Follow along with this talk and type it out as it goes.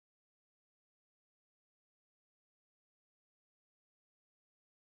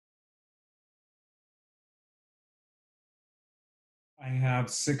I have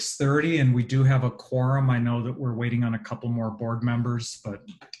 6:30 and we do have a quorum. I know that we're waiting on a couple more board members, but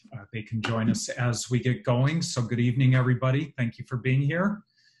they can join us as we get going. So good evening, everybody. Thank you for being here.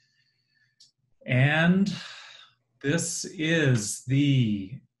 And this is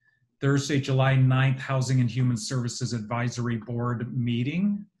the Thursday, July 9th Housing and Human Services Advisory Board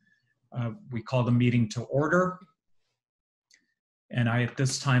meeting. We call the meeting to order. And I, at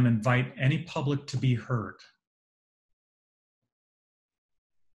this time, invite any public to be heard.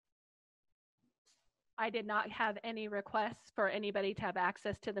 I did not have any requests for anybody to have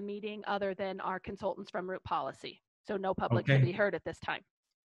access to the meeting other than our consultants from Root Policy. So no public to be heard at this time.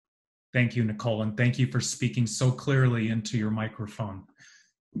 Thank you, Nicole, and thank you for speaking so clearly into your microphone.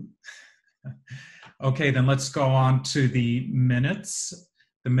 Okay, then let's go on to the minutes.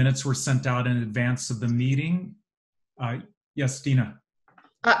 The minutes were sent out in advance of the meeting. Yes, Dina.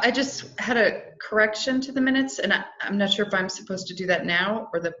 I just had a correction to the minutes, and I'm not sure if I'm supposed to do that now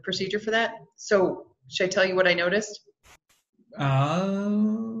or the procedure for that. So should I tell you what I noticed?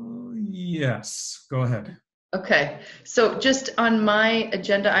 Yes, go ahead. Okay, so just on my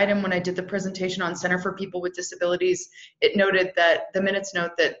agenda item, when I did the presentation on Center for People with Disabilities, it noted that the minutes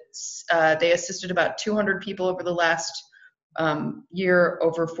note that they assisted about 200 people over the last year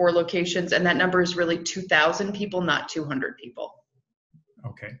over 4 locations, and that number is really 2,000 people, not 200 people.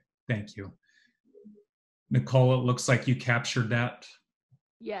 Okay, thank you. Nicole, it looks like you captured that.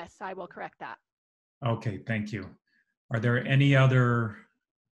 Yes, I will correct that. Okay, thank you. Are there any other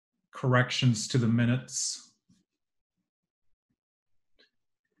corrections to the minutes?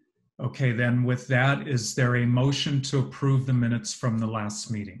 Okay, then with that, is there a motion to approve the minutes from the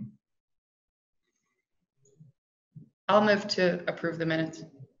last meeting? I'll move to approve the minutes.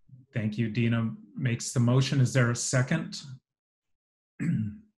 Thank you. Dina makes the motion. Is there a second? I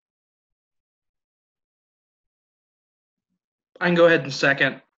can go ahead and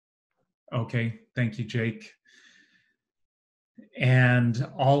second. Okay, thank you, Jake. And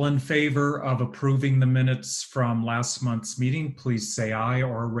all in favor of approving the minutes from last month's meeting, please say aye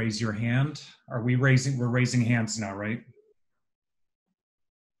or raise your hand. We're raising hands now, right?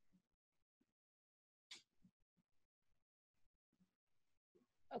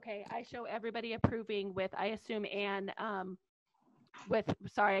 Okay, I show everybody approving with, I assume, Anne,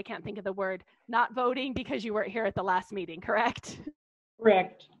 sorry, I can't think of the word, not voting because you weren't here at the last meeting, correct?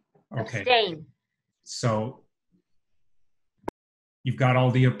 Correct. Okay. Abstain. So you've got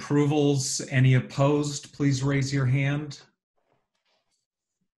all the approvals. Any opposed, please raise your hand.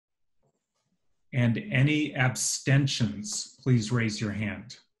 And any abstentions, please raise your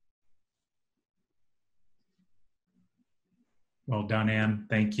hand. Well done, Anne.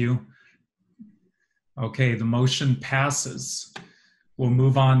 Thank you. Okay, the motion passes. We'll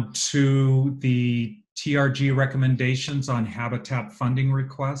move on to the TRG recommendations on habitat funding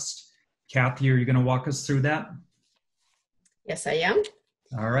request. Kathy, are you going to walk us through that? Yes, I am.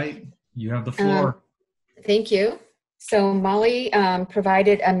 All right, you have the floor. Thank you. So Molly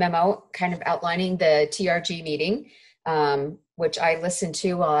provided a memo kind of outlining the TRG meeting, which I listened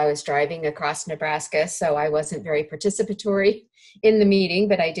to while I was driving across Nebraska. So I wasn't very participatory in the meeting,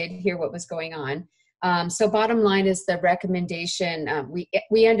 but I did hear what was going on. So bottom line is the recommendation,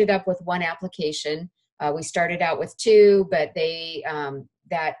 we ended up with 1 application. We started out with 2, but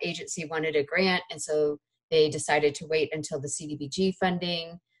that agency wanted a grant, and so they decided to wait until the CDBG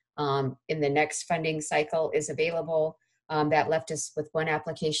funding in the next funding cycle is available. That left us with 1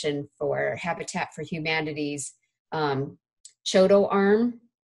 application for Habitat for Humanity's Chodo arm,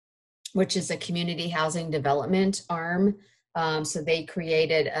 which is a community housing development arm. So they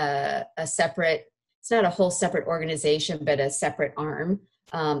created a separate, it's not a whole separate organization, but a separate arm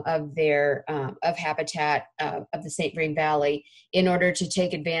of their of Habitat of the St. Vrain Valley in order to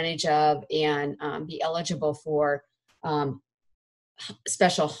take advantage of and be eligible for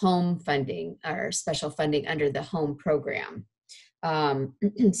special home funding or special funding under the home program.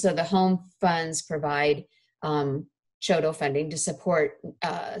 So the home funds provide Chodo funding to support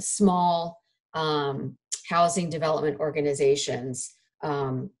small housing development organizations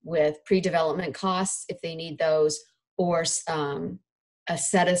with pre-development costs if they need those, or a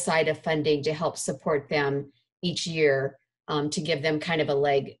set aside of funding to help support them each year to give them kind of a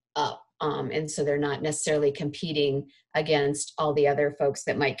leg up. And so they're not necessarily competing against all the other folks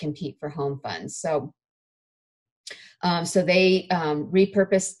that might compete for home funds. So they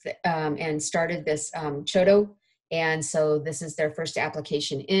repurposed and started this Chodo. And so this is their first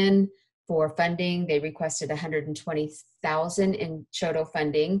application in for funding. They requested $120,000 in Chodo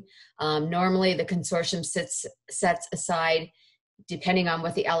funding. Normally the consortium sets aside, depending on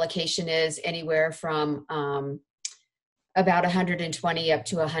what the allocation is, anywhere from about 120 up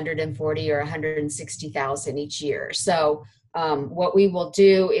to 140 or 160,000 each year. So what we will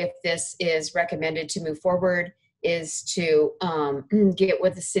do if this is recommended to move forward is to get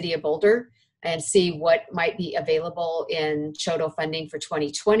with the City of Boulder and see what might be available in CHODO funding for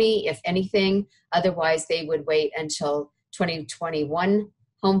 2020, if anything. Otherwise, they would wait until 2021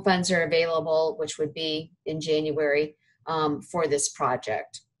 home funds are available, which would be in January, for this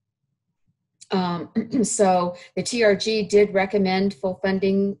project. So the TRG did recommend full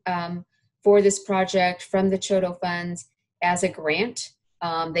funding for this project from the CHODO funds as a grant.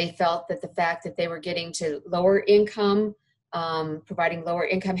 They felt that the fact that they were getting to lower income, providing lower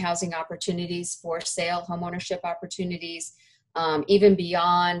income housing opportunities for sale, homeownership opportunities, even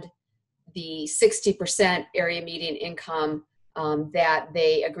beyond the 60% area median income that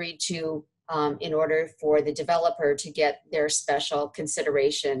they agreed to in order for the developer to get their special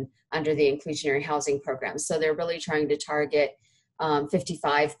consideration under the inclusionary housing program. So they're really trying to target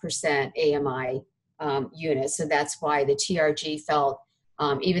 55% AMI units. So that's why the TRG felt,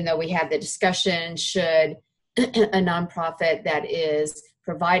 even though we had the discussion, should a nonprofit that is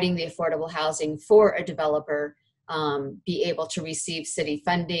providing the affordable housing for a developer be able to receive city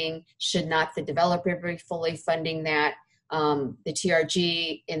funding, should not the developer be fully funding that? The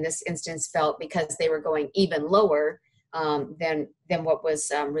TRG in this instance felt because they were going even lower than what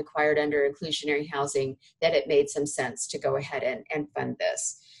was required under inclusionary housing, that it made some sense to go ahead and fund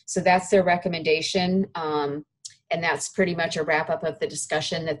this. So that's their recommendation. And that's pretty much a wrap up of the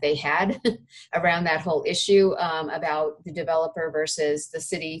discussion that they had around that whole issue about the developer versus the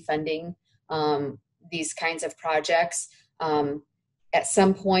city funding these kinds of projects. At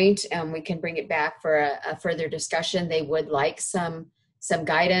some point, we can bring it back for a further discussion. They would like some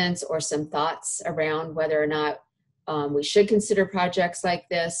guidance or some thoughts around whether or not we should consider projects like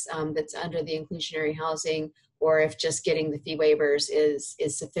this that's under the inclusionary housing, or if just getting the fee waivers is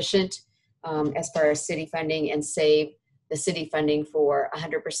sufficient as far as city funding, and save the city funding for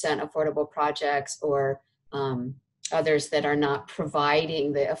 100% affordable projects or others that are not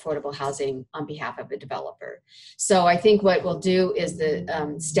providing the affordable housing on behalf of a developer. So I think what we'll do is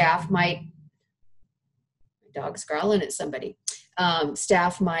the staff might, my dog's growling at somebody,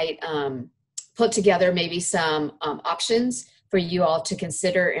 staff might put together maybe some options for you all to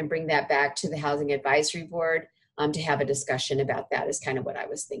consider and bring that back to the Housing Advisory Board to have a discussion about that, is kind of what I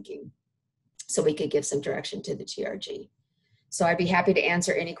was thinking. So we could give some direction to the TRG. So I'd be happy to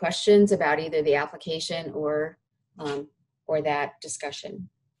answer any questions about either the application or that discussion.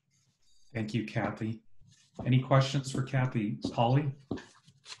 Thank you, Kathy. Any questions for Kathy? Polly?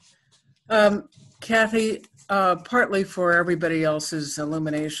 Kathy, partly for everybody else's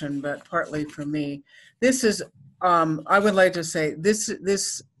illumination, but partly for me, this is, I would like to say,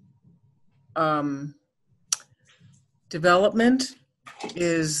 this development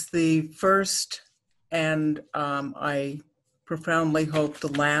is the first, and I profoundly hope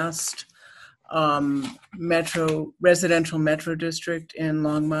the last, residential metro district in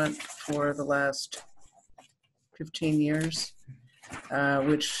Longmont for the last 15 years,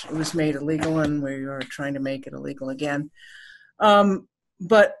 which was made illegal, and we are trying to make it illegal again.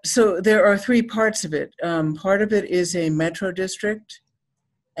 But so there are three parts of it. Part of it is a metro district,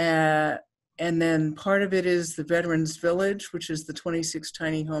 and then part of it is the Veterans Village, which is the 26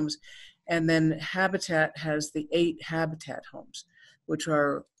 tiny homes, and then Habitat has the 8 Habitat homes, which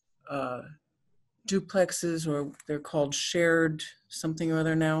are duplexes, or they're called shared something or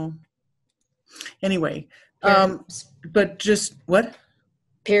other now. Anyway, but just what?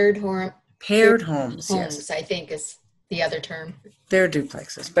 Paired homes, yes. I think is the other term. They're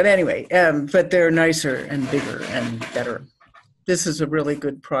duplexes, but anyway, but they're nicer and bigger and better. This is a really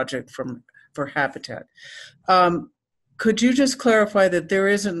good project for Habitat. Could you just clarify that there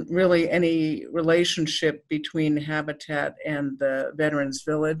isn't really any relationship between Habitat and the Veterans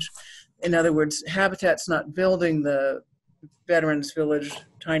Village? In other words, Habitat's not building the Veterans Village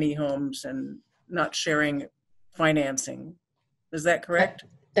tiny homes and not sharing financing. Is that correct?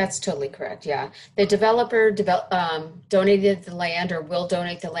 That's totally correct, yeah. The developer donated the land, or will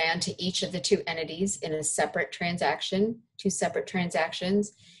donate the land, to each of the two entities in a separate transaction, 2 separate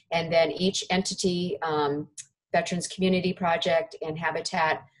transactions. And then each entity, Veterans Community Project and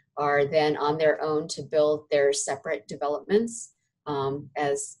Habitat, are then on their own to build their separate developments.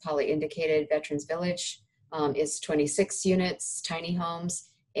 As Polly indicated, Veterans Village is 26 units, tiny homes,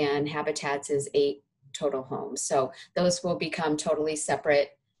 and Habitat's is 8 total homes. So those will become totally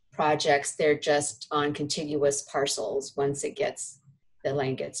separate projects. They're just on contiguous parcels once the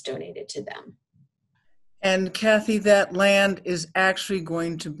land gets donated to them. And Kathy, that land is actually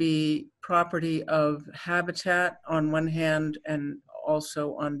going to be property of Habitat on one hand and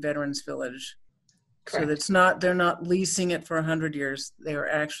also on Veterans Village. Correct. So it's not, they're not leasing it for 100 years. They are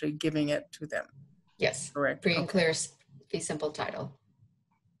actually giving it to them. Yes. Correct. Free and clear, fee simple title.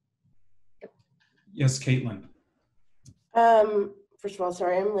 Yes, Caitlin. First of all,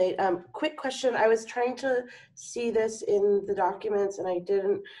 sorry I'm late. Quick question. I was trying to see this in the documents and I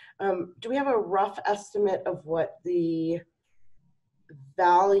didn't. Do we have a rough estimate of what the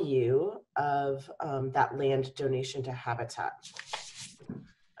value of that land donation to Habitat?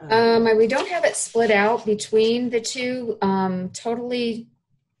 We don't have it split out between the two totally,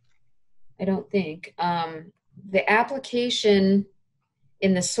 I don't think. The application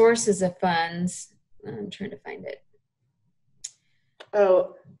in the sources of funds, I'm trying to find it.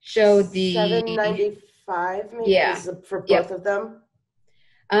 Oh, Showed the $795 maybe. Yeah. Is it for both of them?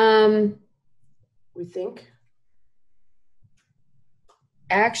 We think.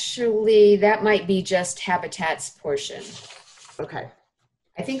 Actually, that might be just Habitat's portion. Okay.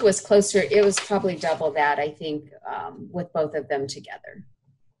 I think it was closer. It was probably double that, I think, with both of them together.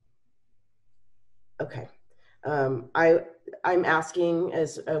 Okay. I'm asking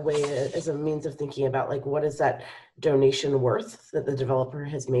as a way, as a means of thinking about like, what is that donation worth that the developer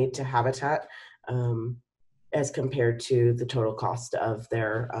has made to Habitat as compared to the total cost of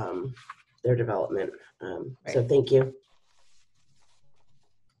their development. Right. So thank you.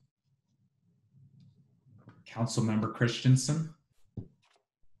 Councilmember Christensen.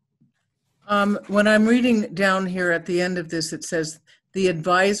 When I'm reading down here at the end of this, it says the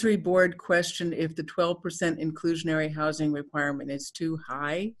advisory board questioned if the 12% inclusionary housing requirement is too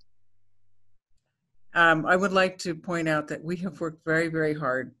high. I would like to point out that we have worked very, very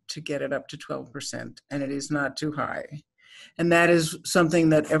hard to get it up to 12%, and it is not too high. And that is something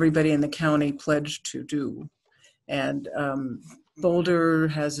that everybody in the county pledged to do. And Boulder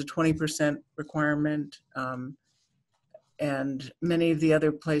has a 20% requirement, and many of the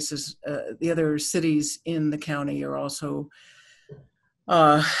other places, the other cities in the county are also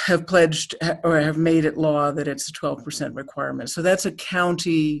have pledged or have made it law that it's a 12% requirement. So that's a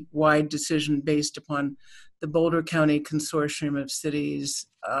county-wide decision based upon the Boulder County Consortium of Cities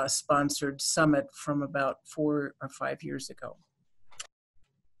sponsored summit from about 4 or 5 years ago.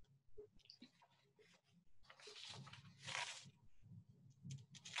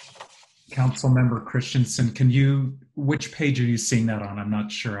 Councilmember Christensen, which page are you seeing that on? I'm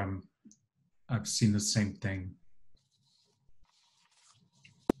not sure I've seen the same thing.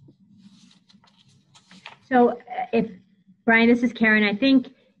 So if Brian, this is Karen. I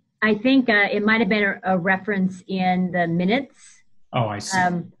think it might have been a reference in the minutes. Oh, I see.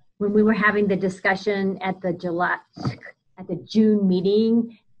 When we were having the discussion at the June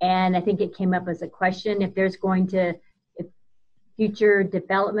meeting, and I think it came up as a question if future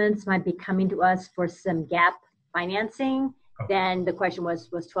developments might be coming to us for some gap financing, then the question was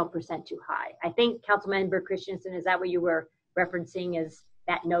 12% too high? I think Councilmember Christensen, is that what you were referencing as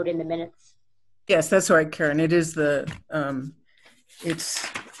that note in the minutes? Yes, that's right, Karen. It is the it's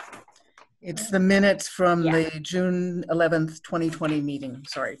the minutes from the June 11th, 2020 meeting.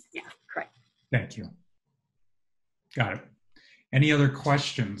 Sorry. Yeah, correct. Thank you. Got it. Any other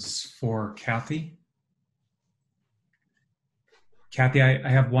questions for Kathy? Kathy, I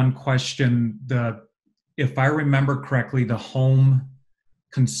have one question. If I remember correctly, the home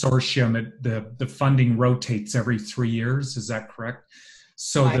consortium, the funding rotates every 3 years. Is that correct?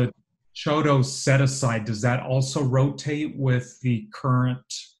 So the Chodo set aside, does that also rotate with the current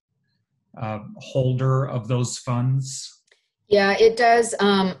holder of those funds? Yeah, it does.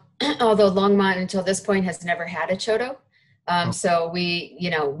 Although Longmont until this point has never had a Chodo. So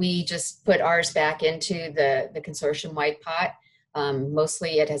we just put ours back into the consortium-wide pot.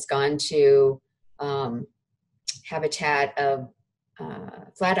 Mostly it has gone to Habitat of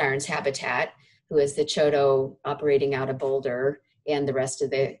Flatiron's Habitat, who is the Chodo operating out of Boulder, and the rest of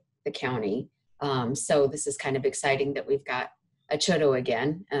the county. So this is kind of exciting that we've got a Chodo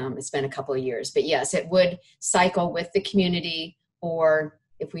again. It's been a couple of years, but yes, it would cycle with the community, or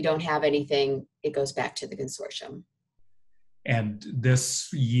if we don't have anything, it goes back to the consortium. And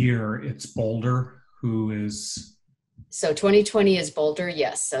this year it's Boulder who is... So 2020 is Boulder,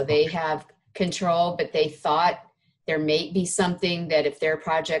 yes. So they have control, but they thought there may be something that if their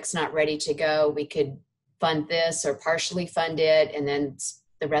project's not ready to go, we could fund this or partially fund it, and then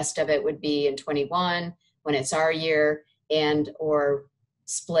the rest of it would be in 21 when it's our year, and or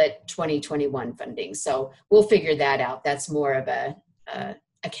split 2021 funding. So we'll figure that out. That's more of a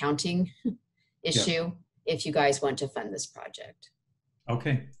accounting issue if you guys want to fund this project.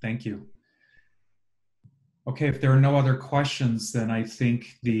 Okay, thank you. Okay, if there are no other questions, then I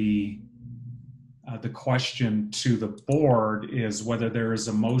think the question to the board is whether there is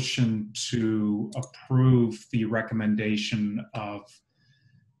a motion to approve the recommendation of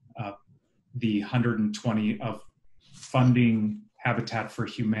the 120 of funding Habitat for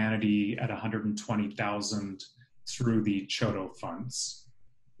Humanity at 120,000 through the Choto funds.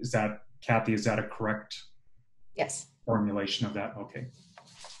 Is that, Kathy, is that a correct Yes. formulation of that? Okay.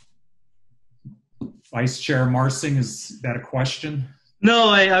 Vice Chair Marsing, is that a question? No,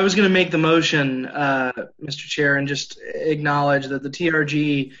 I was going to make the motion, Mr. Chair, and just acknowledge that the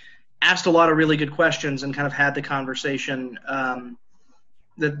TRG asked a lot of really good questions and kind of had the conversation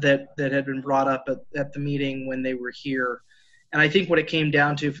that had been brought up at the meeting when they were here. And I think what it came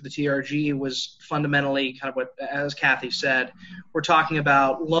down to for the TRG was fundamentally kind of what, as Kathy said, we're talking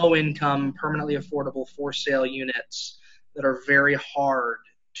about low-income, permanently affordable for-sale units that are very hard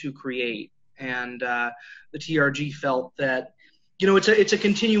to create. And the TRG felt that, you know, it's a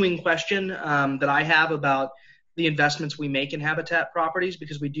continuing question that I have about the investments we make in Habitat properties,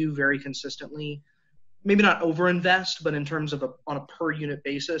 because we do very consistently, maybe not overinvest, but in terms of on a per unit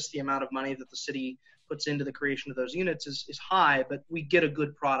basis, the amount of money that the city puts into the creation of those units is high, but we get a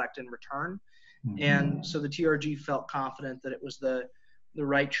good product in return. Mm-hmm. And so the TRG felt confident that it was the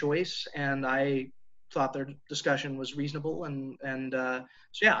right choice, and I thought their discussion was reasonable. And so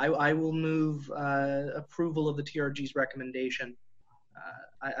yeah, I will move approval of the TRG's recommendation.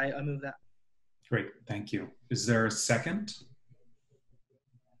 I move that. Great, thank you. Is there a second?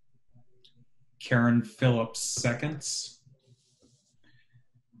 Karen Phillips seconds.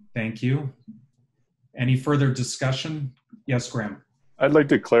 Thank you. Any further discussion? Yes, Graham. I'd like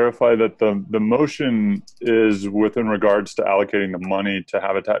to clarify that the motion is within regards to allocating the money to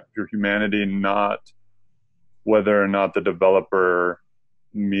Habitat for Humanity, not whether or not the developer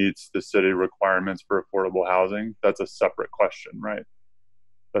meets the city requirements for affordable housing. That's a separate question, right?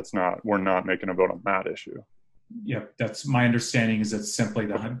 That's not, we're not making a vote on that issue. Yeah, that's my understanding, is it's simply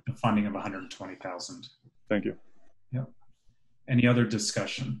the funding of 120,000. Thank you. Yep. Any other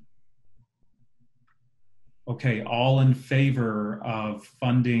discussion? Okay, all in favor of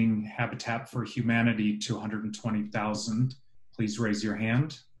funding Habitat for Humanity to 120,000, please raise your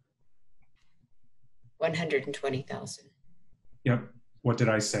hand. 120,000. Yep. What did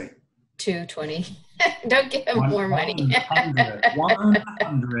I say? 220. Don't give him more money.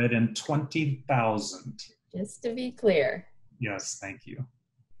 120,000. Just to be clear. Yes, thank you.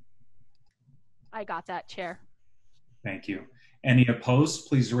 I got that, Chair. Thank you. Any opposed,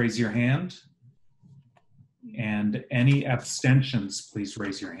 please raise your hand. And any abstentions, please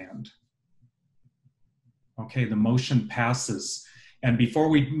raise your hand. Okay, the motion passes. And before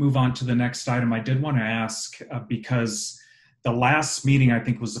we move on to the next item, I did want to ask, because the last meeting, I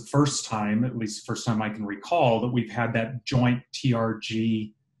think, was the first time, at least first time I can recall, that we've had that joint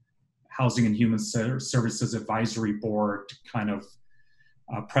TRG Housing and Human Services Advisory Board kind of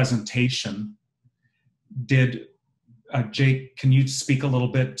presentation. Did, Jake, can you speak a little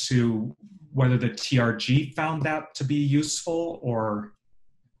bit to whether the TRG found that to be useful, or?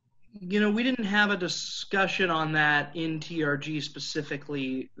 You know, we didn't have a discussion on that in TRG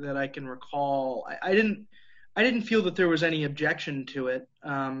specifically that I can recall. I didn't feel that there was any objection to it.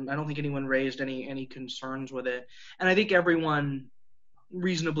 I don't think anyone raised any concerns with it, and I think everyone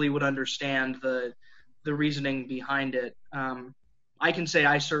reasonably would understand the reasoning behind it. I can say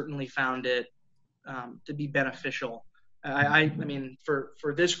I certainly found it to be beneficial. I mean, for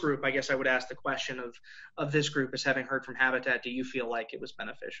this group, I guess I would ask the question of this group, as having heard from Habitat, do you feel like it was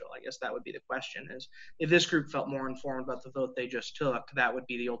beneficial? I guess that would be the question, is if this group felt more informed about the vote they just took, that would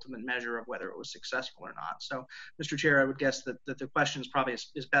be the ultimate measure of whether it was successful or not. So, Mr. Chair, I would guess that the question is probably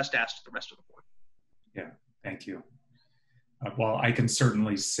is best asked to the rest of the board. Yeah, thank you. Well, I can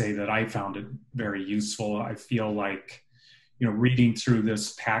certainly say that I found it very useful. I feel like, you know, reading through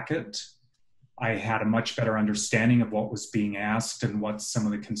this packet, I had a much better understanding of what was being asked and what some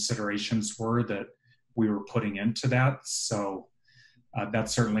of the considerations were that we were putting into that. So that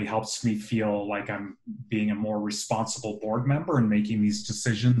certainly helps me feel like I'm being a more responsible board member and making these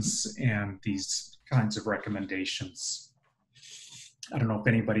decisions and these kinds of recommendations. I don't know if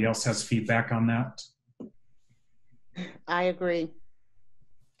anybody else has feedback on that. I agree.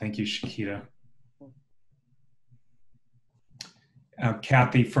 Thank you, Shakita.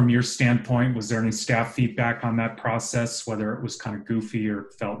 Kathy, from your standpoint, was there any staff feedback on that process, whether it was kind of goofy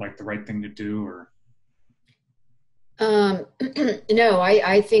or felt like the right thing to do? Or no,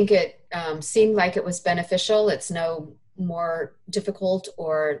 I think it seemed like it was beneficial. It's no more difficult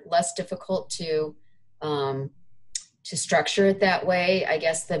or less difficult to structure it that way. I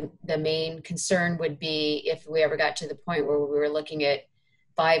guess the main concern would be if we ever got to the point where we were looking at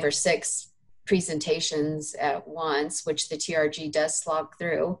 5 or 6 presentations at once, which the TRG does slog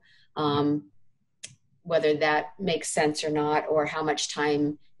through, whether that makes sense or not, or how much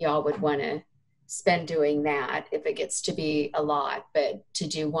time y'all would want to spend doing that if it gets to be a lot. But to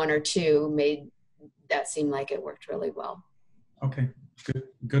do 1 or 2 made that seem like it worked really well. Okay,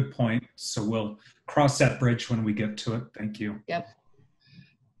 good point. So we'll cross that bridge when we get to it. Thank you. Yep.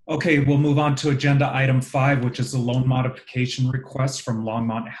 Okay, we'll move on to agenda item 5, which is a loan modification request from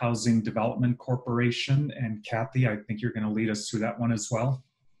Longmont Housing Development Corporation. And Kathy, I think you're going to lead us through that one as well.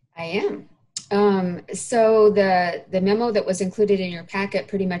 I am. So the memo that was included in your packet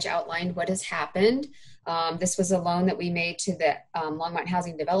pretty much outlined what has happened. This was a loan that we made to the Longmont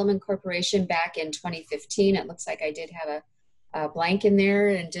Housing Development Corporation back in 2015. It looks like I did have a blank in there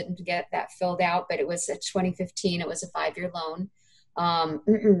and didn't get that filled out, but it was a 2015. It was a 5-year loan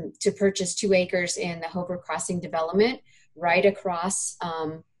to purchase 2 acres in the Hover Crossing development right across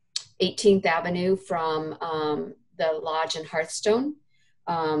 18th Avenue from the Lodge and Hearthstone.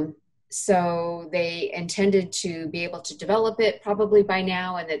 So they intended to be able to develop it probably by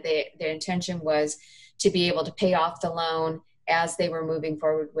now, and that their intention was to be able to pay off the loan as they were moving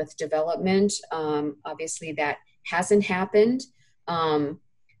forward with development. Obviously that hasn't happened.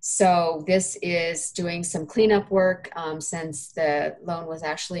 So this is doing some cleanup work since the loan was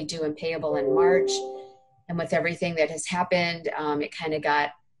actually due and payable in March. And with everything that has happened, it kind of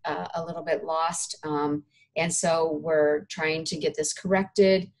got a little bit lost. And so we're trying to get this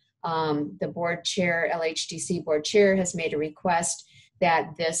corrected. The board chair, LHDC board chair, has made a request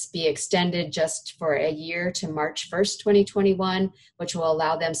that this be extended just for a year to March 1st, 2021, which will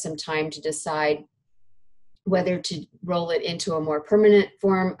allow them some time to decide whether to roll it into a more permanent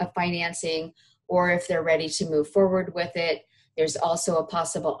form of financing, or if they're ready to move forward with it. There's also a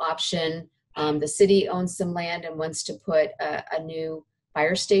possible option. The city owns some land and wants to put a new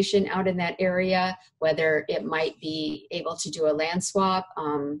fire station out in that area, whether it might be able to do a land swap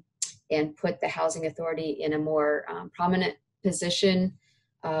and put the housing authority in a more prominent position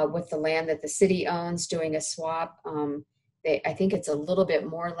with the land that the city owns, doing a swap. I think it's a little bit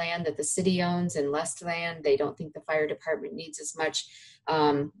more land that the city owns and less land. They don't think the fire department needs as much.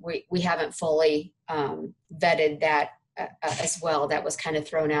 We haven't fully vetted that as well. That was kind of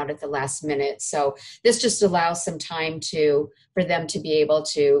thrown out at the last minute. So this just allows some time for them to be able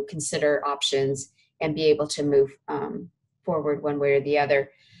to consider options and be able to move forward one way or the other.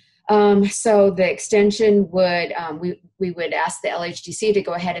 So the extension would, we would ask the LHDC to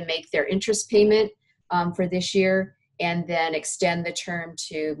go ahead and make their interest payment for this year, and then extend the term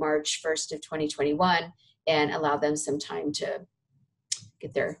to March 1st of 2021 and allow them some time to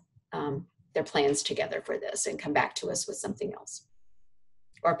get their plans together for this and come back to us with something else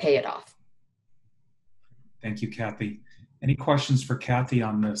or pay it off. Thank you, Kathy. Any questions for Kathy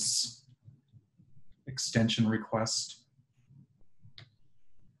on this extension request?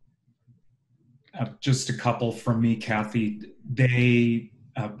 Just a couple from me, Kathy. They,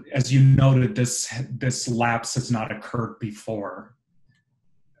 as you noted, this lapse has not occurred before.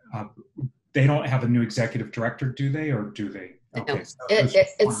 They don't have a new executive director, do they, or do they? Okay, no, so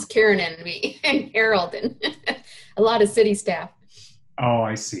it's Karen and me and Harold and a lot of city staff. Oh,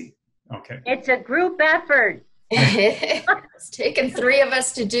 I see. Okay. It's a group effort. It's taken 3 of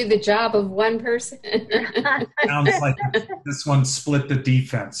us to do the job of 1 person. Sounds like this one split the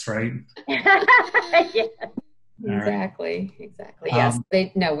defense, right? Yeah. Exactly. Yes.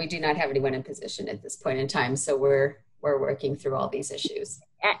 No, we do not have anyone in position at this point in time. So we're working through all these issues.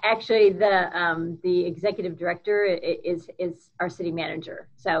 Actually, the executive director is our city manager.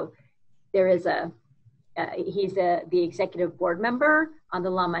 So there is he's the executive board member on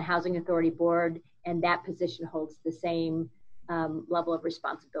the Longmont Housing Authority board, and that position holds the same level of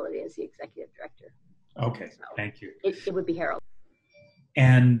responsibility as the executive director. Okay, so thank you. It would be Harold.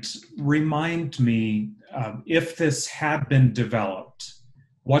 And remind me, if this had been developed,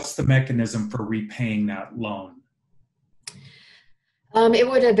 what's the mechanism for repaying that loan? It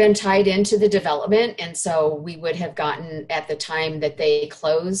would have been tied into the development. And so we would have gotten, at the time that they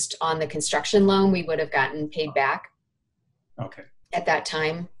closed on the construction loan, we would have gotten paid back. Okay. At that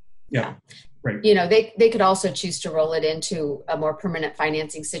time. Yeah. Right. You know, they could also choose to roll it into a more permanent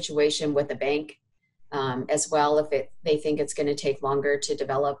financing situation with a bank as well, if they think it's going to take longer to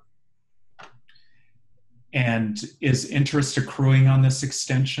develop. And is interest accruing on this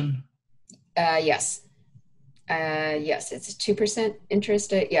extension? Yes. Yes, it's 2%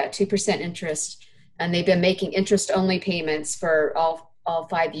 interest. Yeah, 2% interest. And they've been making interest-only payments for all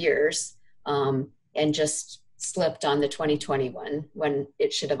 5 years and just slipped on the 2021 when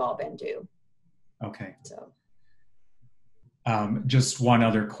it should have all been due. Okay. So. Just one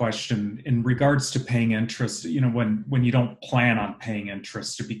other question in regards to paying interest. You know, when you don't plan on paying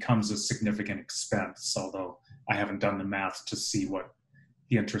interest, it becomes a significant expense. Although I haven't done the math to see what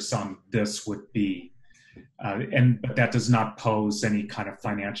the interest on this would be, but that does not pose any kind of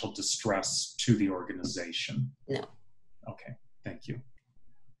financial distress to the organization. No. Okay. Thank you.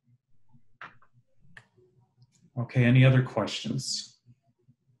 Okay. Any other questions?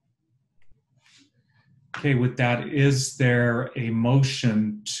 Okay, with that, is there a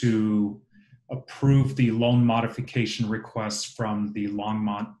motion to approve the loan modification request from the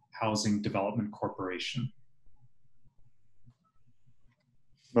Longmont Housing Development Corporation?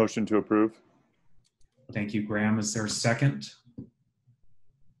 Motion to approve. Thank you, Graham. Is there a second?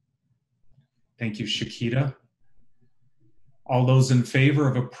 Thank you, Shakita. All those in favor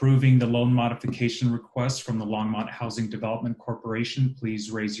of approving the loan modification request from the Longmont Housing Development Corporation, please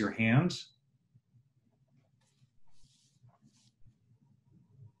raise your hand.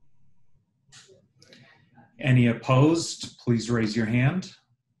 Any opposed, please raise your hand.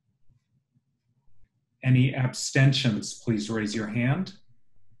 Any abstentions, please raise your hand.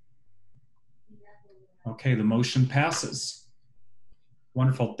 Okay, the motion passes.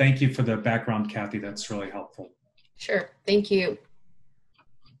 Wonderful. Thank you for the background, Kathy. That's really helpful. Sure. Thank you.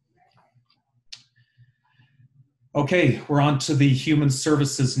 Okay, we're on to the Human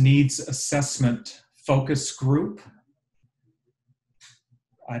Services Needs Assessment Focus Group.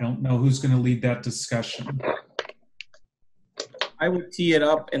 I don't know who's going to lead that discussion. I would tee it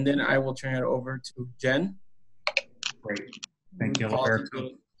up and then I will turn it over to Jen. Great. Thank you,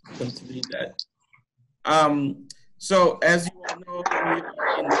 Alberto. To lead that. So as you all know, we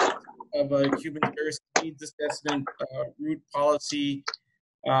are in the of a human services needs assessment. Root Policy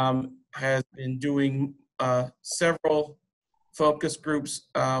has been doing several focus groups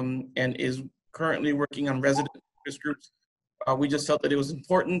and is currently working on resident focus groups. We just felt that it was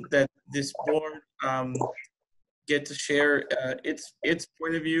important that this board get to share its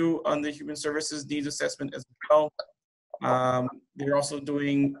point of view on the human services needs assessment as well. They're also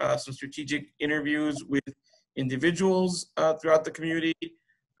doing some strategic interviews with individuals throughout the community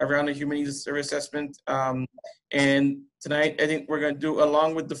around the human needs service assessment. And tonight, I think we're going to do,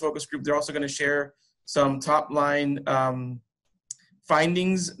 along with the focus group, they're also going to share some top line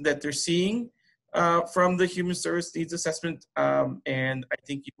findings that they're seeing from the human service needs assessment, and I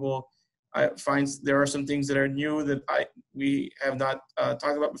think you will find there are some things that are new that we have not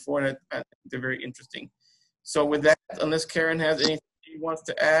talked about before, and I think they're very interesting. So with that, unless Karen has anything she wants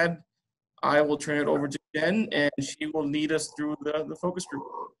to add, I will turn it over to Jen, and she will lead us through the focus group.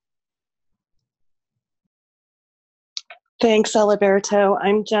 Thanks, Alberto.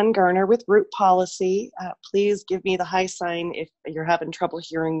 I'm Jen Garner with Root Policy. Please give me the high sign if you're having trouble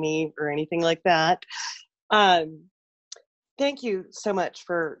hearing me or anything like that. Thank you so much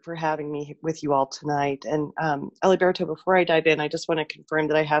for having me with you all tonight. And Alberto, before I dive in, I just want to confirm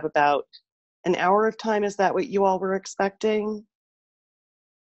that I have about an hour of time. Is that what you all were expecting?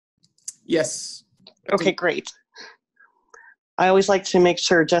 Yes. Okay, great. I always like to make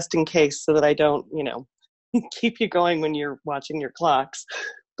sure just in case so that I don't, keep you going when you're watching your clocks.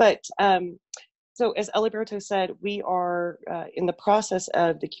 But so as Alberto said, we are in the process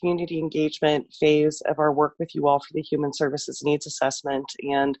of the community engagement phase of our work with you all for the Human Services Needs Assessment.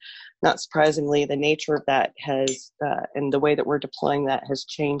 And not surprisingly, the nature of that has, and the way that we're deploying that has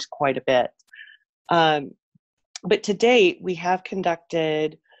changed quite a bit. But to date, we have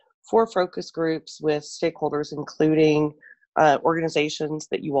conducted 4 focus groups with stakeholders, including organizations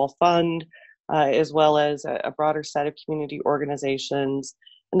that you all fund, as well as a broader set of community organizations.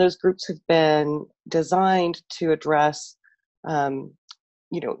 And those groups have been designed to address, the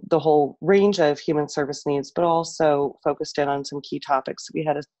whole range of human service needs, but also focused in on some key topics. We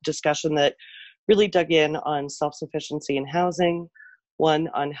had a discussion that really dug in on self-sufficiency in housing, one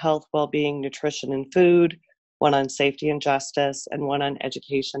on health, well-being, nutrition, and food, one on safety and justice, and one on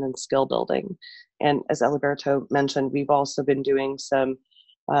education and skill building. And as Alberto mentioned, we've also been doing some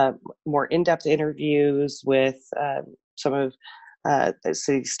more in-depth interviews with some of the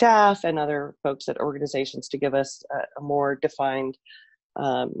city staff and other folks at organizations to give us a more defined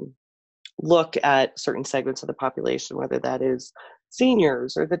look at certain segments of the population, whether that is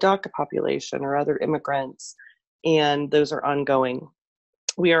seniors or the DACA population or other immigrants, and those are ongoing.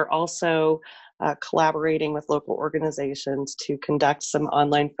 We are also collaborating with local organizations to conduct some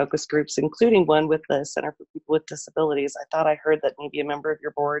online focus groups, including one with the Center for People with Disabilities. I thought I heard that maybe a member of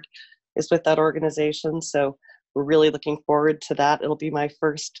your board is with that organization, so we're really looking forward to that. It'll be my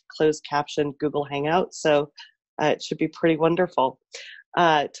first closed caption Google Hangout, so it should be pretty wonderful.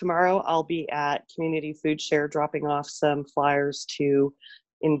 Tomorrow I'll be at Community Food Share dropping off some flyers to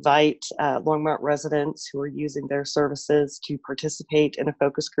invite Longmont residents who are using their services to participate in a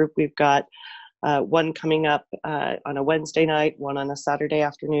focus group. We've got one coming up on a Wednesday night, one on a Saturday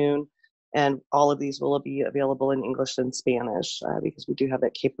afternoon, and all of these will be available in English and Spanish because we do have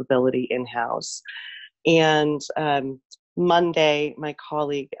that capability in-house. And Monday, my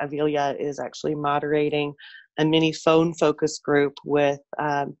colleague Avilia is actually moderating a mini phone focus group with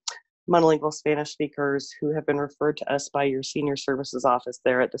monolingual Spanish speakers who have been referred to us by your senior services office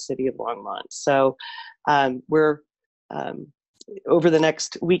there at the City of Longmont. So we're over the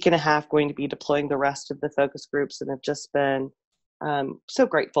next week and a half going to be deploying the rest of the focus groups, and have just been so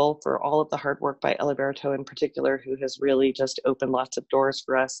grateful for all of the hard work by Eliberto in particular, who has really just opened lots of doors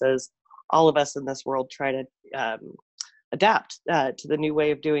for us as all of us in this world try to adapt to the new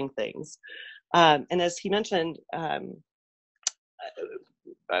way of doing things. And as he mentioned,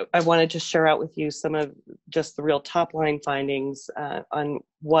 I wanted to share out with you some of just the real top line findings on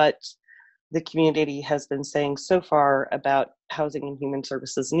what the community has been saying so far about housing and human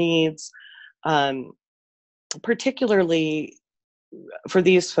services needs, particularly for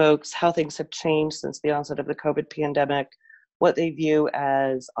these folks, how things have changed since the onset of the COVID pandemic, what they view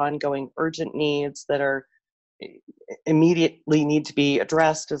as ongoing urgent needs that are immediately need to be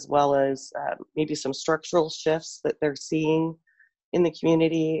addressed, as well as maybe some structural shifts that they're seeing in the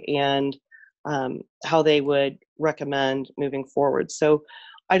community, and how they would recommend moving forward. So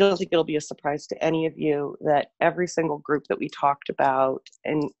I don't think it'll be a surprise to any of you that every single group that we talked about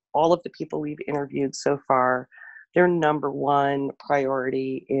and all of the people we've interviewed so far, their number one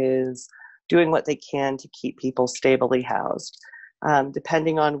priority is doing what they can to keep people stably housed.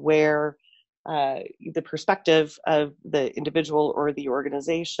 Depending on where the perspective of the individual or the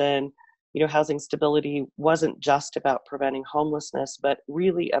organization, you know, housing stability wasn't just about preventing homelessness, but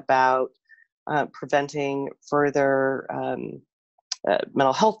really about preventing further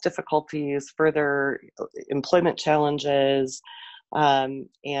mental health difficulties, further employment challenges, and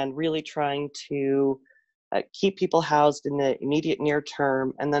really trying to keep people housed in the immediate near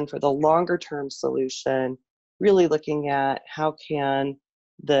term. And then for the longer term solution, really looking at how can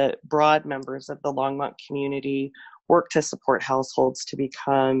the broad members of the Longmont community work to support households to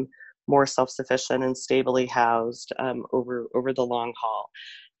become more self-sufficient and stably housed over the long haul.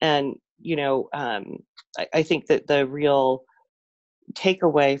 And, you know, I think that the real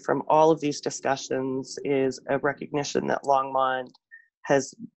takeaway from all of these discussions is a recognition that Longmont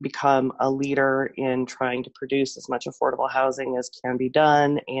has become a leader in trying to produce as much affordable housing as can be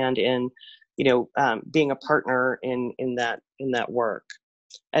done, and in, you know, being a partner in that work.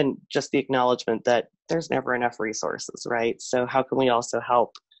 And just the acknowledgement that there's never enough resources, right? So how can we also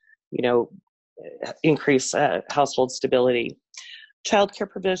help, you know, increase household stability? Childcare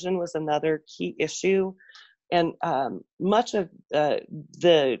provision was another key issue. And much of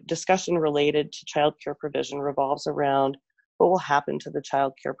the discussion related to childcare provision revolves around what will happen to the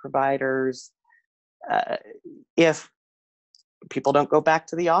childcare providers if people don't go back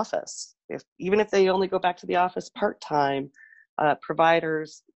to the office. Even if they only go back to the office part-time,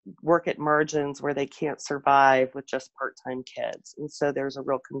 providers work at margins where they can't survive with just part-time kids. And so there's a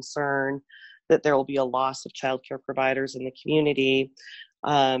real concern that there will be a loss of childcare providers in the community,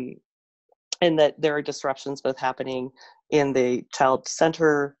 and that there are disruptions both happening in the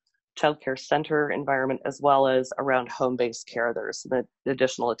childcare center environment as well as around home-based care. There's some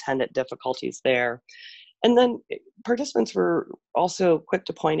additional attendant difficulties there. And then participants were also quick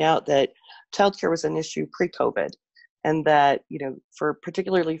to point out that childcare was an issue pre-COVID, and that, you know,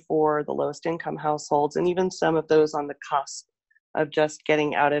 particularly for the lowest income households, and even some of those on the cusp of just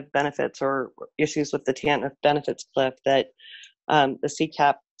getting out of benefits or issues with the TANF benefits cliff, that the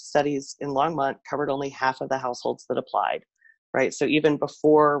CCAP studies in Longmont covered only half of the households that applied, right? So even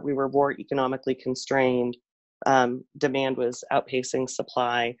before we were more economically constrained, demand was outpacing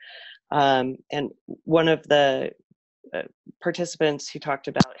supply. And one of the participants who talked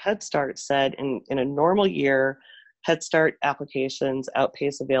about Head Start said in a normal year, Head Start applications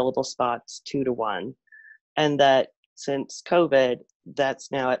outpace available spots 2 to 1. And that since COVID,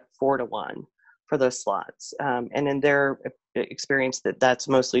 that's now at 4 to 1 for those slots. And in their experience, that's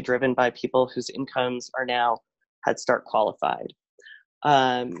mostly driven by people whose incomes are now Head Start qualified.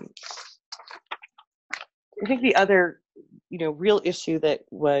 I think the other, you know, real issue that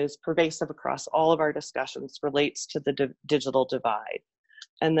was pervasive across all of our discussions relates to the digital divide.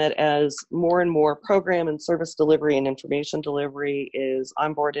 And that as more and more program and service delivery and information delivery is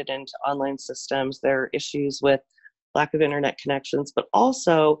onboarded into online systems, there are issues with lack of internet connections, but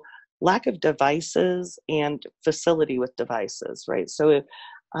also lack of devices and facility with devices, right? So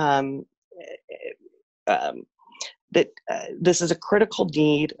that this is a critical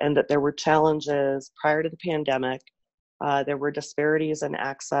need, and that there were challenges prior to the pandemic. There were disparities in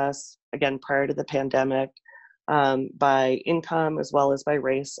access, again, prior to the pandemic, by income as well as by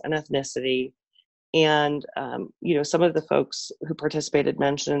race and ethnicity. And, some of the folks who participated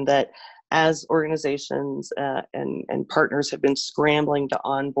mentioned that as organizations and partners have been scrambling to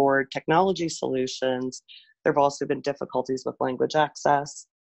onboard technology solutions, there have also been difficulties with language access,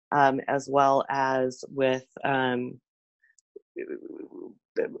 as well as with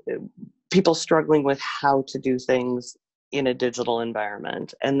people struggling with how to do things in a digital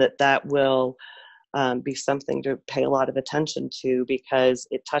environment, and that will be something to pay a lot of attention to, because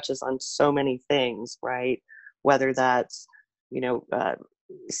it touches on so many things, right? Whether that's,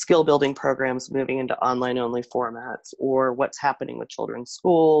 skill building programs moving into online only formats, or what's happening with children's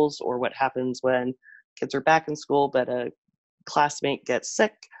schools, or what happens when kids are back in school, but a classmate gets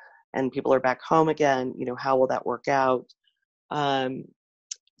sick and people are back home again, how will that work out?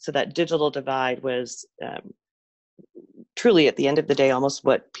 So that digital divide was truly, at the end of the day, almost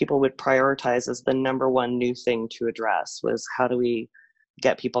what people would prioritize as the number one new thing to address, was how do we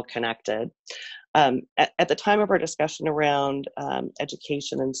get people connected? At the time of our discussion around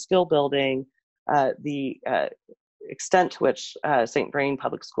education and skill building, the extent to which St. Vrain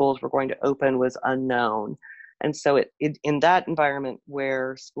Public Schools were going to open was unknown. And so in that environment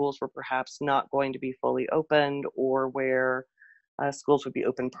where schools were perhaps not going to be fully opened, or where schools would be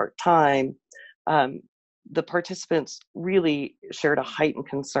open part-time, the participants really shared a heightened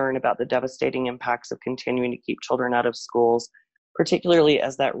concern about the devastating impacts of continuing to keep children out of schools, particularly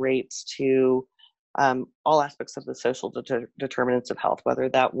as that rates to all aspects of the social determinants of health, whether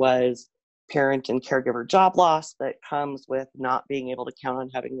that was parent and caregiver job loss that comes with not being able to count on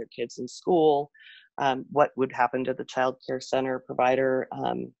having their kids in school, what would happen to the child care center provider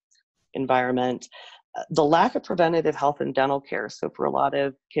environment, the lack of preventative health and dental care. So for a lot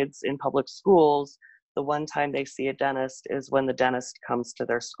of kids in public schools, the one time they see a dentist is when the dentist comes to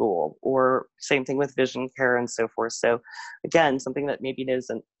their school, or same thing with vision care and so forth. So again, something that maybe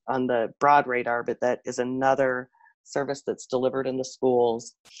isn't on the broad radar, but that is another service that's delivered in the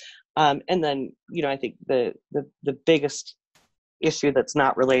schools. And then, I think the biggest issue that's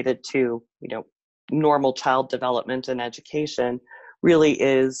not related to, normal child development and education really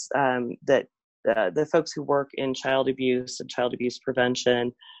is that the folks who work in child abuse and child abuse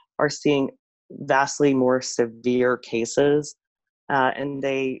prevention are seeing vastly more severe cases. And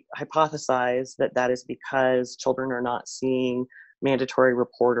they hypothesize that is because children are not seeing mandatory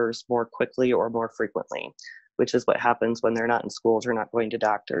reporters more quickly or more frequently, which is what happens when they're not in schools or not going to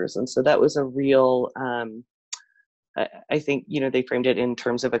doctors. And so that was a real, I think, they framed it in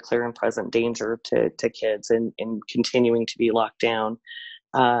terms of a clear and present danger to kids and continuing to be locked down.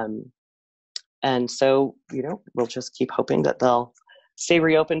 And so, we'll just keep hoping that they'll stay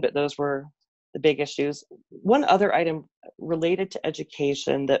reopened, but those were the big issues. One other item related to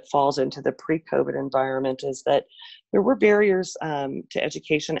education that falls into the pre-COVID environment is that there were barriers to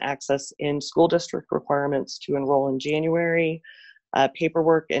education access in school district requirements to enroll in January,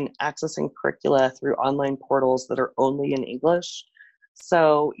 paperwork, and accessing curricula through online portals that are only in English.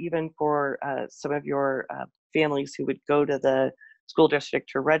 So even for some of your families who would go to the school district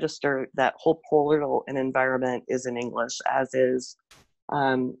to register, that whole portal and environment is in English, as is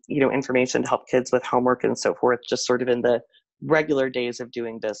information to help kids with homework and so forth, just sort of in the regular days of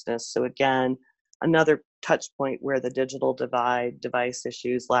doing business. So again, another touch point where the digital divide, device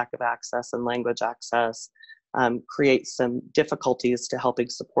issues, lack of access, and language access creates some difficulties to helping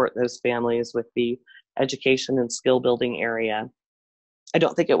support those families with the education and skill building area. I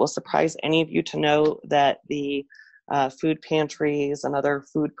don't think it will surprise any of you to know that the food pantries and other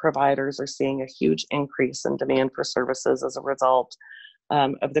food providers are seeing a huge increase in demand for services as a result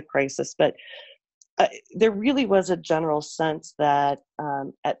of the crisis. But there really was a general sense that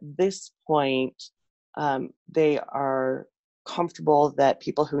at this point, they are comfortable that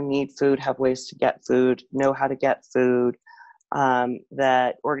people who need food have ways to get food, know how to get food,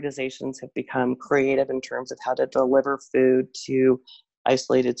 that organizations have become creative in terms of how to deliver food to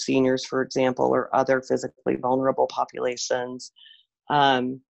isolated seniors, for example, or other physically vulnerable populations.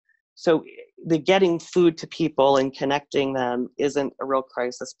 So the getting food to people and connecting them isn't a real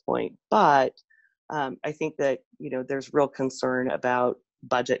crisis point, but I think that, there's real concern about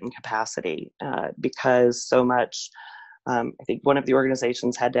budget and capacity because so much, I think one of the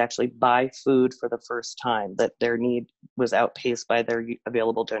organizations had to actually buy food for the first time, that their need was outpaced by their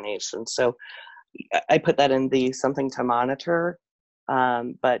available donations. So I put that in the something to monitor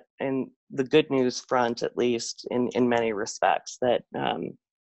but in the good news front, at least in many respects, that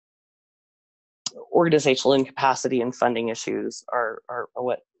organizational incapacity and funding issues are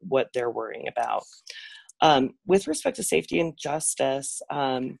what they're worrying about. With respect to safety and justice,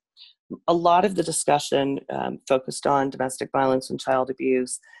 a lot of the discussion focused on domestic violence and child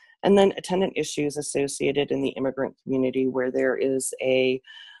abuse, and then attendant issues associated in the immigrant community, where there is a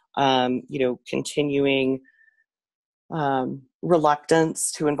continuing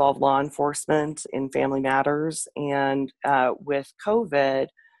reluctance to involve law enforcement in family matters. And with COVID,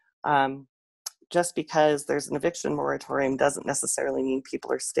 just because there's an eviction moratorium doesn't necessarily mean people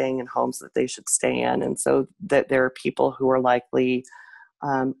are staying in homes that they should stay in. And so that there are people who are likely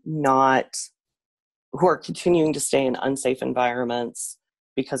who are continuing to stay in unsafe environments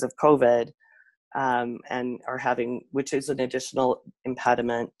because of COVID, and are having, which is an additional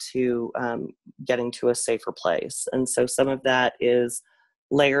impediment to getting to a safer place. And so some of that is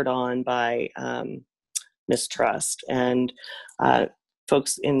layered on by mistrust. And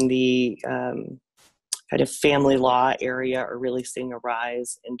folks in the kind of family law area are really seeing a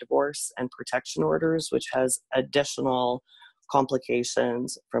rise in divorce and protection orders, which has additional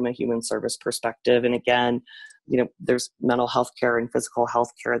complications from a human service perspective. And again, there's mental health care and physical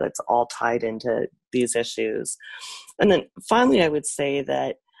health care that's all tied into these issues. And then finally, I would say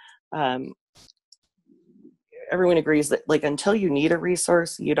that everyone agrees that until you need a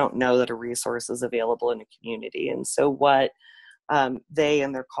resource, you don't know that a resource is available in a community. And so what they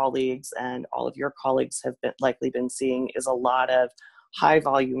and their colleagues and all of your colleagues have likely been seeing is a lot of high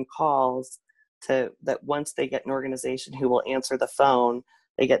volume calls that once they get an organization who will answer the phone,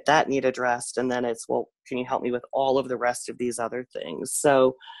 they get that need addressed, and then it's, well, can you help me with all of the rest of these other things?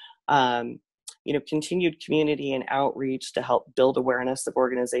 So, continued community and outreach to help build awareness of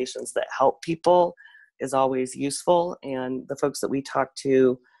organizations that help people is always useful. And the folks that we talk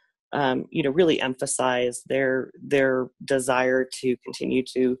to, really emphasize their desire to continue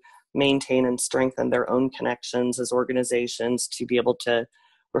to maintain and strengthen their own connections as organizations to be able to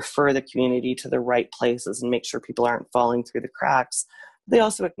refer the community to the right places and make sure people aren't falling through the cracks. They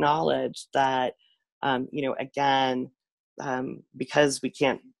also acknowledge that, because we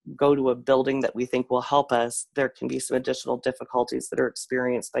can't go to a building that we think will help us, there can be some additional difficulties that are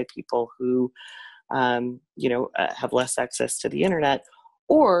experienced by people who, have less access to the internet,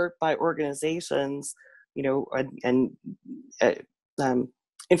 or by organizations, and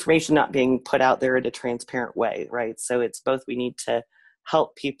information not being put out there in a transparent way, right? So it's both, we need to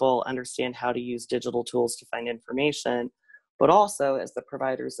help people understand how to use digital tools to find information, but also as the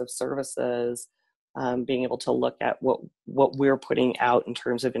providers of services, being able to look at what we're putting out in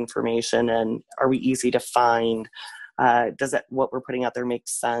terms of information, and are we easy to find? Does what we're putting out there make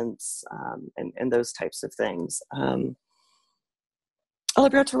sense? And those types of things.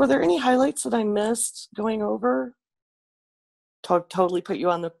 Alberto, were there any highlights that I missed going over? Totally put you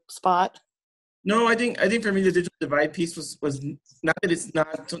on the spot. No, I think for me the digital divide piece was not that it's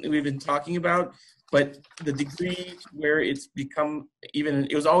not something we've been talking about, but the degree where it's become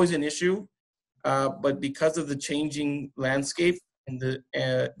it was always an issue, but because of the changing landscape and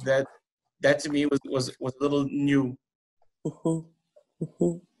that to me was a little new. Mm-hmm.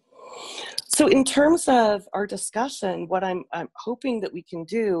 Mm-hmm. So in terms of our discussion, what I'm hoping that we can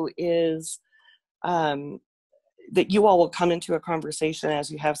do is that you all will come into a conversation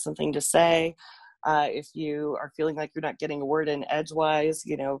as you have something to say. If you are feeling like you're not getting a word in edgewise,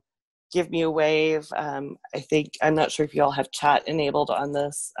 give me a wave. I'm not sure if you all have chat enabled on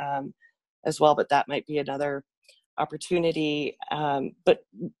this as well, but that might be another opportunity. But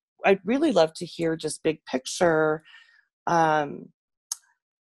I'd really love to hear just big picture,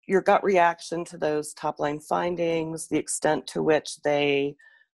 your gut reaction to those top line findings, the extent to which they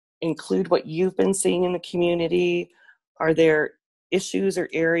include what you've been seeing in the community. Are there issues or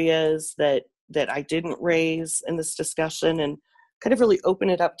areas that I didn't raise in this discussion, and kind of really open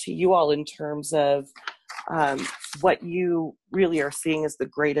it up to you all in terms of what you really are seeing as the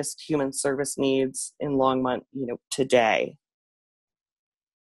greatest human service needs in Longmont, today.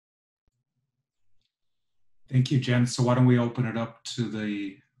 Thank you, Jen. So why don't we open it up to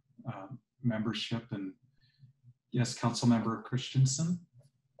the membership? And yes, Councilmember Christensen.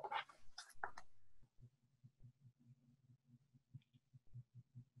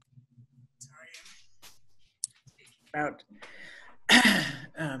 About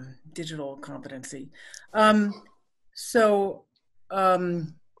digital competency. In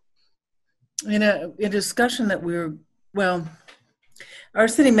a discussion that our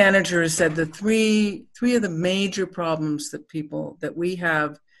city manager has said the three of the major problems that we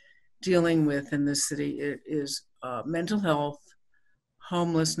have dealing with in this city is mental health,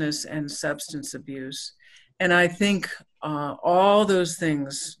 homelessness, and substance abuse. And I think all those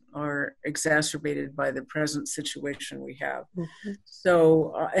things are exacerbated by the present situation we have. Mm-hmm.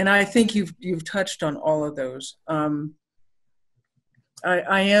 So, and I think you've touched on all of those.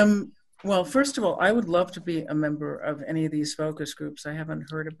 I am, well, first of all, I would love to be a member of any of these focus groups. I haven't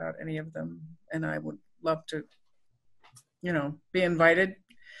heard about any of them, and I would love to, you know, be invited.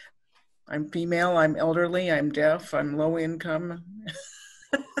 I'm female, I'm elderly, I'm deaf, I'm low income.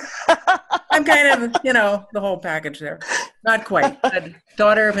 I'm kind of, you know, the whole package there. Not quite, but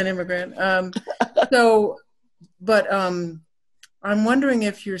daughter of an immigrant. But I'm wondering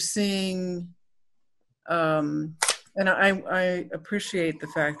if you're seeing, and I appreciate the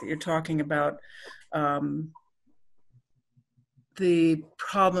fact that you're talking about the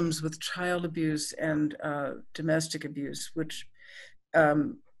problems with child abuse and domestic abuse, which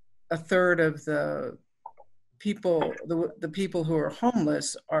a third of the people, the people who are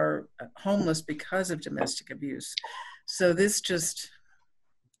homeless because of domestic abuse. So this just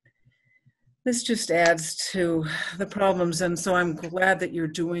adds to the problems. And so I'm glad that you're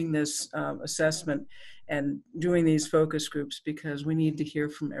doing this assessment and doing these focus groups, because we need to hear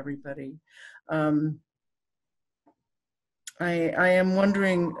from everybody. I am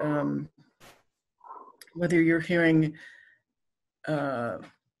wondering whether you're hearing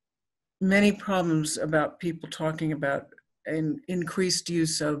many problems about people talking about an increased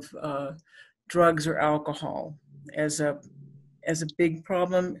use of drugs or alcohol as a big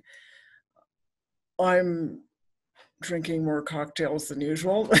problem. I'm drinking more cocktails than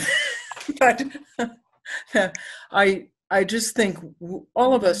usual, but I just think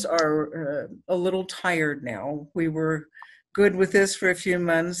all of us are a little tired now. We were good with this for a few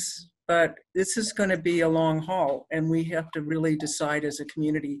months, but this is going to be a long haul, and we have to really decide as a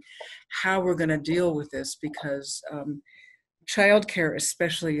community how we're going to deal with this, because childcare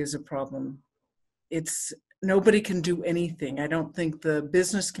especially is a problem. Nobody can do anything. I don't think the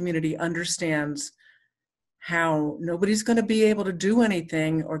business community understands how nobody's going to be able to do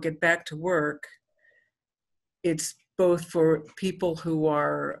anything or get back to work. It's both for people who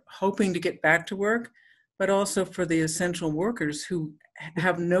are hoping to get back to work, but also for the essential workers who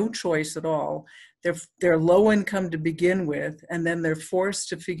have no choice at all. They're low income to begin with, and then they're forced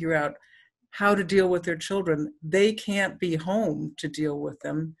to figure out how to deal with their children. They can't be home to deal with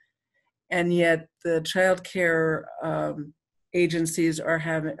them, and yet the child care agencies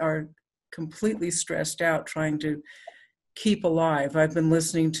are completely stressed out trying to keep alive. I've been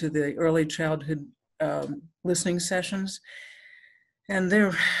listening to the early childhood listening sessions, and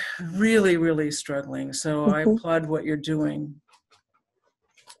they're really, really struggling. So I applaud what you're doing.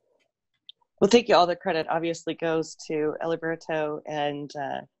 Well, thank you. All the credit obviously goes to Eliberto and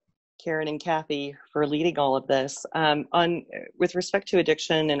Karen and Kathy for leading all of this. With respect to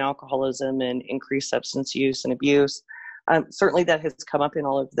addiction and alcoholism and increased substance use and abuse, certainly that has come up in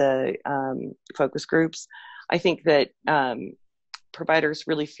all of the focus groups. I think that providers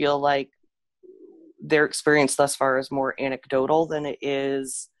really feel like their experience thus far is more anecdotal than it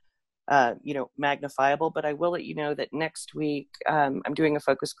is magnifiable. But I will let you know that next week I'm doing a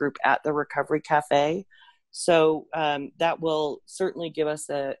focus group at the Recovery Cafe. So that will certainly give us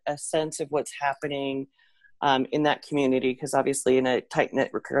a sense of what's happening in that community, because obviously in a tight-knit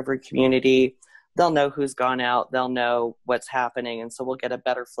recovery community, they'll know who's gone out, they'll know what's happening, and so we'll get a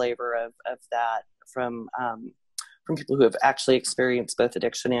better flavor of that from people who have actually experienced both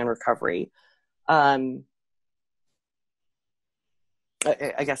addiction and recovery. I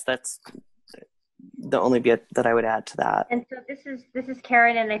guess that's the only bit that I would add to that. And so this is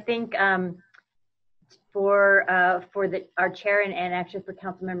Karen, and I think for our chair and actually for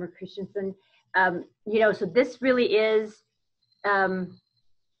Councilmember Christensen, so this really is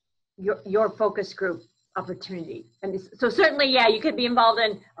your focus group opportunity. And so certainly, yeah, you could be involved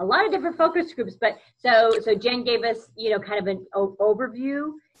in a lot of different focus groups, but so Jen gave us, kind of an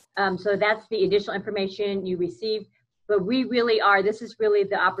overview. So that's the additional information you received, but this is really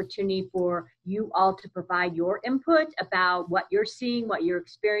the opportunity for you all to provide your input about what you're seeing, what you're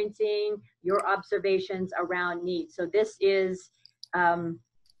experiencing, your observations around needs. So this is,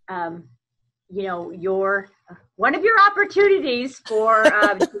 one of your opportunities for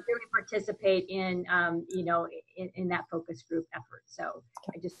to really participate in, in that focus group effort. So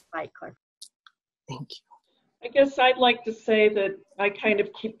I just like clarify. Thank you. I guess I'd like to say that I kind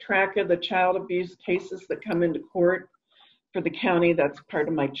of keep track of the child abuse cases that come into court for the county. That's part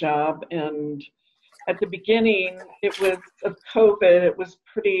of my job. And at the beginning, of COVID, it was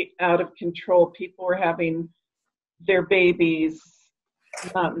pretty out of control. People were having their babies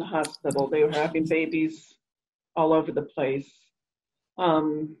not in the hospital. They were having babies all over the place.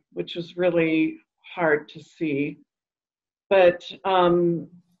 which was really hard to see. But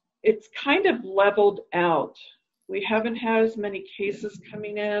it's kind of leveled out. We haven't had as many cases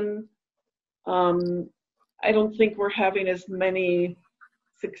coming in. I don't think we're having as many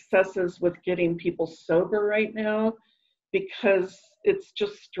successes with getting people sober right now because it's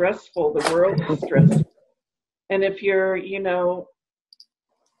just stressful. The world is stressful. And if you're,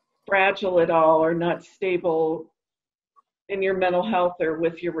 fragile at all or not stable in your mental health or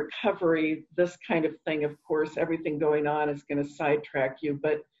with your recovery, this kind of thing, of course, everything going on is going to sidetrack you.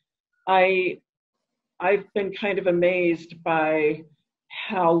 But I've been kind of amazed by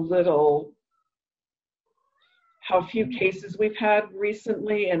how few cases we've had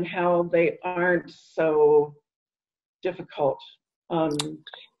recently and how they aren't so difficult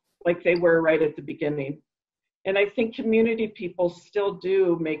like they were right at the beginning. And I think community people still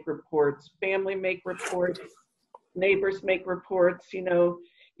do make reports, family make reports, neighbors make reports,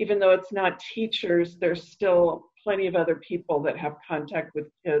 even though it's not teachers, there's still plenty of other people that have contact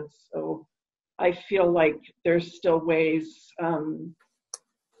with kids. So I feel like there's still ways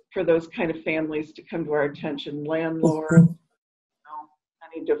for those kind of families to come to our attention, landlords,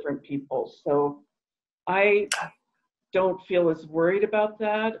 many different people. So I don't feel as worried about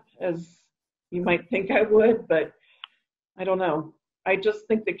that as you might think I would, but I don't know. I just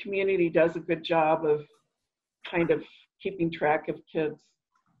think the community does a good job of kind of keeping track of kids.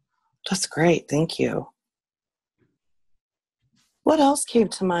 That's great. Thank you. What else came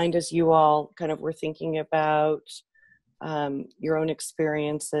to mind as you all kind of were thinking about your own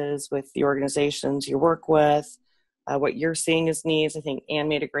experiences with the organizations you work with, what you're seeing as needs? I think Anne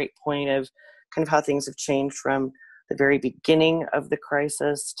made a great point of kind of how things have changed from the very beginning of the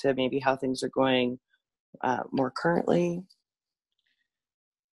crisis to maybe how things are going more currently.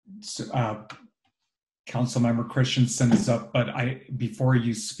 Councilmember Christensen is up, but before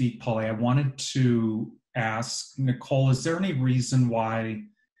you speak, Polly, I wanted to ask Nicole, is there any reason why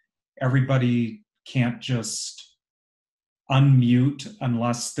everybody can't just unmute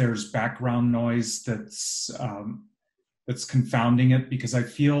unless there's background noise that's confounding it? Because I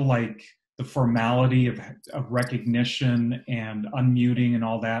feel like the formality of recognition and unmuting and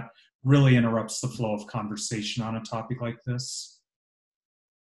all that really interrupts the flow of conversation on a topic like this.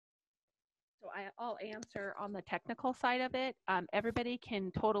 So I'll answer on the technical side of it. Everybody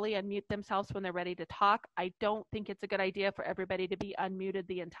can totally unmute themselves when they're ready to talk. I don't think it's a good idea for everybody to be unmuted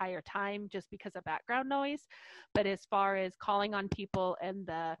the entire time just because of background noise. But as far as calling on people and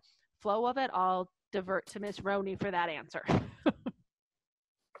the flow of it, I'll divert to Ms. Roney for that answer.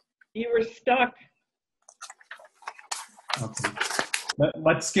 You were stuck. Okay.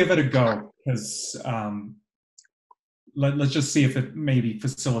 Let's give it a go, because let's just see if it maybe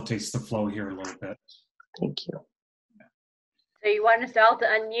facilitates the flow here a little bit. Thank you. So you want us all to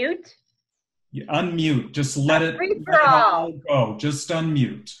unmute? You unmute. Just let it all go. Just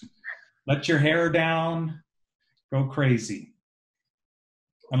unmute. Let your hair down. Go crazy.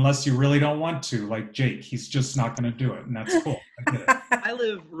 Unless you really don't want to, like Jake. He's just not going to do it, and that's cool. I get it. I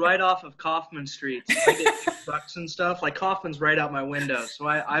live right off of Kaufman Street. So I get trucks and stuff. Like, Kaufman's right out my window. So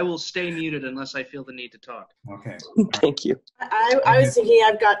I will stay muted unless I feel the need to talk. Okay. Thank you. I was thinking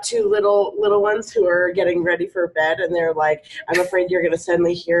I've got two little ones who are getting ready for bed, and they're like, I'm afraid you're going to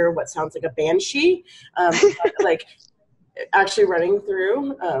suddenly hear what sounds like a banshee, like actually running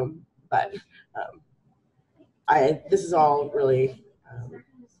through. This is all really,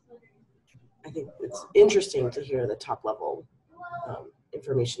 I think it's interesting to hear the top level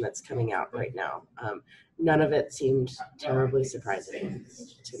information that's coming out right now. None of it seemed terribly surprising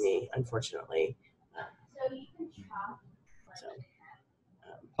to me, unfortunately.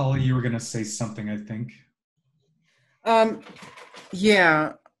 Polly, you were going to say something, I think.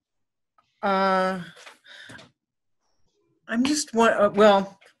 Yeah. I'm just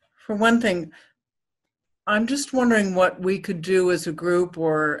well, for one thing, I'm just wondering what we could do as a group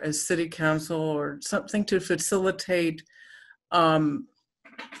or as city council or something to facilitate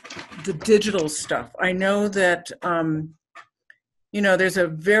the digital stuff. I know that,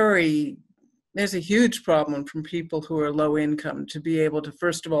 there's a huge problem from people who are low income to be able to,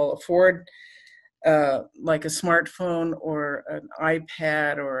 first of all, afford like a smartphone or an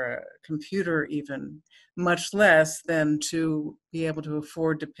iPad or a computer even, much less than to be able to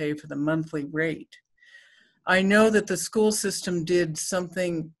afford to pay for the monthly rate. I know that the school system did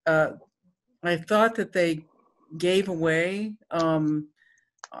something, I thought that they gave away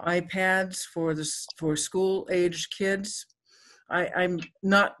iPads for school-aged kids. I'm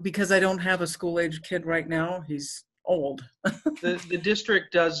not, because I don't have a school-aged kid right now. He's old. The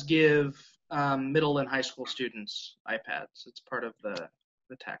district does give middle and high school students iPads. It's part of the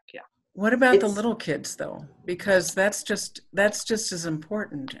tech. Yeah. What about the little kids though? Because that's just as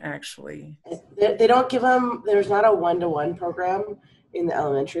important, actually. They don't give them. There's not a one-to-one program in the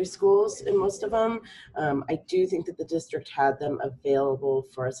elementary schools in most of them. I do think that the district had them available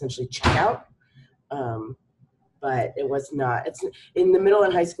for essentially checkout, but it was not. It's in the middle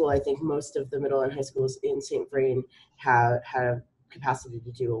and high school. I think most of the middle and high schools in St. Vrain have capacity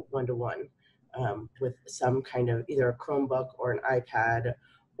to do a one-to-one with some kind of either a Chromebook or an iPad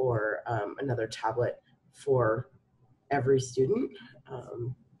or another tablet for every student.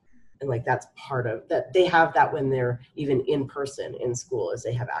 And like that's part of that. They have that when they're even in person in school, as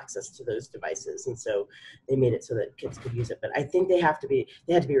they have access to those devices. And so they made it so that kids could use it. But I think they had to be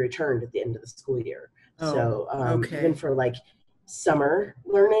returned at the end of the school year. So okay. even for like summer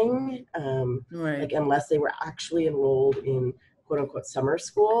learning, Right. like unless they were actually enrolled in quote unquote summer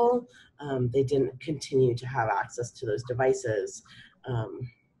school, they didn't continue to have access to those devices.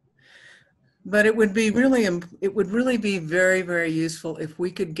 But it would really be very, very useful if we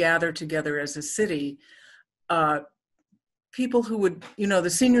could gather together as a city, people who would, the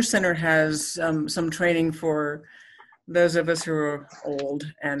senior center has some training for those of us who are old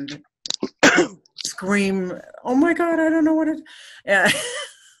and scream, oh my God, I don't know what it, yeah.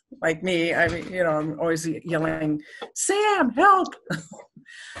 Like me, I mean, I'm always yelling, Sam, help.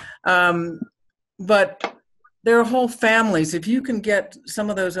 But there are whole families. If you can get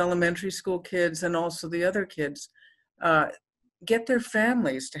some of those elementary school kids and also the other kids, get their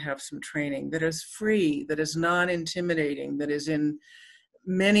families to have some training that is free, that is non-intimidating, that is in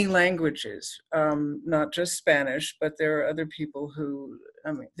many languages, not just Spanish, but there are other people who,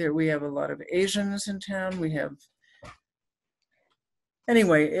 we have a lot of Asians in town.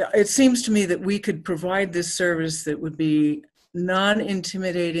 Anyway, it seems to me that we could provide this service that would be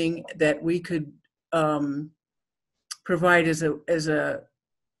non-intimidating, that we could provide as a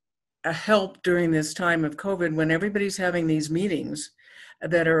help during this time of COVID when everybody's having these meetings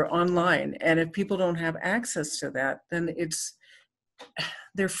that are online. And if people don't have access to that, then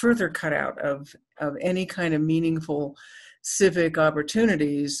they're further cut out of any kind of meaningful civic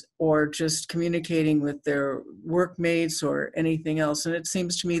opportunities or just communicating with their workmates or anything else. And it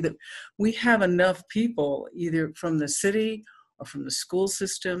seems to me that we have enough people either from the city or from the school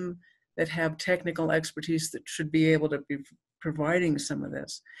system that have technical expertise that should be able to be providing some of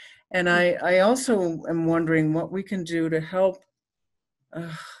this. And I also am wondering what we can do to help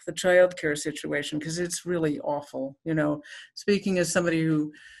the childcare situation, because it's really awful. Speaking as somebody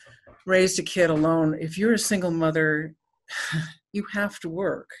who raised a kid alone, if you're a single mother, you have to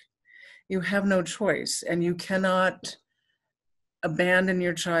work. You have no choice, and you cannot abandon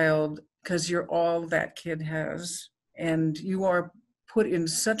your child because you're all that kid has. And you are put in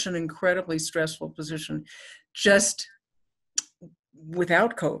such an incredibly stressful position just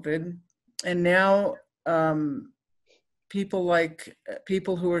without COVID. And now people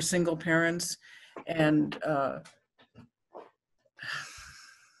who are single parents and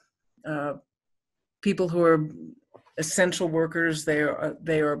people who are essential workers, they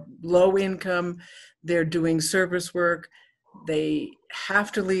are low income, they're doing service work, they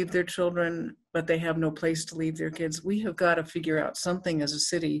have to leave their children, but they have no place to leave their kids. We have got to figure out something as a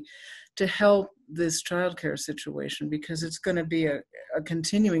city to help this childcare situation, because it's going to be a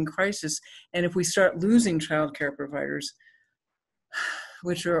continuing crisis. And if we start losing childcare providers,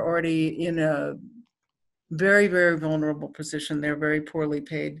 which are already in a very, very vulnerable position, they're very poorly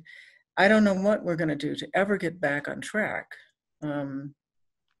paid, I don't know what we're going to do to ever get back on track.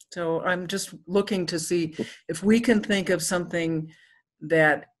 So I'm just looking to see if we can think of something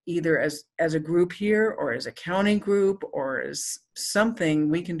that either as a group here or as a county group or as something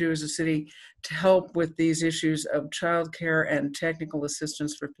we can do as a city to help with these issues of childcare and technical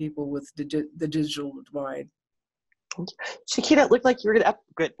assistance for people with the digital divide. Chiquita, it looked like you were going to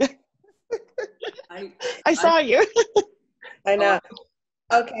good. I saw you. I know.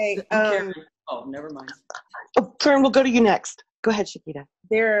 Okay. Oh, never mind. Oh, Fern, we'll go to you next. Go ahead, Chiquita.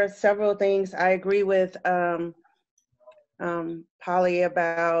 There are several things I agree with Polly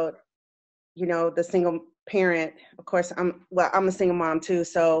about, the single parent. Of course, I'm a single mom too.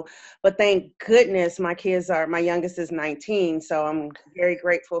 So, but thank goodness my youngest is 19. So I'm very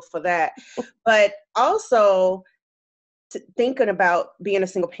grateful for that. But also thinking about being a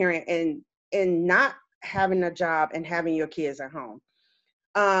single parent and not having a job and having your kids at home.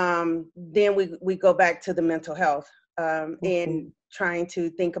 Then we go back to the mental health and trying to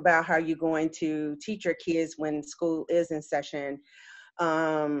think about how you're going to teach your kids when school is in session.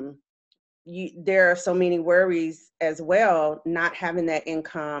 there are so many worries as well, not having that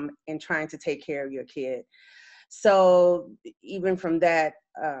income and trying to take care of your kid. So even from that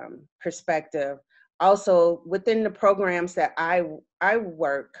perspective, also within the programs that I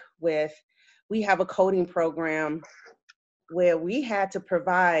work with, we have a coding program where we had to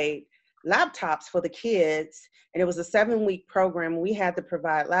provide laptops for the kids, and it was a 7-week program. We had to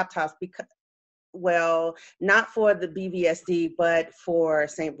provide laptops because, well, not for the BVSD, but for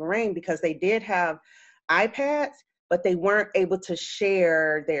St. Verlaine, because they did have iPads, but they weren't able to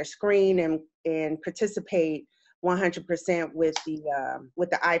share their screen and participate 100% with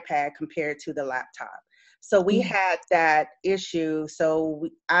the iPad compared to the laptop. So we had that issue. So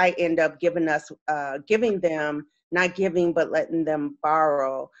I end up giving them, not giving, but letting them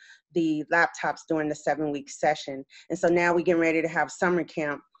borrow the laptops during the 7-week session. And so now we're getting ready to have summer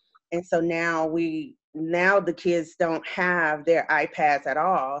camp. And so now the kids don't have their iPads at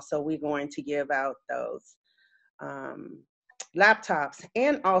all. So we're going to give out those laptops.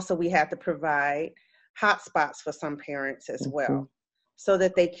 And also we have to provide hotspots for some parents as well, so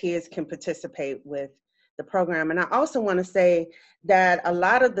that their kids can participate with the program. And I also want to say that a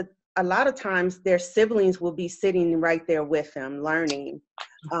lot of times their siblings will be sitting right there with them, learning,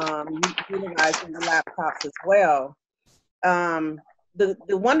 utilizing the laptops as well. The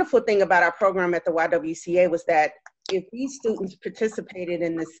wonderful thing about our program at the YWCA was that if these students participated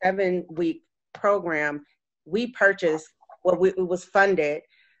in the 7-week program, we purchased, it was funded,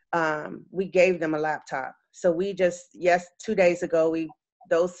 we gave them a laptop. So we just, 2 days ago,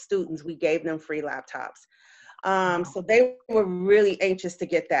 those students, we gave them free laptops. So they were really anxious to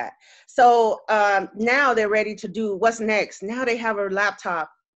get that. So now they're ready to do what's next. Now they have a laptop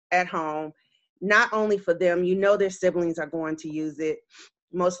at home, not only for them, their siblings are going to use it.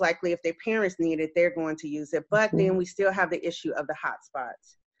 Most likely if their parents need it, they're going to use it. But then we still have the issue of the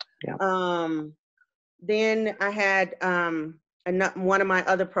hotspots. Yeah. Then I had one of my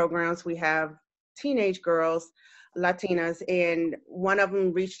other programs, we have teenage girls, Latinas, and one of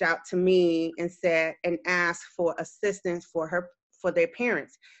them reached out to me and asked for assistance for their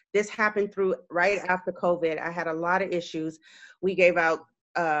parents. This happened right after COVID. I had a lot of issues. We gave out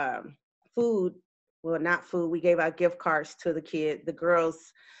food, well, not food, we gave out gift cards to the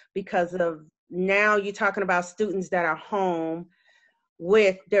girls, because of now you're talking about students that are home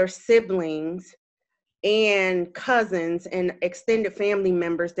with their siblings and cousins and extended family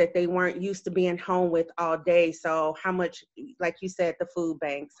members that they weren't used to being home with all day. So how much, like you said, the food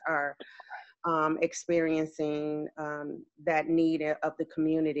banks are experiencing that need of the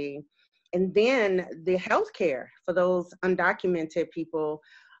community. And then the healthcare for those undocumented people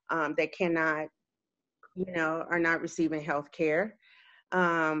that cannot, are not receiving healthcare.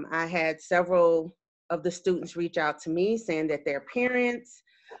 I had several of the students reach out to me saying that their parents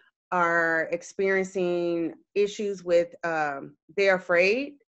are experiencing issues with, they're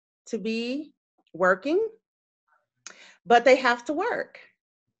afraid to be working, but they have to work.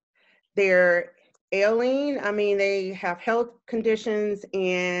 They're ailing, they have health conditions,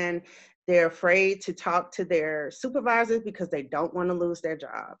 and they're afraid to talk to their supervisors because they don't want to lose their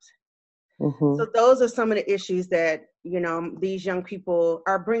jobs. So those are some of the issues that, these young people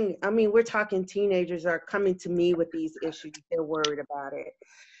are bringing. We're talking teenagers are coming to me with these issues. They're worried about it.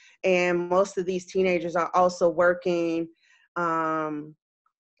 And most of these teenagers are also working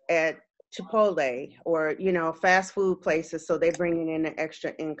at Chipotle or, fast food places. So they're bringing in an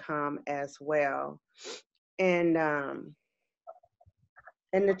extra income as well. And the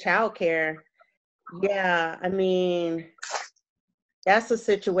childcare, that's a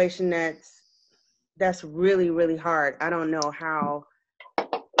situation that's really, really hard. I don't know how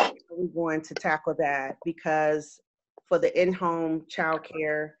we're going to tackle that, because for the in-home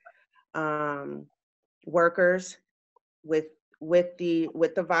childcare workers with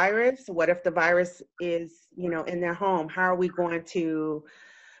the virus, what if the virus is, in their home? How are we going to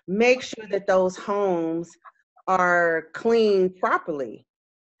make sure that those homes are cleaned properly?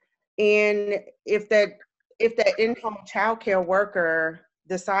 And if that in-home childcare worker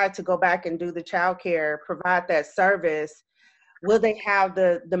decide to go back and do the childcare, provide that service, will they have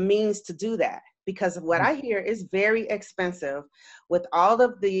the means to do that? Because what I hear is very expensive with all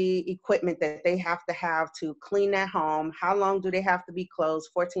of the equipment that they have to clean that home. How long do they have to be closed?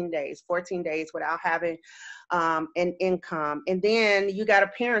 14 days without having an income. And then you got a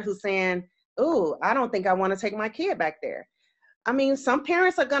parent who's saying, "Ooh, I don't think I want to take my kid back there." Some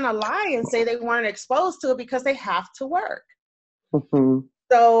parents are going to lie and say they weren't exposed to it because they have to work.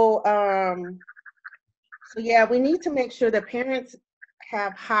 So yeah, we need to make sure that parents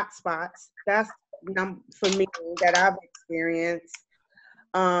have hot spots. That's for me that I've experienced.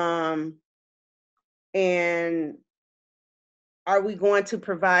 And are we going to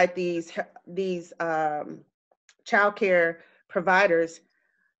provide these childcare providers,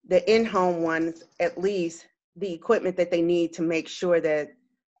 the in-home ones, at least the equipment that they need to make sure that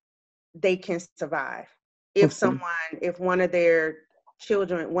they can survive? If one of their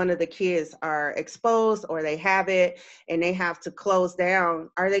children, one of the kids are exposed or they have it and they have to close down,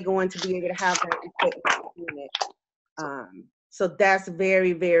 are they going to be able to have that equipment? So that's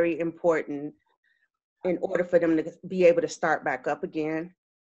very, very important in order for them to be able to start back up again.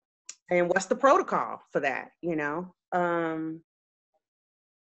 And what's the protocol for that, you know?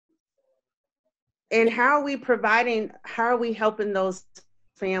 And how are we helping those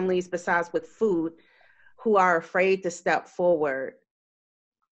families, besides with food, who are afraid to step forward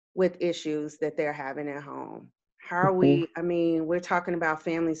with issues that they're having at home? How are we, I mean, we're talking about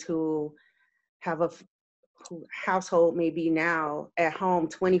families who have household maybe now at home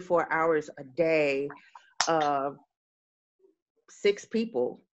 24 hours a day of 6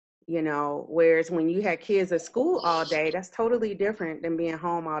 people, you know, whereas when you had kids at school all day, that's totally different than being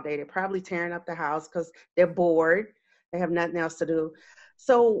home all day. They're probably tearing up the house because they're bored. They have nothing else to do.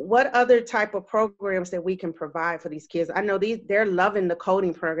 So what other type of programs that we can provide for these kids? I know they're loving the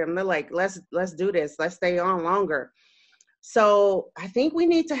coding program. They're like, let's do this. Let's stay on longer. So I think we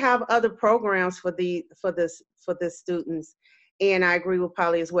need to have other programs for the students. And I agree with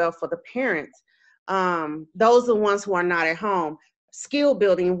Polly as well for the parents. Those are the ones who are not at home. Skill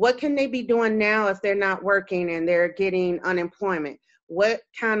building, what can they be doing now if they're not working and they're getting unemployment? What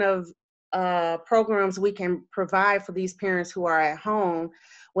kind of programs we can provide for these parents who are at home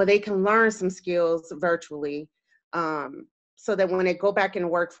where they can learn some skills virtually, so that when they go back in the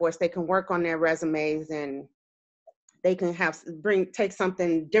workforce, they can work on their resumes and they can take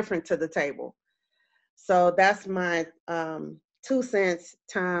something different to the table. So that's my 2 cents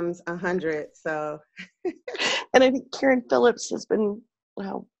times 100. So, and I think Karen Phillips has been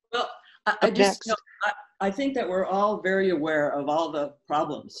well. I think that we're all very aware of all the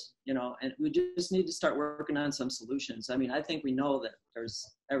problems, you know, and we just need to start working on some solutions. I mean, I think we know that there's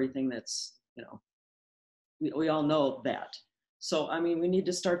everything that's, you know, we all know that. So, I mean, we need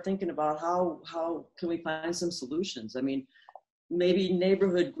to start thinking about how can we find some solutions? I mean, maybe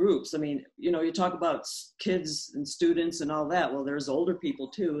neighborhood groups. I mean, you know, you talk about kids and students and all that. Well, there's older people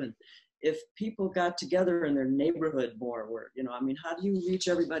too. And if people got together in their neighborhood more, you know, I mean, how do you reach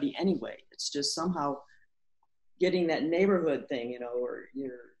everybody anyway? It's just somehow getting that neighborhood thing, you know, or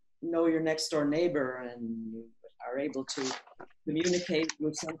your next door neighbor and you are able to communicate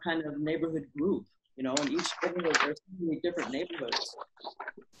with some kind of neighborhood group, you know, in each neighborhood, there's so many different neighborhoods.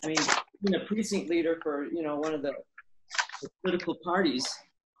 I mean, being a precinct leader for, you know, one of the political parties,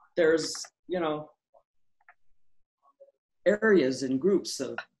 there's, you know, areas and groups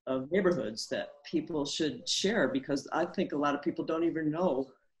of neighborhoods that people should share, because I think a lot of people don't even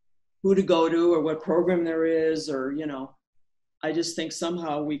know who to go to or what program there is, or, you know, I just think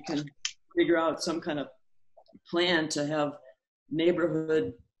somehow we can figure out some kind of plan to have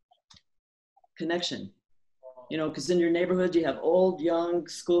neighborhood connection, you know, because in your neighborhood you have old, young,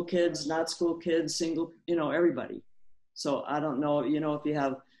 school kids, not school kids, single, you know, everybody. So I don't know, you know, if you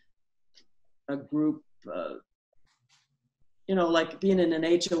have a group, you know, like being in an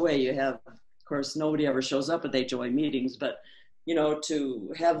HOA, you have, of course, nobody ever shows up at HOA meetings, but, you know,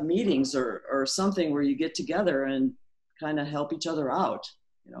 to have meetings or something where you get together and kind of help each other out,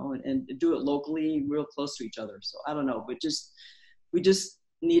 you know, and do it locally, real close to each other. So I don't know, but we just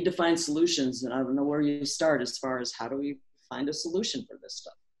need to find solutions, and I don't know where you start as far as how do we find a solution for this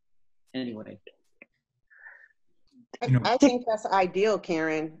stuff. Anyway. I think that's ideal,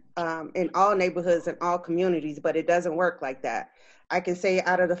 Karen, in all neighborhoods and all communities, but it doesn't work like that. I can say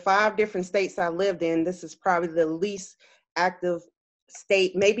out of the 5 different states I lived in, this is probably the least active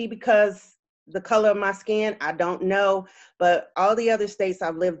state, maybe because the color of my skin, I don't know, but all the other states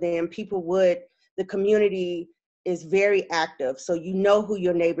I've lived in, the community is very active. So you know who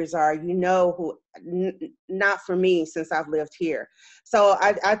your neighbors are, you know who, not for me since I've lived here. So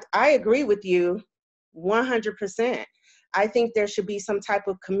I agree with you 100%. I think there should be some type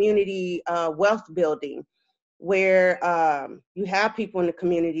of community wealth building where you have people in the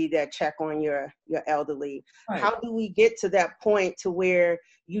community that check on your elderly. Right. How do we get to that point to where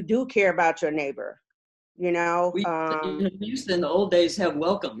you do care about your neighbor? You know, we used to in the old days have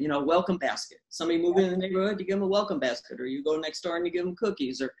welcome basket. Somebody move in the neighborhood, you give them a welcome basket, or you go next door and you give them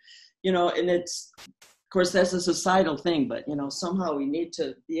cookies, or, you know, and it's, of course, that's a societal thing, but, you know, somehow we need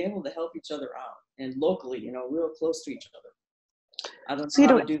to be able to help each other out, and locally, you know, real close to each other. I don't know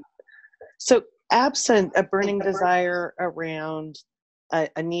how to do that. So absent a burning desire around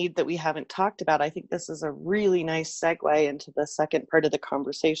a need that we haven't talked about, I think this is a really nice segue into the second part of the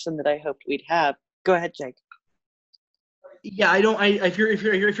conversation that I hoped we'd have. Go ahead, Jake. Yeah, if you're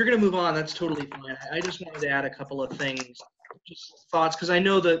going to move on, that's totally fine. I just wanted to add a couple of things, just thoughts, because I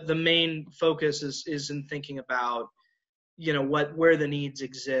know that the main focus is in thinking about, where the needs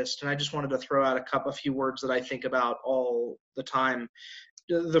exist, and I just wanted to throw out a few words that I think about all the time.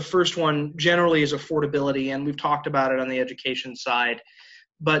 The first one generally is affordability, and we've talked about it on the education side,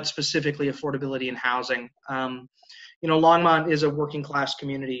 but specifically affordability in housing. Longmont is a working class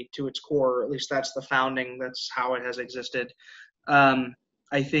community to its core, or at least that's the founding, that's how it has existed.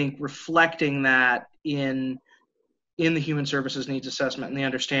 I think reflecting that in the human services needs assessment and the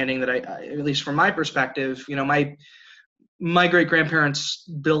understanding that I at least from my perspective, my great-grandparents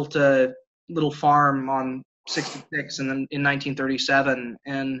built a little farm on 66 and then in 1937.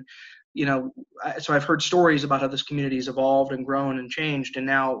 And, so I've heard stories about how this community has evolved and grown and changed. And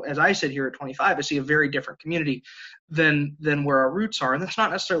now, as I sit here at 25, I see a very different community than where our roots are. And that's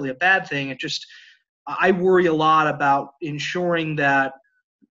not necessarily a bad thing. I worry a lot about ensuring that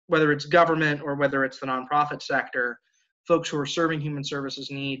whether it's government or whether it's the nonprofit sector, folks who are serving human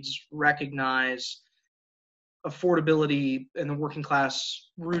services needs recognize affordability and the working class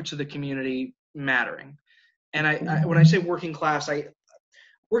roots of the community mattering. And when I say working class,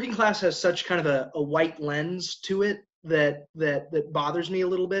 working class has such kind of a white lens to it that bothers me a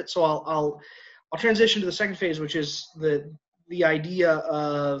little bit. So I'll transition to the second phase, which is the idea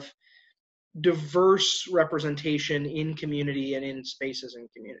of diverse representation in community and in spaces in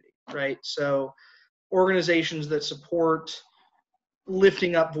community, right? So organizations that support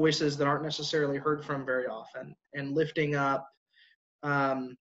lifting up voices that aren't necessarily heard from very often, and lifting up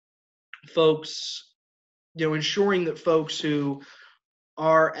folks, ensuring that folks who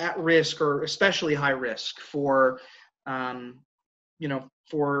are at risk or especially high risk for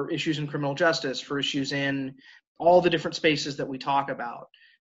issues in criminal justice, for issues in all the different spaces that we talk about,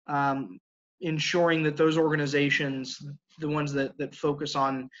 ensuring that those organizations, the ones that focus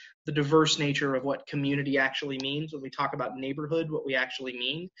on the diverse nature of what community actually means, when we talk about neighborhood, what we actually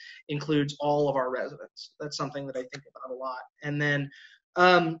mean, includes all of our residents. That's something that I think about a lot. And then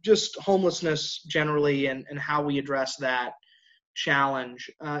just homelessness generally and how we address that challenge.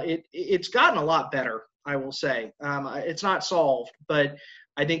 It's gotten a lot better, I will say. It's not solved, but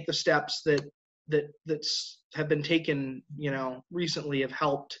I think the steps that have been taken, recently have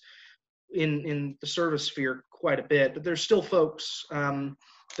helped in the service sphere quite a bit. But there's still folks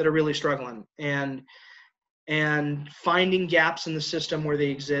that are really struggling, and finding gaps in the system where they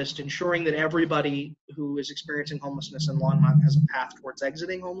exist, ensuring that everybody who is experiencing homelessness in Longmont has a path towards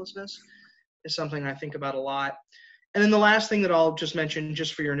exiting homelessness is something I think about a lot. And then the last thing that I'll just mention,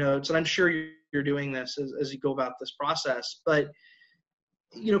 just for your notes, and I'm sure you're doing this as you go about this process, but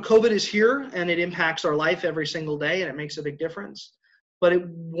COVID is here and it impacts our life every single day and it makes a big difference, but it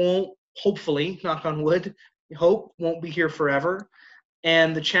won't, hopefully, knock on wood, won't be here forever.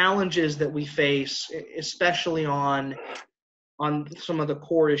 And the challenges that we face, especially on some of the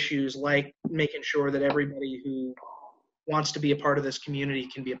core issues, like making sure that everybody who wants to be a part of this community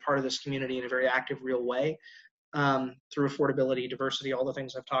can be a part of this community in a very active, real way, through affordability, diversity, all the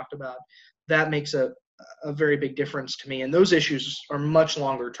things I've talked about, that makes a very big difference to me. And those issues are much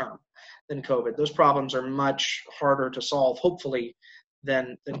longer term than COVID. Those problems are much harder to solve, hopefully,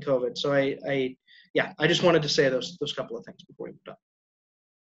 than COVID. So I just wanted to say those couple of things before we move on.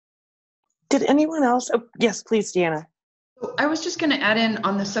 Did anyone else? Oh, yes, please, Deanna. I was just going to add in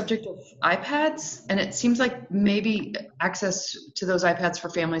on the subject of iPads, and it seems like maybe access to those iPads for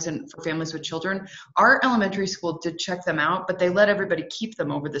families and for families with children. Our elementary school did check them out, but they let everybody keep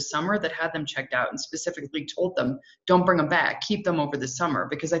them over the summer that had them checked out, and specifically told them, don't bring them back, keep them over the summer,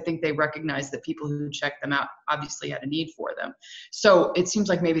 because I think they recognized that people who checked them out obviously had a need for them. So it seems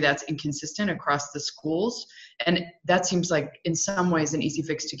like maybe that's inconsistent across the schools, and that seems like in some ways an easy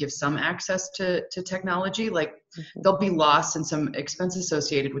fix to give some access to technology. Like there'll be loss and some expense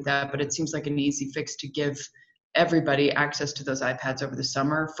associated with that, but it seems like an easy fix to give everybody access to those iPads over the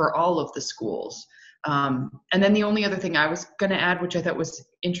summer for all of the schools. And then the only other thing I was going to add, which I thought was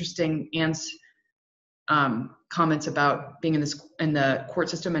interesting, Anne's comments about being in the court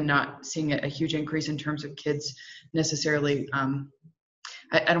system and not seeing a huge increase in terms of kids necessarily.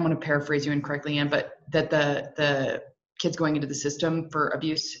 I don't want to paraphrase you incorrectly, Anne, but that the kids going into the system for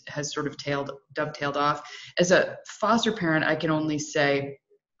abuse has sort of dovetailed off. As a foster parent, I can only say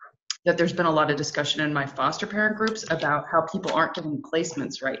that there's been a lot of discussion in my foster parent groups about how people aren't getting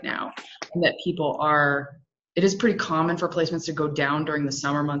placements right now, and that it is pretty common for placements to go down during the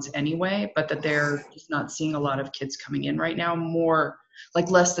summer months anyway, but that they're just not seeing a lot of kids coming in right now. More, like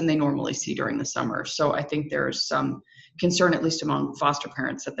less than they normally see during the summer. So I think there's some concern, at least among foster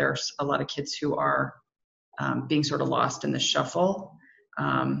parents, that there's a lot of kids who are being sort of lost in the shuffle.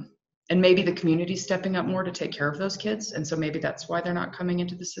 And maybe the community's stepping up more to take care of those kids. And so maybe that's why they're not coming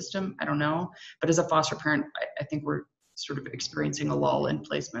into the system. I don't know. But as a foster parent, I think we're sort of experiencing a lull in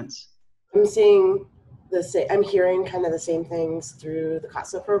placements. I'm seeing I'm hearing kind of the same things through the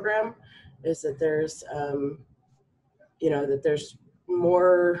CASA program, is that there's, that there's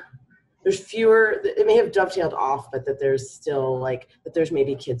fewer, it may have dovetailed off, but that there's still that there's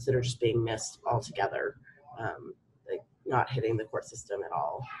maybe kids that are just being missed altogether, like not hitting the court system at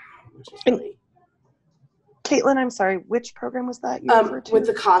all, which is really. Caitlin, I'm sorry, which program was that you referred to? With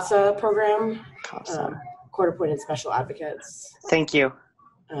the CASA program, court-appointed special advocates. Thank you.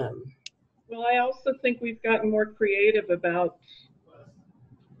 Well, I also think we've gotten more creative about,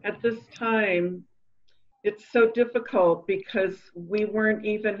 at this time, it's so difficult because we weren't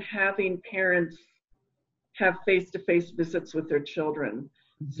even having parents have face-to-face visits with their children.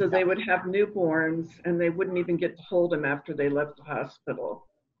 So they would have newborns and they wouldn't even get to hold them after they left the hospital.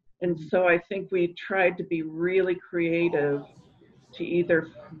 And so I think we tried to be really creative to either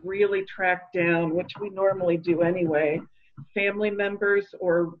really track down, which we normally do anyway, family members,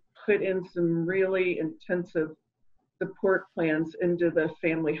 or put in some really intensive support plans into the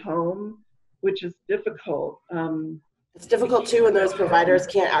family home, which is difficult. It's difficult too when those providers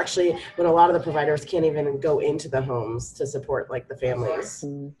can't actually, when a lot of the providers can't even go into the homes to support like the families.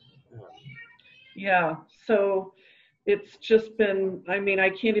 Yeah, so it's just been, I mean, I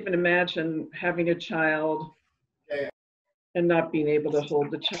can't even imagine having a child and not being able to hold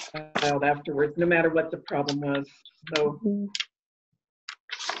the child afterwards, no matter what the problem was. So,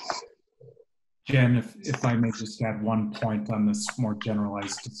 Jen, if I may just add one point on this more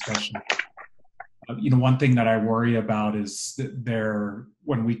generalized discussion. One thing that I worry about is that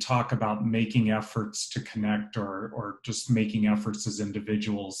when we talk about making efforts to connect or just making efforts as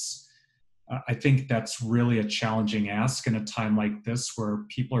individuals, I think that's really a challenging ask in a time like this where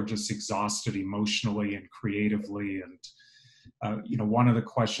people are just exhausted emotionally and creatively. And, one of the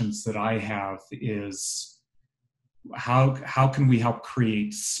questions that I have is how can we help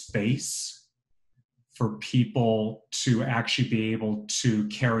create space for people to actually be able to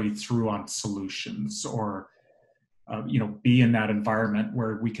carry through on solutions or, be in that environment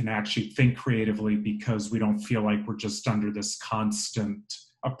where we can actually think creatively because we don't feel like we're just under this constant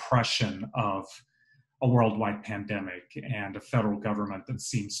oppression of a worldwide pandemic and a federal government that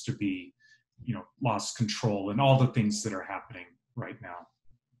seems to be, lost control and all the things that are happening right now.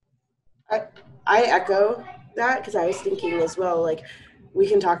 I echo that because I was thinking as well, like, we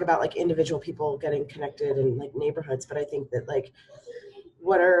can talk about like individual people getting connected in like neighborhoods, but I think that like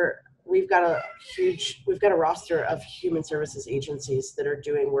we've got a roster of human services agencies that are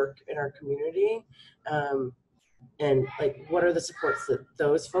doing work in our community. And like, what are the supports that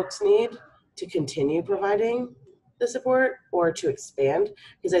those folks need to continue providing the support or to expand?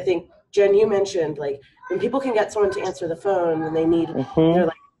 Because I think, Jen, you mentioned like when people can get someone to answer the phone and they're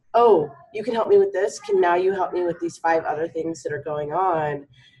like, oh, you can help me with this. Can now you help me with these 5 other things that are going on?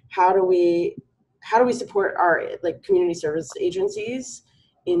 How do we support our like community service agencies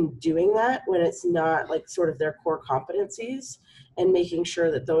in doing that when it's not like sort of their core competencies, and making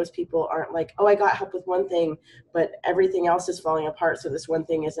sure that those people aren't like, oh, I got help with one thing, but everything else is falling apart. So this one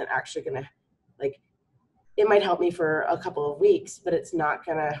thing isn't actually going to, like, it might help me for a couple of weeks, but it's not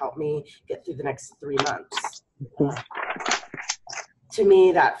going to help me get through the next 3 months. To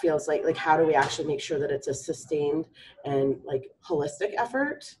me, that feels like how do we actually make sure that it's a sustained and like holistic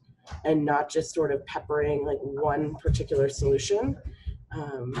effort and not just sort of peppering like one particular solution,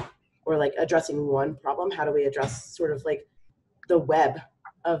 or like addressing one problem? How do we address sort of like the web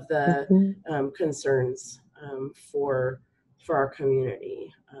of the concerns for our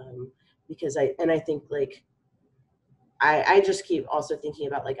community? Because I think like I just keep also thinking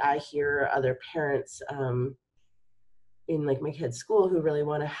about like I hear other parents in like my kid's school who really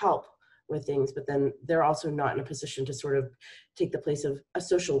want to help with things, but then they're also not in a position to sort of take the place of a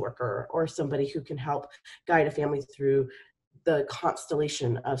social worker or somebody who can help guide a family through the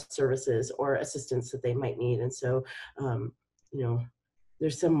constellation of services or assistance that they might need. And so,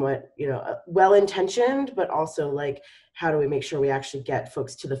 there's somewhat, well-intentioned, but also like, how do we make sure we actually get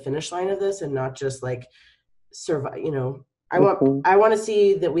folks to the finish line of this and not just like survive, I want to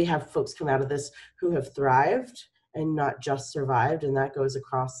see that we have folks come out of this who have thrived and not just survived. And that goes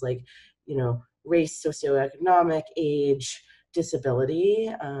across like, race, socioeconomic, age, disability,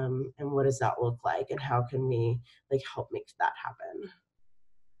 and what does that look like? And how can we like help make that happen?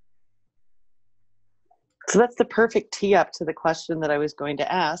 So that's the perfect tee up to the question that I was going to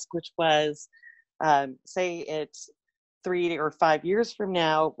ask, which was, say it's 3 or 5 years from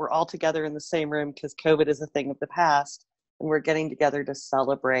now, we're all together in the same room because COVID is a thing of the past, and we're getting together to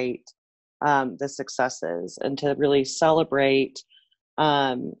celebrate the successes and to really celebrate,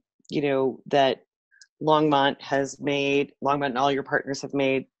 that Longmont and all your partners have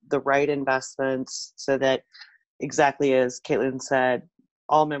made the right investments so that, exactly as Caitlin said,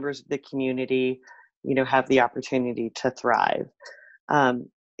 all members of the community, have the opportunity to thrive.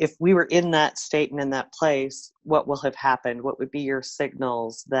 If we were in that state and in that place, what will have happened? What would be your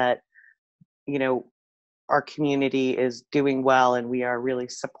signals that, our community is doing well and we are really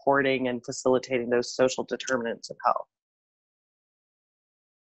supporting and facilitating those social determinants of health?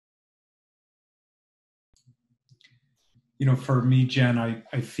 For me, Jen,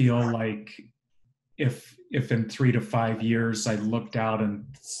 I feel like if in 3 to 5 years I looked out and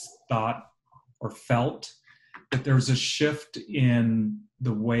thought or felt that there's a shift in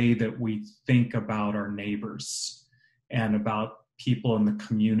the way that we think about our neighbors and about people in the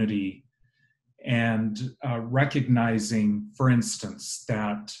community, and recognizing, for instance,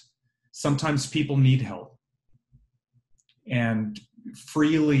 that sometimes people need help and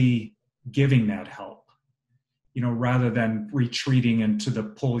freely giving that help, rather than retreating into the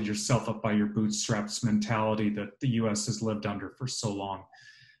pull yourself up by your bootstraps mentality that the U.S. has lived under for so long.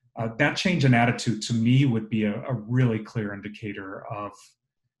 That change in attitude to me would be a really clear indicator of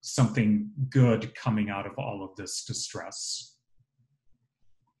something good coming out of all of this distress.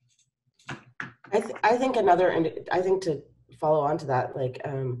 I think to follow on to that,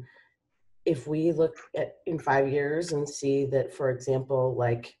 if we look at in 5 years and see that, for example,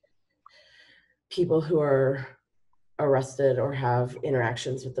 people who are arrested or have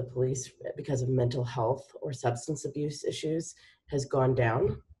interactions with the police because of mental health or substance abuse issues has gone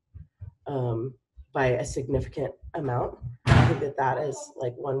down by a significant amount. I think that is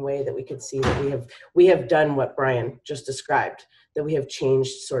one way that we could see that we have done what Brian just described, that we have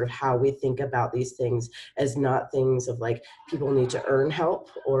changed sort of how we think about these things as not things of people need to earn help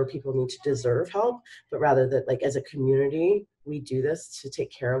or people need to deserve help, but rather that as a community, we do this to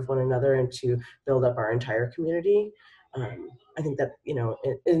take care of one another and to build up our entire community. I think that,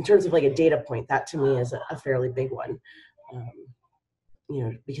 in terms of a data point, that to me is a fairly big one.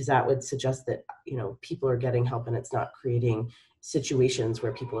 Because that would suggest that, people are getting help and it's not creating situations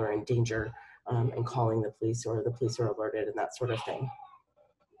where people are in danger and calling the police or the police are alerted and that sort of thing.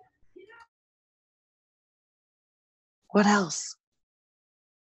 What else?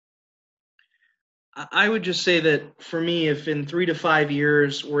 I would just say that for me, if in 3 to 5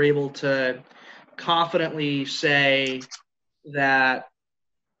 years we're able to confidently say that,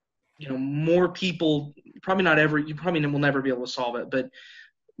 more people, you probably will never be able to solve it, but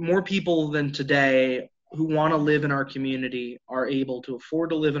more people than today who want to live in our community are able to afford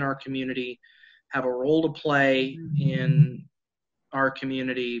to live in our community, have a role to play in our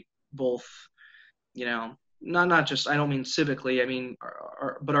community, both, not just, I don't mean civically, I mean,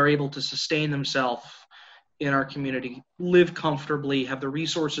 but are able to sustain themselves in our community, live comfortably, have the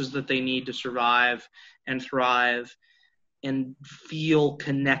resources that they need to survive and thrive, and feel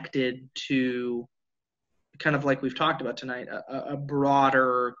connected to, kind of like we've talked about tonight, a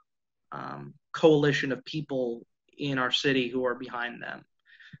broader coalition of people in our city who are behind them,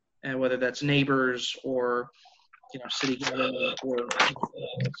 and whether that's neighbors or city government, or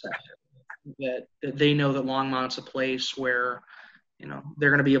that they know that Longmont's a place where they're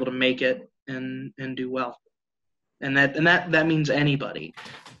going to be able to make it and do well, and that means anybody,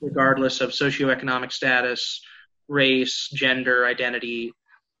 regardless of socioeconomic status, race, gender, identity,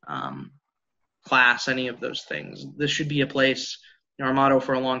 class, any of those things. This should be a place, our motto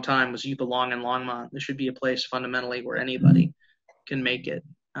for a long time was "You belong in Longmont." This should be a place fundamentally where anybody can make it,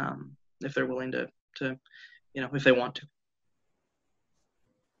 if they're willing to, if they want to.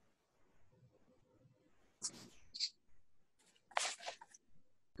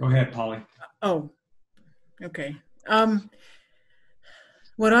 Go ahead, Polly. Oh, okay.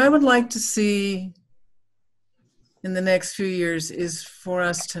 What I would like to see in the next few years is for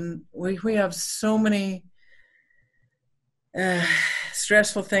us to, we have so many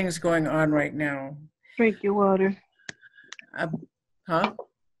stressful things going on right now. Drink your water. But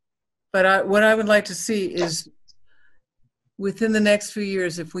what I would like to see is within the next few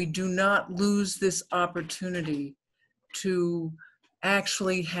years, if we do not lose this opportunity to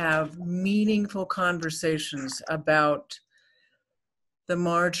actually have meaningful conversations about the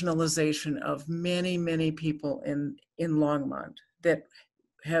marginalization of many, many people in Longmont, that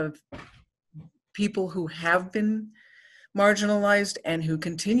have people who have been marginalized and who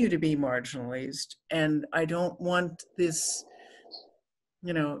continue to be marginalized. And I don't want this,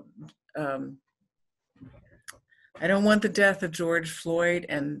 you know, I don't want the death of George Floyd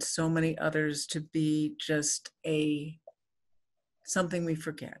and so many others to be just something we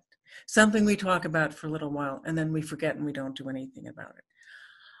forget, something we talk about for a little while and then we forget and we don't do anything about it.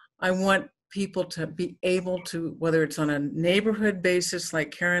 I want people to be able to, whether it's on a neighborhood basis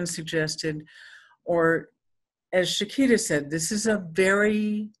like Karen suggested, or as Shakita said, it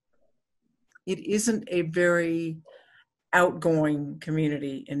isn't a very outgoing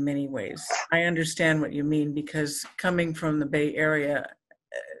community in many ways. I understand what you mean, because coming from the Bay Area,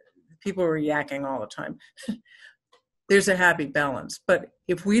 people are yakking all the time. There's a happy balance. But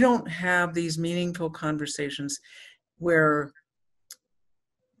if we don't have these meaningful conversations where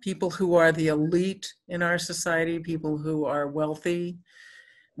people who are the elite in our society, people who are wealthy,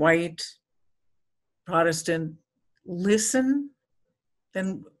 white, Protestant, listen,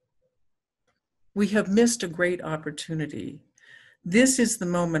 then we have missed a great opportunity. This is the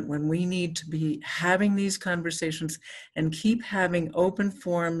moment when we need to be having these conversations and keep having open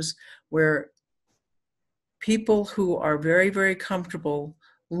forums where people who are very, very comfortable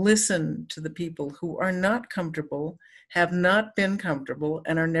listen to the people who are not comfortable, have not been comfortable,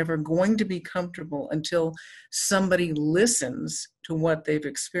 and are never going to be comfortable until somebody listens to what they've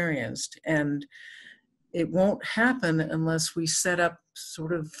experienced. And it won't happen unless we set up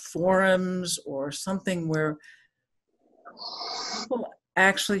sort of forums or something where people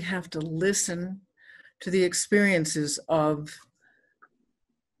actually have to listen to the experiences of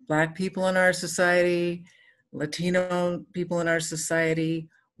Black people in our society, Latino people in our society,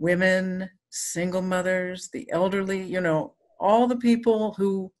 women, single mothers, the elderly, you know, all the people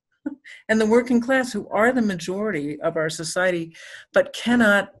who, and the working class, who are the majority of our society, but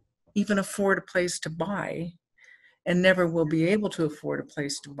cannot even afford a place to buy and never will be able to afford a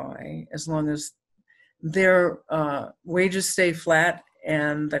place to buy as long as their wages stay flat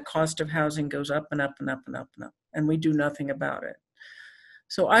and the cost of housing goes up and up and up and up and up, and we do nothing about it.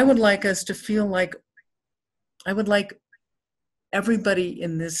 So I would like us to feel like, I would like everybody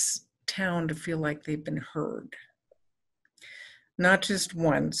in this town to feel like they've been heard. Not just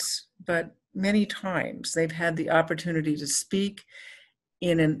once, but many times they've had the opportunity to speak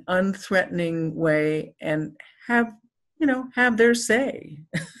in an unthreatening way and have their say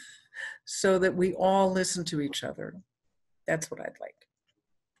so that we all listen to each other. That's what I'd like.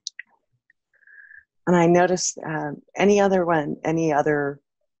 And I noticed any other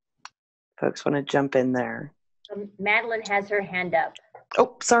folks want to jump in there? Madeline has her hand up.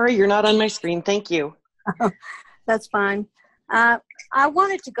 Oh, sorry, you're not on my screen. Thank you. That's fine. I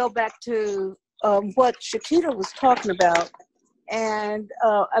wanted to go back to what Shakita was talking about. And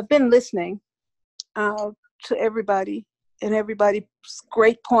I've been listening to everybody and everybody's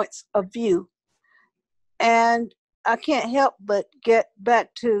great points of view. And I can't help but get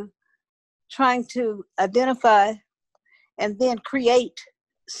back to trying to identify and then create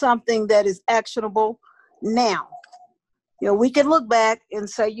something that is actionable now. You know, we can look back and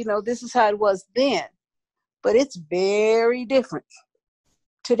say, you know, this is how it was then, but it's very different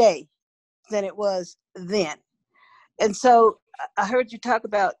today than it was then. And so I heard you talk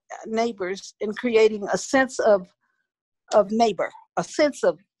about neighbors and creating a sense of neighbor, a sense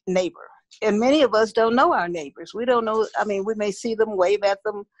of neighbor. And many of us don't know our neighbors. We don't know, I mean, we may see them, wave at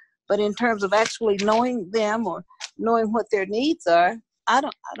them, but in terms of actually knowing them or knowing what their needs are, I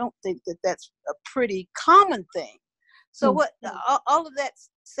don't think that that's a pretty common thing. So what all of that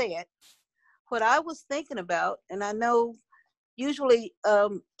said, what I was thinking about, and I know usually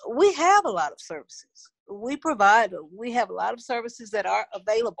we have a lot of services. We have a lot of services that are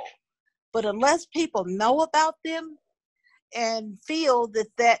available, but unless people know about them and feel that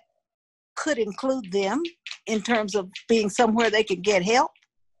that could include them in terms of being somewhere they can get help,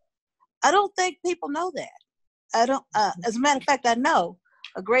 I don't think people know that. I don't, as a matter of fact, I know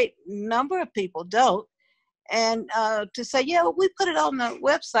a great number of people don't. And to say, yeah, we put it on the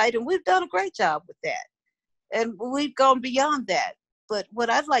website and we've done a great job with that. And we've gone beyond that. But what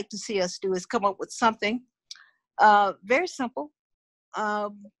I'd like to see us do is come up with something very simple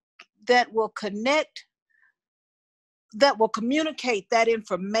that will connect, that will communicate that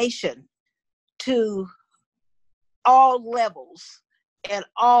information to all levels and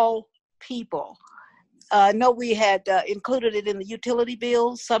all people. I know we had included it in the utility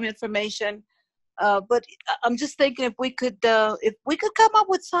bills, some information, but I'm just thinking if we could come up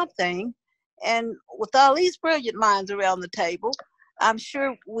with something, and with all these brilliant minds around the table, I'm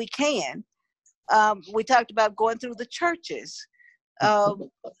sure we can. We talked about going through the churches.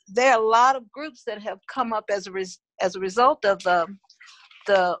 There are a lot of groups that have come up as as a result of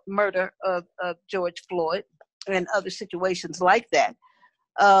the murder of George Floyd and other situations like that.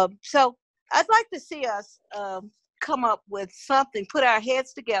 So I'd like to see us come up with something, put our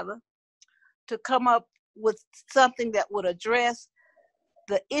heads together to come up with something that would address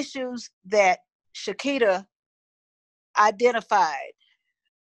the issues that Shakita identified.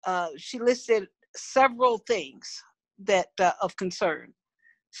 She listed several things that of concern.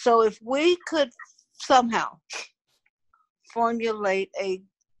 So if we could somehow formulate a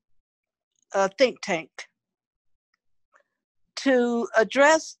think tank to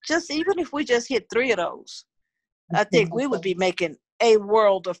address, just even if we just hit 3 of those, I think we would be making a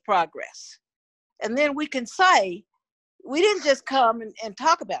world of progress. And then we can say, we didn't just come and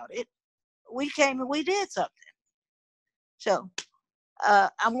talk about it. We came and we did something. So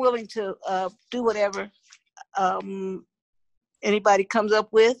I'm willing to do whatever anybody comes up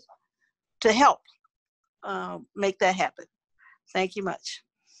with to help make that happen. Thank you much.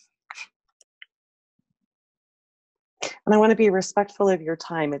 And I want to be respectful of your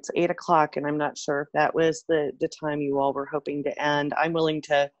time. It's 8 o'clock, and I'm not sure if that was the time you all were hoping to end. I'm willing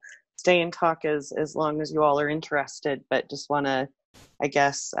to stay and talk as long as you all are interested, but just want to, I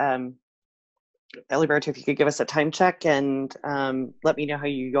guess, Eliberto, if you could give us a time check and let me know how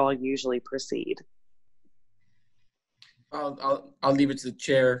you all usually proceed. I'll leave it to the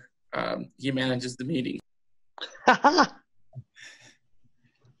chair. He manages the meeting.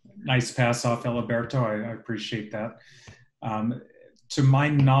 Nice pass off, Eliberto. I appreciate that. To my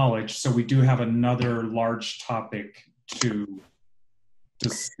knowledge, so we do have another large topic to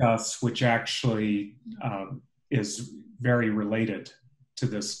discuss, which actually is very related to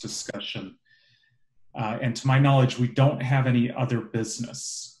this discussion. And to my knowledge, we don't have any other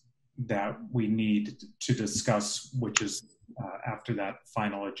business that we need to discuss, which is after that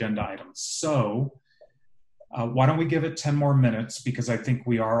final agenda item. So why don't we give it 10 more minutes, because I think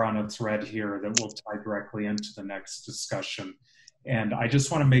we are on a thread here that will tie directly into the next discussion. And I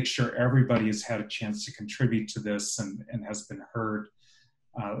just want to make sure everybody has had a chance to contribute to this and has been heard.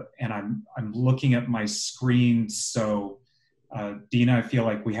 And I'm looking at my screen. So Dina, I feel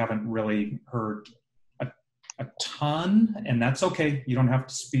like we haven't really heard a ton, and that's okay. You don't have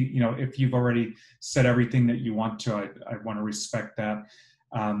to speak, if you've already said everything that you want to, I want to respect that.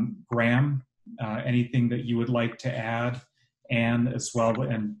 Graham, anything that you would like to add? Anne as well,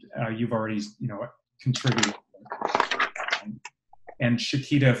 and you've already, contributed. And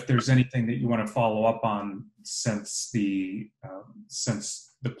Shakita, if there's anything that you want to follow up on since the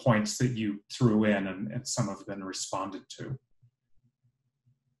points that you threw in and some have been responded to.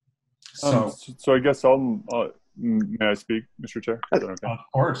 So I guess may I speak, Mr. Chair? Is that okay? Of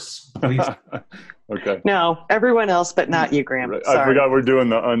course, please. Okay. No, everyone else, but not you, Graham. Right. I forgot we're doing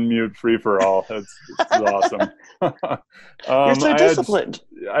the unmute free for all. It's awesome. You're so disciplined.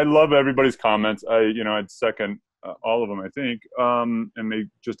 I love everybody's comments. I'd second all of them, I think, and may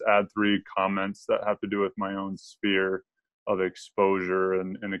just add 3 comments that have to do with my own sphere of exposure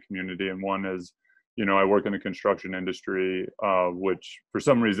in the community. And one is, I work in the construction industry, which for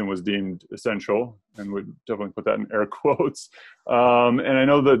some reason was deemed essential, and would definitely put that in air quotes. And I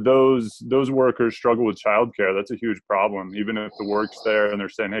know that those workers struggle with childcare. That's a huge problem. Even if the work's there and they're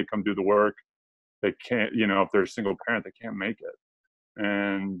saying, hey, come do the work, they can't, if they're a single parent, they can't make it.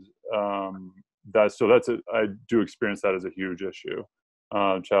 And I do experience that as a huge issue.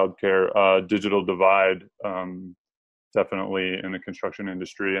 Childcare, digital divide, definitely in the construction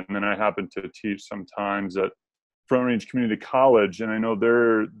industry. And then I happen to teach sometimes at Front Range Community College, and I know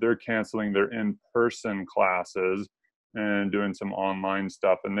they're canceling their in-person classes and doing some online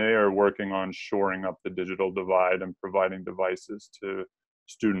stuff, and they are working on shoring up the digital divide and providing devices to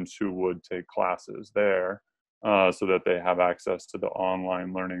students who would take classes there, so that they have access to the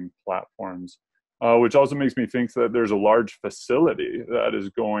online learning platforms, which also makes me think that there's a large facility that is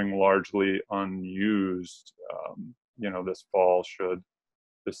going largely unused this fall, should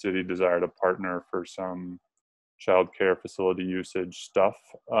the city desire to partner for some childcare facility usage stuff.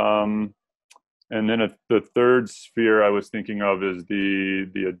 And then the third sphere I was thinking of is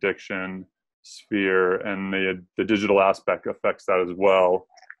the addiction sphere, and the digital aspect affects that as well.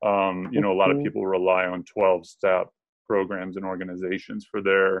 A lot of people rely on 12-step programs and organizations for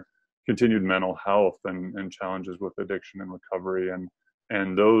their continued mental health and challenges with addiction and recovery,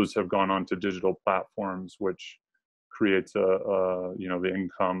 and those have gone on to digital platforms, which creates the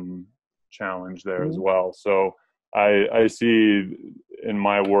income challenge there as well. So I see in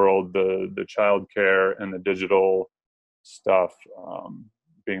my world the childcare and the digital stuff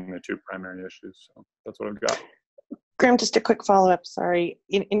being the 2 primary issues. So that's what I've got. Graham, just a quick follow-up, sorry.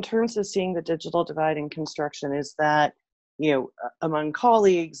 In terms of seeing the digital divide in construction, is that, among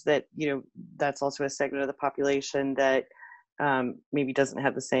colleagues that, that's also a segment of the population that maybe doesn't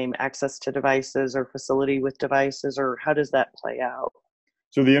have the same access to devices or facility with devices, or how does that play out?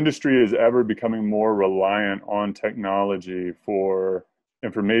 So the industry is ever becoming more reliant on technology for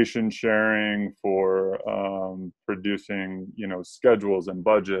information sharing, for producing, schedules and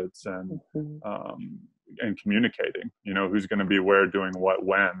budgets and communicating, who's going to be where, doing what,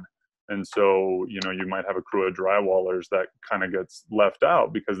 when. And so, you might have a crew of drywallers that kind of gets left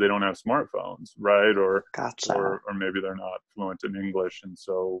out because they don't have smartphones, right? Or maybe they're not fluent in English. And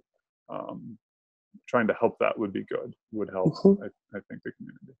so trying to help that would be good, would help, I think, the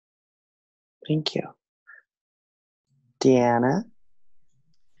community. Thank you. Deanna?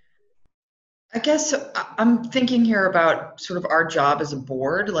 I guess I'm thinking here about sort of our job as a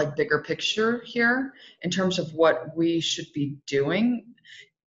board, like bigger picture here, in terms of what we should be doing.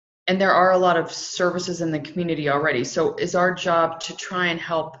 And there are a lot of services in the community already. So is our job to try and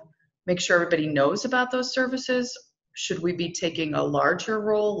help make sure everybody knows about those services? Should we be taking a larger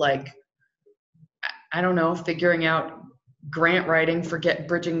role, like, I don't know, figuring out grant writing for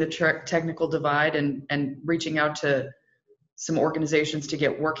bridging the technical divide and reaching out to some organizations to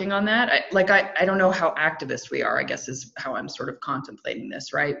get working on that? I don't know how activist we are, I guess, is how I'm sort of contemplating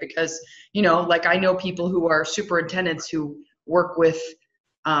this, right? Because, I know people who are superintendents who work with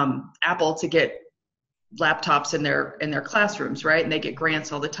Apple to get laptops in their classrooms, right? And they get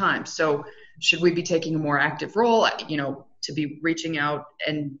grants all the time. So should we be taking a more active role, to be reaching out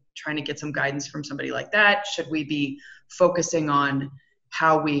and trying to get some guidance from somebody like that? Should we be focusing on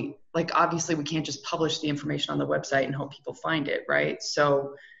how we, obviously we can't just publish the information on the website and hope people find it, right?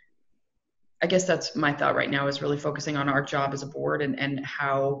 So I guess that's my thought right now, is really focusing on our job as a board and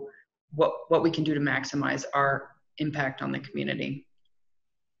how, what we can do to maximize our impact on the community.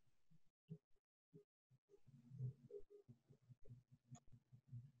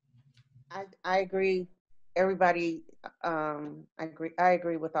 I agree. Everybody, I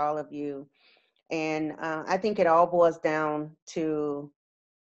agree with all of you. And I think it all boils down to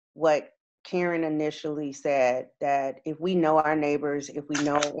what Karen initially said, that if we know our neighbors, if we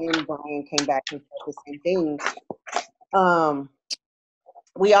know, and Brian came back and said the same thing,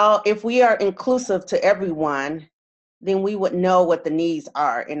 if we are inclusive to everyone, then we would know what the needs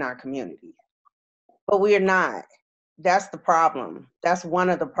are in our community. But we are not. That's the problem. That's one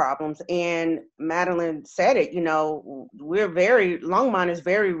of the problems. And Madeline said it, Longmont is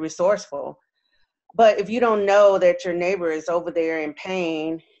very resourceful. But if you don't know that your neighbor is over there in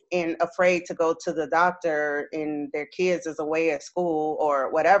pain and afraid to go to the doctor and their kids is away at school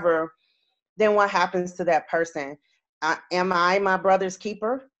or whatever, then what happens to that person? Am I my brother's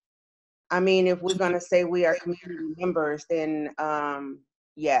keeper? I mean, if we're going to say we are community members, then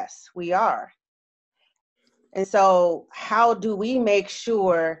yes, we are. And so how do we make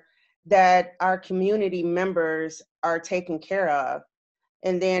sure that our community members are taken care of?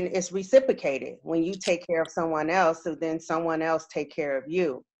 And then it's reciprocated. When you take care of someone else, so then someone else take care of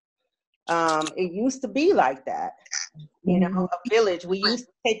you. It used to be like that. A village, we used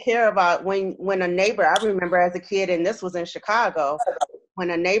to take care of when a neighbor, I remember as a kid, and this was in Chicago, when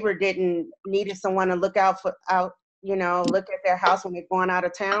a neighbor needed someone to look at their house when they're going out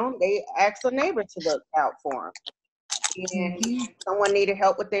of town, they asked a neighbor to look out for them. And someone needed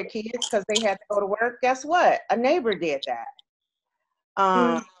help with their kids because they had to go to work. Guess what? A neighbor did that.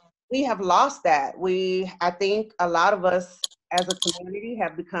 We have lost that. I think a lot of us as a community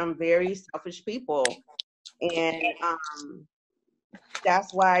have become very selfish people. And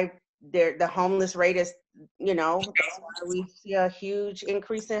that's why the homeless rate is, that's why we see a huge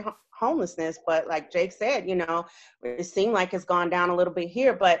increase in homelessness. But like Jake said, it seemed like it's gone down a little bit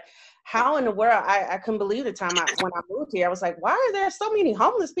here. But how in the world, I couldn't believe the time when I moved here, I was like, why are there so many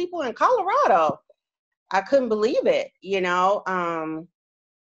homeless people in Colorado? I couldn't believe it,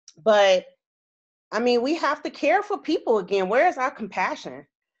 but I mean, we have to care for people again. Where is our compassion?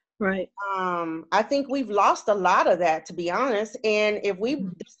 Right. I think we've lost a lot of that, to be honest. And if we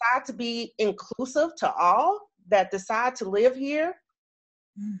decide to be inclusive to all that decide to live here,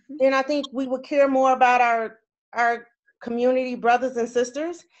 then I think we would care more about our community brothers and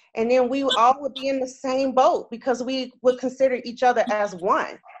sisters. And then we all would be in the same boat because we would consider each other as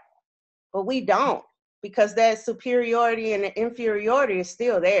one. But we don't, because that superiority and the inferiority is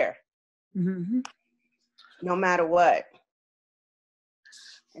still there, no matter what.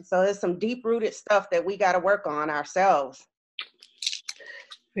 And so there's some deep-rooted stuff that we got to work on ourselves.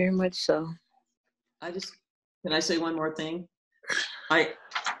 Very much so. Can I say one more thing? I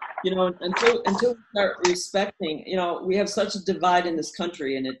you know, until we start respecting, you know, we have such a divide in this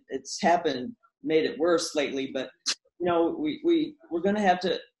country, and it's made it worse lately. But you know, we're going to have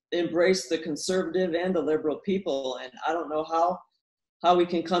to embrace the conservative and the liberal people, and I don't know how we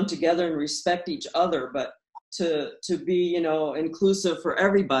can come together and respect each other, but to be, you know, inclusive for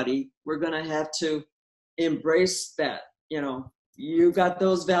everybody, we're going to have to embrace that. You know, you got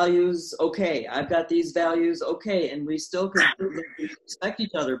those values, okay, I've got these values, okay, and we still can respect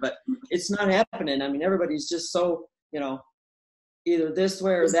each other, but it's not happening. I mean, everybody's just so, you know, either this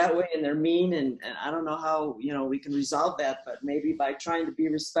way or that way, and they're mean, and I don't know how, you know, we can resolve that, but maybe by trying to be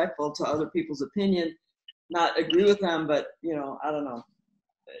respectful to other people's opinion, not agree with them, but, you know, I don't know.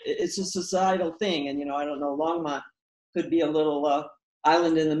 It's a societal thing, and, you know, I don't know, Longmont could be a little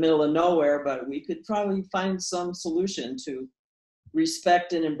island in the middle of nowhere, but we could probably find some solution to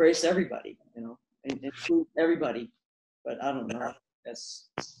respect and embrace everybody, you know, and include everybody. But I don't know. That's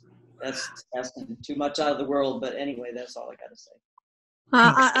asking too much out of the world. But anyway, that's all I got to say.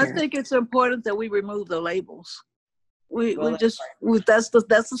 I think it's important that we remove the labels. That's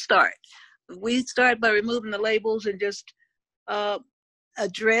the start. We start by removing the labels and just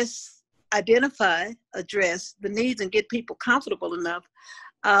address the needs and get people comfortable enough.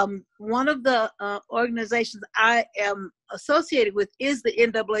 One of the organizations I am associated with is the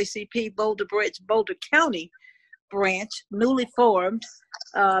NAACP Boulder County branch, newly formed.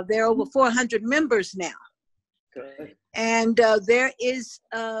 There are over 400 members now. Good. And there is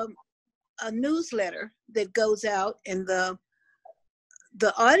a newsletter that goes out, and the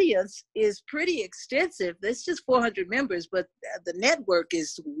audience is pretty extensive. There's just 400 members, but the network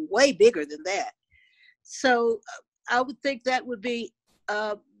is way bigger than that. So I would think that would be,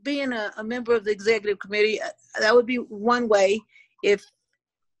 being a member of the executive committee, that would be one way. If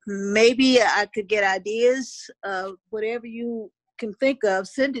maybe I could get ideas, whatever you can think of,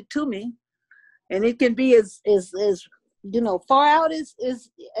 send it to me. And it can be as you know, far out as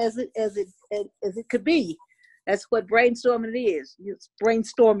it could be. That's what brainstorming is.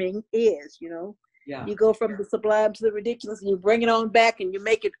 Brainstorming is, you know. Yeah. You go from the sublime to the ridiculous, and you bring it on back, and you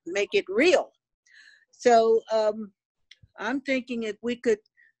make it real. So I'm thinking if we could,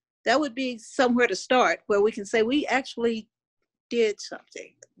 that would be somewhere to start, where we can say we actually did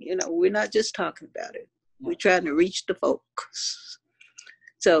something. You know, we're not just talking about it. We're trying to reach the folks.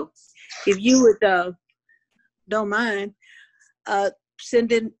 So if you would don't mind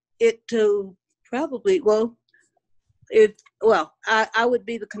sending it to probably, I would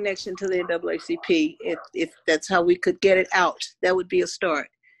be the connection to the NAACP if that's how we could get it out. That would be a start.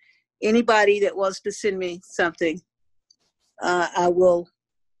 Anybody that wants to send me something, I will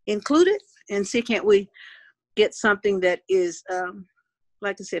include it and see, can't we get something that is,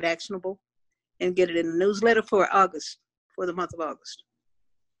 like I said, actionable, and get it in the newsletter for the month of August.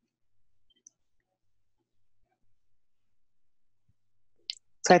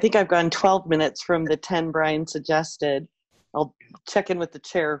 So I think I've gone 12 minutes from the 10 Brian suggested. I'll check in with the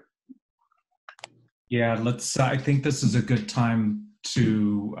chair. Yeah, I think this is a good time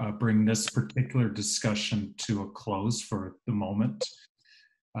to bring this particular discussion to a close for the moment.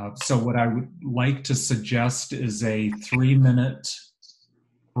 So what I would like to suggest is a 3-minute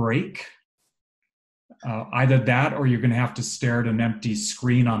break. Either that, or you're going to have to stare at an empty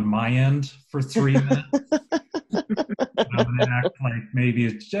screen on my end for 3 minutes. And act like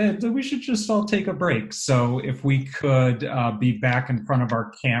maybe we should just all take a break. So if we could be back in front of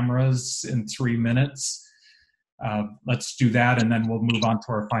our cameras in 3 minutes, let's do that, and then we'll move on to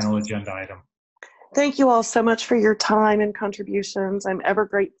our final agenda item. Thank you all so much for your time and contributions. I'm ever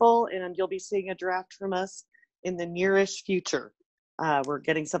grateful, and you'll be seeing a draft from us in the nearest future. We're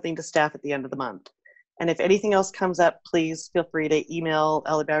getting something to staff at the end of the month. And if anything else comes up, please feel free to email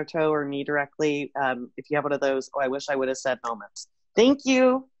Alberto or me directly if you have one of those, I wish I would have said moments. Thank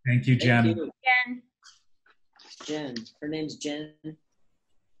you. Thank you, Jen. Thank you. Jen. Her name's Jen.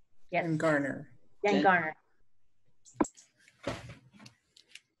 Yes. Jen Garner. Jen Garner.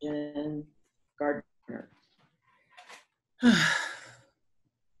 Jen Gardner.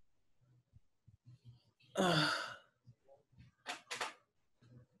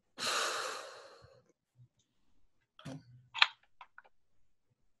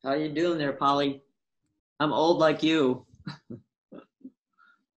 How you doing there, Polly? I'm old like you.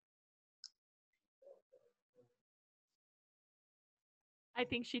 I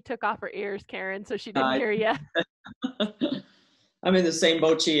think she took off her ears, Karen, so she didn't hear you. I'm in the same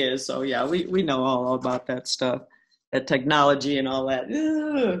boat she is, so yeah, we know all about that stuff, that technology and all that.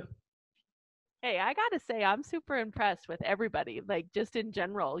 Ugh. Hey, I gotta say, I'm super impressed with everybody, like just in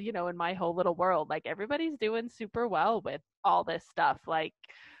general, you know, in my whole little world. Like everybody's doing super well with all this stuff. Like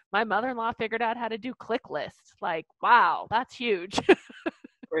My mother-in-law figured out how to do click lists. Like, wow, that's huge.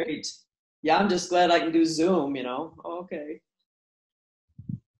 Great. Yeah, I'm just glad I can do Zoom, you know. Okay.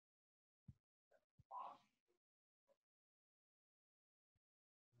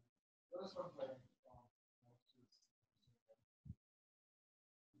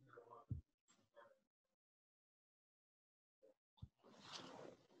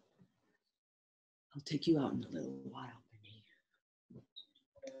 I'll take you out in a little while, Benny.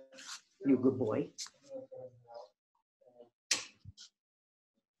 You a good boy?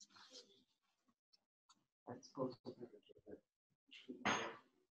 I suppose.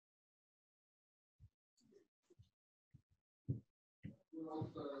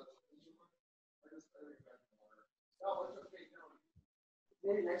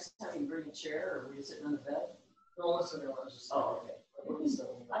 Maybe next time you bring a chair, or were you sitting on the bed? No, listen, I was just. Oh, okay.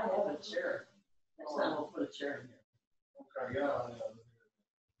 I have a chair. Next time we'll put a chair in here. Okay, yeah. I'm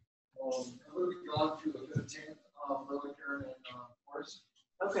going to be gone through the 15th, really Karen and Forrest.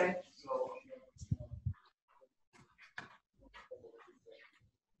 Okay. So.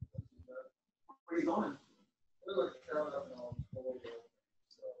 Where are you going? We're like traveling up in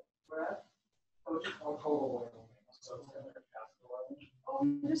where at? Oh, just on Wyoming. So it's in the Casper, Wyoming. Oh,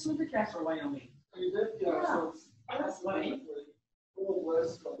 you just moved to Casper, Wyoming. You did? Yeah. So that's funny. A little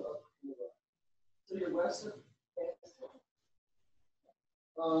west of to your west of yeah,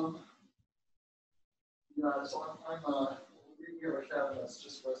 so we have a cabin that's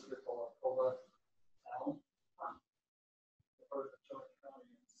just west of it called Cova Town. Part of Charlotte County.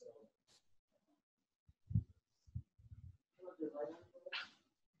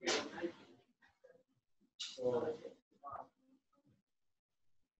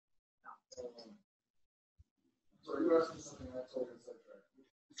 So you're asking something I told you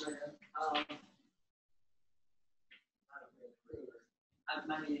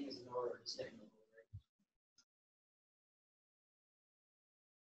my meeting is in order. It's taking over.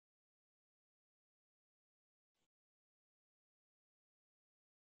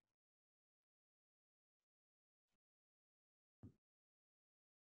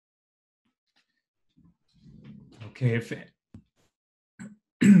 Okay, if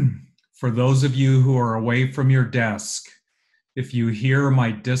for those of you who are away from your desk, if you hear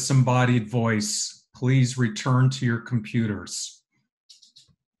my disembodied voice, please return to your computers.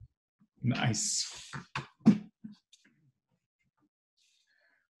 Nice.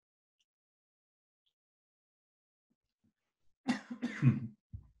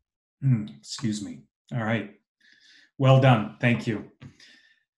 Excuse me. All right. Well done. Thank you.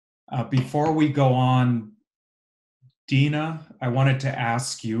 Before we go on, Dina, I wanted to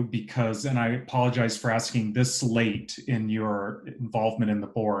ask you because, and I apologize for asking this late in your involvement in the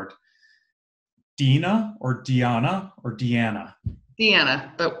board, Dina or Deanna or Deanna?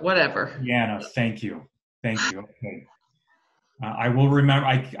 Deanna, but whatever. Deanna, thank you. Thank you. Okay. I will remember,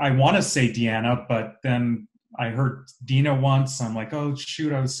 I want to say Deanna, but then I heard Dina once. I'm like, oh,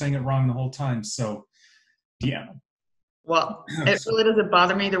 shoot, I was saying it wrong the whole time. So, Deanna. Well, it really doesn't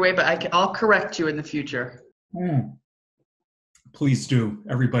bother me either way, but I'll correct you in the future. Please do.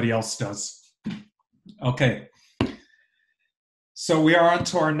 Everybody else does. Okay. So we are on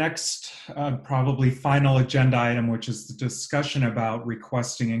to our next, probably final agenda item, which is the discussion about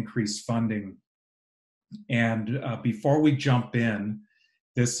requesting increased funding. And before we jump in,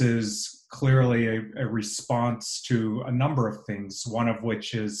 this is clearly a response to a number of things, one of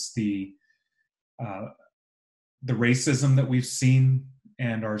which is the racism that we've seen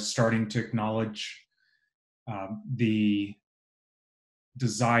and are starting to acknowledge, the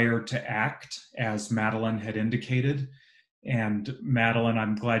desire to act, as Madeline had indicated. And Madeline,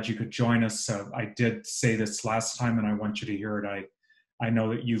 I'm glad you could join us. I did say this last time, and I want you to hear it. I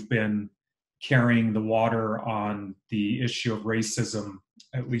know that you've been carrying the water on the issue of racism,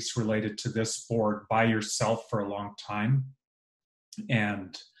 at least related to this board, by yourself for a long time.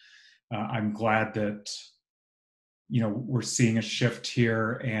 And I'm glad that, you know, we're seeing a shift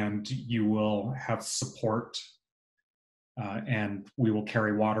here and you will have support and we will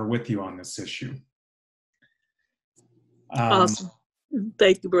carry water with you on this issue. Awesome.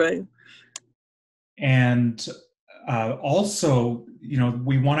 Thank you, Brian. And also, you know,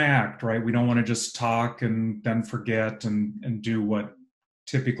 we want to act, right? We don't want to just talk and then forget and do what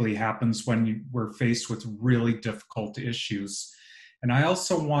typically happens when we're faced with really difficult issues. And I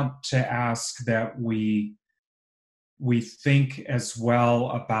also want to ask that we think as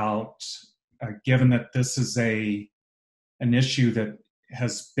well about, given that this is an issue that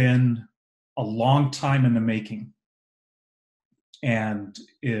has been a long time in the making and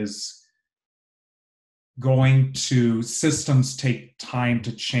is systems take time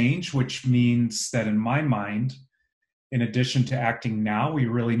to change, which means that in my mind, in addition to acting now, we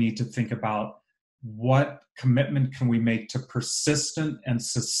really need to think about what commitment can we make to persistent and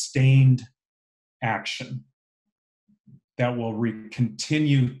sustained action that will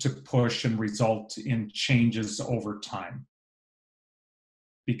continue to push and result in changes over time.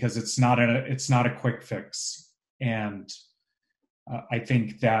 Because it's not a quick fix. And I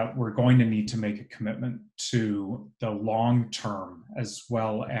think that we're going to need to make a commitment to the long term as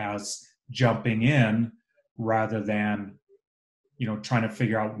well as jumping in rather than, trying to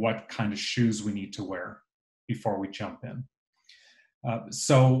figure out what kind of shoes we need to wear before we jump in.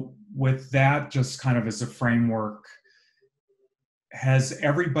 So with that, just kind of as a framework,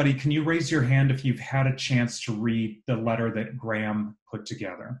 can you raise your hand if you've had a chance to read the letter that Graham put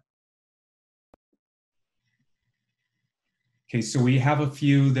together? Okay, so we have a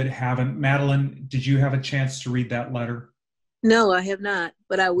few that haven't. Madeline, did you have a chance to read that letter? No, I have not,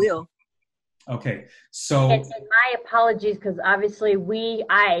 but I will. Okay, so. And my apologies, because obviously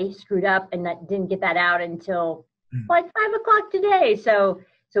I screwed up and didn't get that out until like 5 o'clock today. So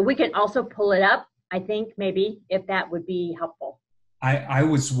we can also pull it up, I think, maybe, if that would be helpful. I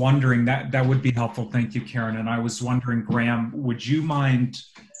was wondering, that would be helpful. Thank you, Karen. And I was wondering, Graham, would you mind,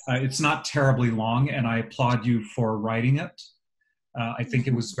 it's not terribly long, and I applaud you for writing it. I think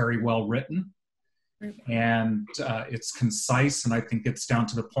it was very well written, and it's concise, and I think it's down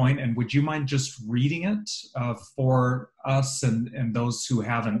to the point. And would you mind just reading it for us and those who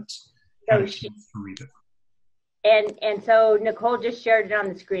haven't had a chance to read it? And so Nicole just shared it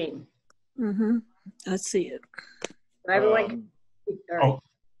on the screen. Mm-hmm. I see it. So everyone can.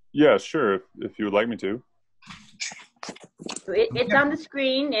 Yeah, sure. If you would like me to. So it's on the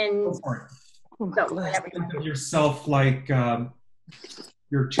screen, and Think of yourself like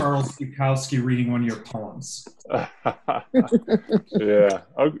you're Charles Bukowski reading one of your poems. Yeah.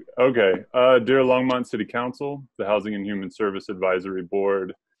 Okay. Dear Longmont City Council, the Housing and Human Service Advisory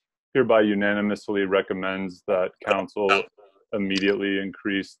Board hereby unanimously recommends that Council immediately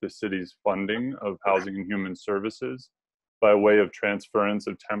increase the city's funding of housing and human services by way of transference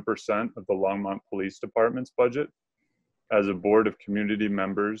of 10% of the Longmont Police Department's budget. As a board of community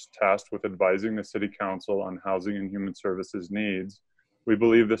members tasked with advising the City Council on housing and human services needs, we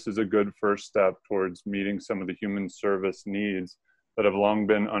believe this is a good first step towards meeting some of the human service needs that have long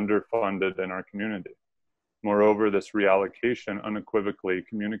been underfunded in our community. Moreover, this reallocation unequivocally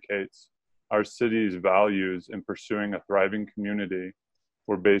communicates our city's values in pursuing a thriving community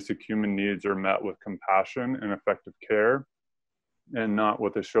where basic human needs are met with compassion and effective care, and not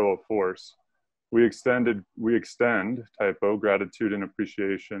with a show of force. We extend gratitude and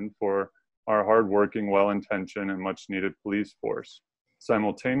appreciation for our hardworking, well-intentioned, and much-needed police force.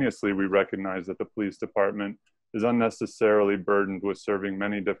 Simultaneously, we recognize that the police department is unnecessarily burdened with serving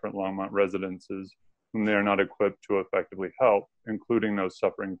many different Longmont residences whom they are not equipped to effectively help, including those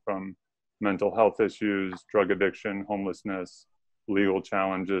suffering from mental health issues, drug addiction, homelessness, legal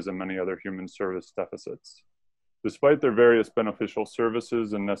challenges, and many other human service deficits. Despite their various beneficial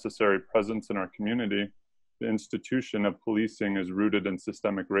services and necessary presence in our community, the institution of policing is rooted in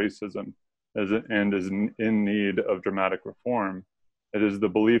systemic racism and is in need of dramatic reform. It is the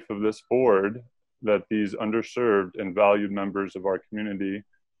belief of this board that these underserved and valued members of our community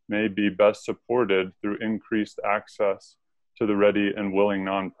may be best supported through increased access to the ready and willing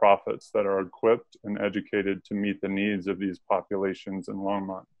nonprofits that are equipped and educated to meet the needs of these populations in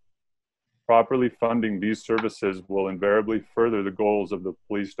Longmont. Properly funding these services will invariably further the goals of the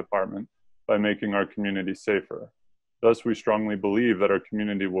police department by making our community safer. Thus, we strongly believe that our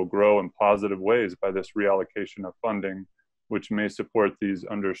community will grow in positive ways by this reallocation of funding, which may support these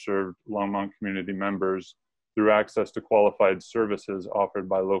underserved Longmont community members through access to qualified services offered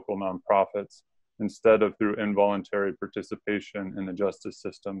by local nonprofits, instead of through involuntary participation in the justice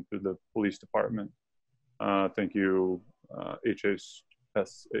system through the police department. Thank you,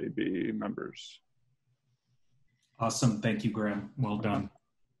 HHSAB members. Awesome. Thank you, Graham. Well done.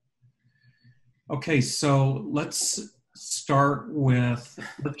 Okay, so let's just start with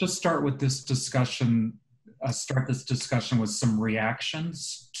this discussion, with some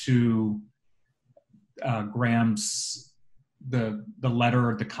reactions to Graham's, the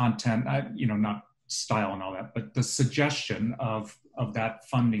letter, the content, not style and all that, but the suggestion of that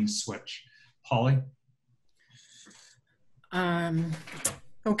funding switch. Polly?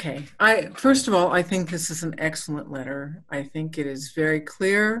 Okay. First of all, I think this is an excellent letter. I think it is very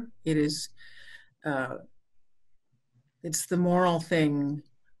clear. It is, it's the moral thing,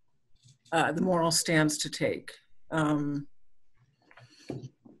 the moral stance to take.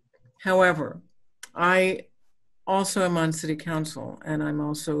 However, I also am on city council, and I'm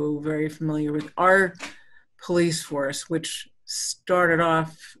also very familiar with our police force, which started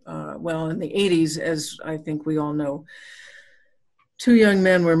off, well, in the 80s, as I think we all know. 2 young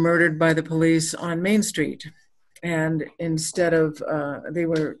men were murdered by the police on Main Street. And instead of, they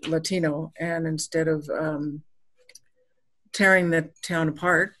were Latino, and instead of tearing the town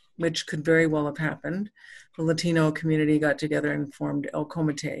apart, which could very well have happened, the Latino community got together and formed El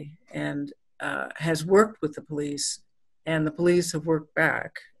Comité, and has worked with the police, and the police have worked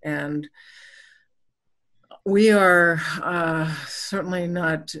back. And we are certainly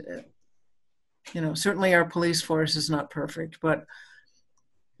not, certainly our police force is not perfect, but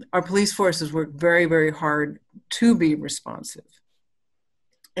our police forces work very, very hard to be responsive.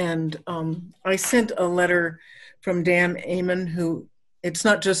 And I sent a letter from Dan Amon, who, it's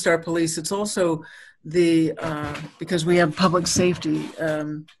not just our police, it's also the, because we have public safety,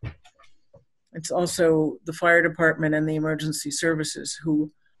 it's also the fire department and the emergency services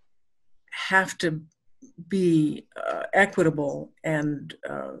who have to be equitable and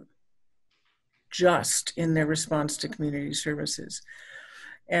just in their response to community services.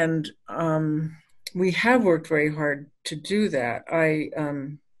 And we have worked very hard to do that.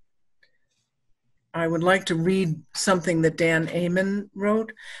 I would like to read something that Dan Amon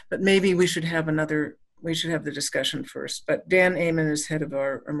wrote, but maybe we should have the discussion first. But Dan Amon is head of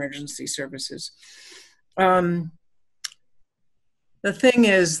our emergency services. The thing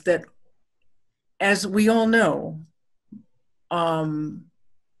is that, as we all know,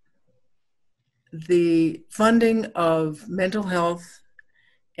 the funding of mental health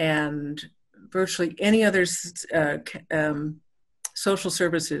and virtually any other social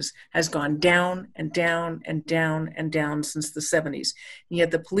services has gone down and down and down and down since the 70s. And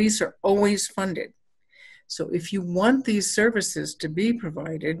yet the police are always funded. So if you want these services to be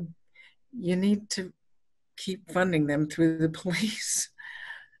provided, you need to keep funding them through the police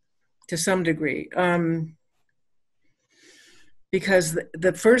to some degree. Because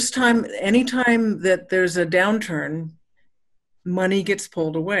the first time, anytime that there's a downturn, money gets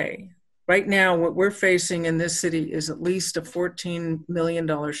pulled away. Right now, what we're facing in this city is at least a $14 million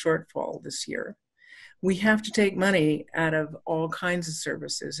shortfall this year. We have to take money out of all kinds of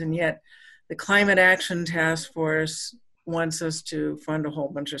services, and yet the Climate Action Task Force wants us to fund a whole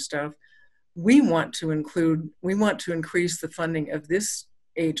bunch of stuff. We want to increase the funding of this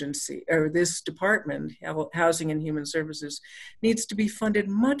agency, or this department, Housing and Human Services, needs to be funded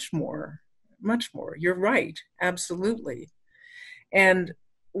much more, much more. You're right, absolutely. And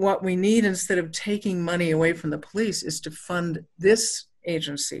what we need, instead of taking money away from the police, is to fund this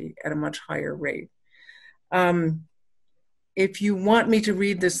agency at a much higher rate. If you want me to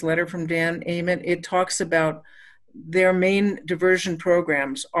read this letter from Dan Amon, it talks about their main diversion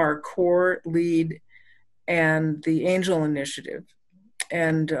programs are CORE, LEAD, and the Angel Initiative.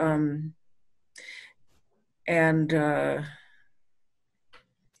 And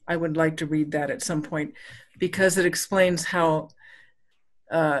I would like to read that at some point, because it explains how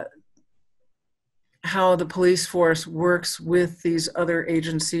the police force works with these other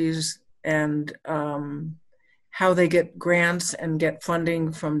agencies, and how they get grants and get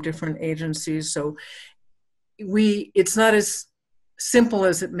funding from different agencies. So it's not as simple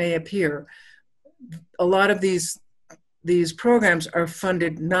as it may appear. A lot of these programs are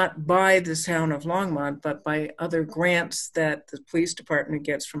funded not by the town of Longmont, but by other grants that the police department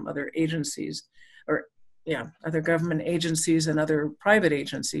gets from other agencies, or other government agencies and other private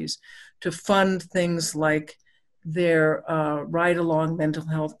agencies, to fund things like their ride-along mental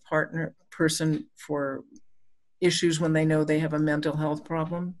health person for issues when they know they have a mental health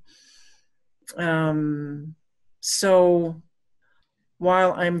problem. So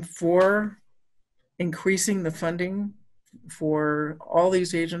while I'm for increasing the funding for all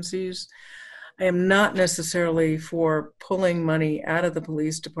these agencies, I am not necessarily for pulling money out of the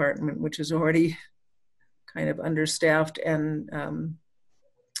police department, which is already kind of understaffed and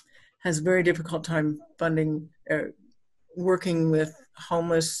has a very difficult time funding, working with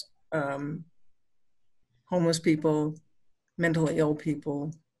homeless people, mentally ill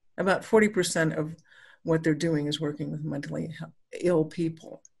people. About 40% of what they're doing is working with mentally ill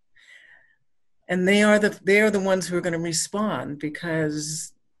people. And they are the ones who are going to respond,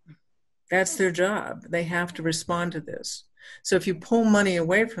 because that's their job. They have to respond to this. So if you pull money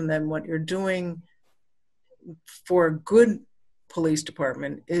away from them, what you're doing for a good police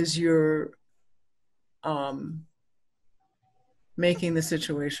department is you're making the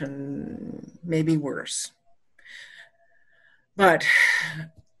situation maybe worse. But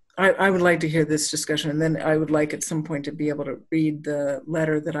I would like to hear this discussion, and then I would like at some point to be able to read the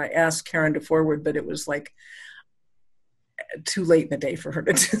letter that I asked Karen to forward, but it was like too late in the day for her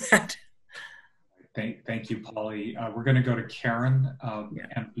to do that. Thank you, Polly. We're going to go to Karen.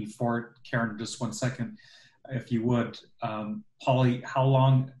 And before Karen, just 1 second, if you would, Polly, how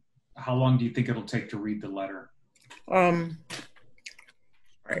long do you think it'll take to read the letter? Right.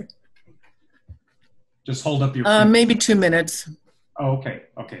 Just hold up your maybe 2 minutes. Oh,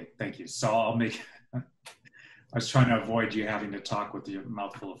 okay. Thank you. So I'll make. I was trying to avoid you having to talk with your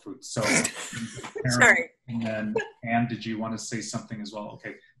mouth full of food. So, Karen, sorry. And then, Anne, did you want to say something as well?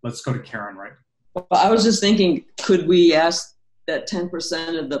 Okay, let's go to Karen, right? Well, I was just thinking, could we ask that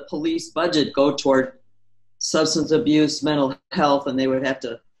 10% of the police budget go toward substance abuse, mental health, and they would have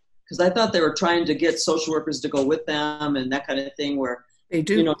to, because I thought they were trying to get social workers to go with them and that kind of thing, where they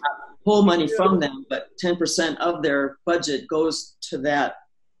do, not pull money from them, but 10% of their budget goes to that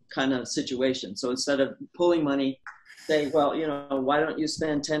kind of situation. So instead of pulling money, say, well, why don't you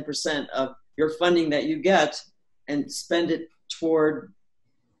spend 10% of your funding that you get and spend it toward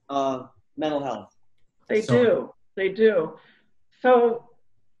mental health? They do. So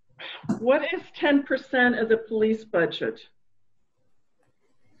what is 10% of the police budget?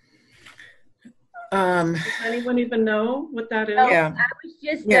 Does anyone even know what that is? Yeah. I was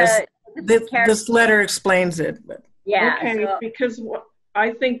just, yes. This letter explains it. But. Yeah. Okay, because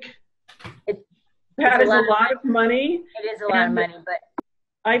I think that is a lot of money. It is a lot of money, but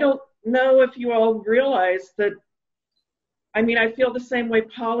I don't know if you all realize that. I mean, I feel the same way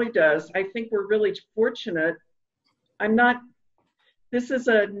Polly does. I think we're really fortunate. This is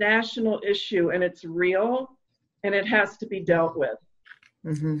a national issue and it's real and it has to be dealt with.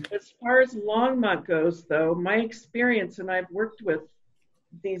 Mm-hmm. As far as Longmont goes, though, my experience, and I've worked with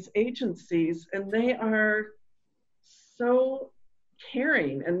these agencies, and they are so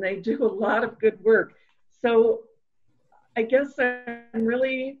caring and they do a lot of good work. So I guess I'm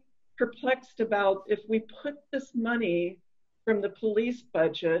really perplexed about if we put this money from the police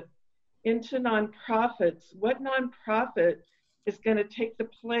budget into nonprofits, what nonprofit is going to take the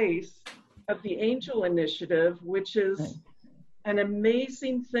place of the Angel Initiative, which is an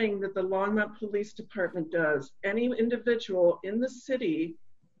amazing thing that the Longmont Police Department does. Any individual in the city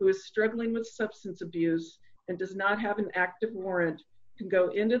who is struggling with substance abuse and does not have an active warrant can go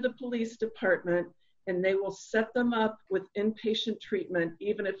into the police department and they will set them up with inpatient treatment,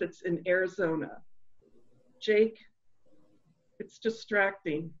 even if it's in Arizona. Jake, it's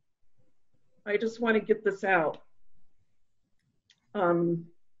distracting. I just want to get this out.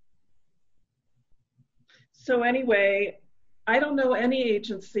 So anyway, I don't know any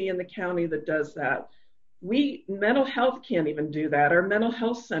agency in the county that does that. Mental health can't even do that. Our mental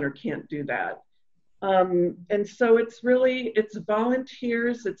health center can't do that. And so it's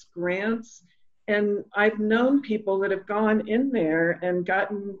volunteers, it's grants. And I've known people that have gone in there and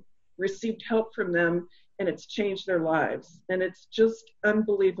received help from them, and it's changed their lives. And it's just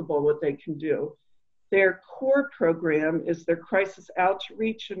unbelievable what they can do. Their core program is their crisis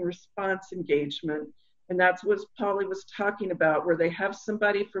outreach and response engagement. And that's what Polly was talking about, where they have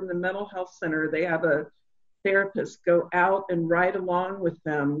somebody from the mental health center, they have a therapist go out and ride along with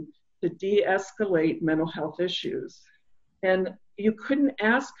them to de-escalate mental health issues. And you couldn't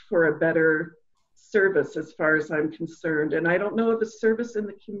ask for a better service as far as I'm concerned. And I don't know of a service in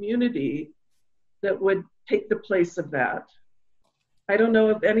the community that would take the place of that. I don't know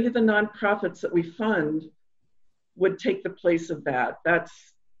if any of the nonprofits that we fund would take the place of that. That's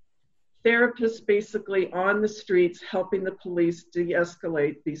therapists basically on the streets helping the police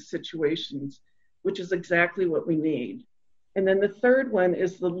de-escalate these situations, which is exactly what we need. And then the third one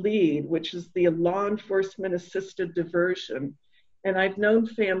is the LEAD, which is the law enforcement assisted diversion. And I've known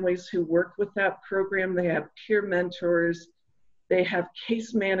families who work with that program. They have peer mentors, they have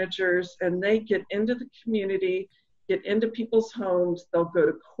case managers, and they get into the community, get into people's homes. They'll go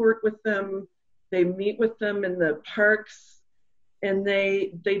to court with them. They meet with them in the parks, and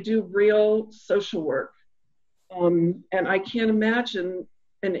they do real social work. And I can't imagine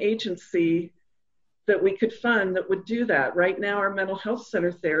an agency that we could fund that would do that. Right now, our mental health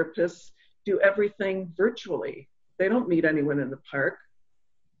center therapists do everything virtually. They don't meet anyone in the park.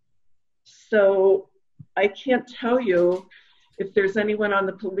 So I can't tell you if there's anyone on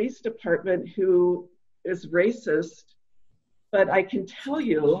the police department who is racist, but I can tell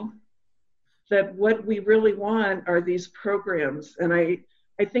you that what we really want are these programs. And I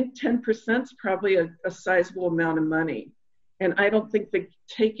think 10% is probably a sizable amount of money. And I don't think that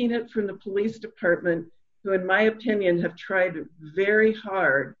taking it from the police department, who in my opinion have tried very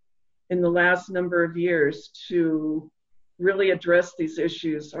hard in the last number of years to really address these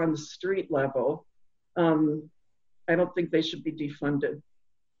issues on the street level, I don't think they should be defunded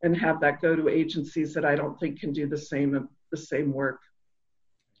and have that go to agencies that I don't think can do the same work.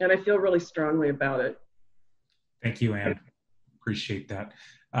 And I feel really strongly about it. Thank you, Ann. Appreciate that.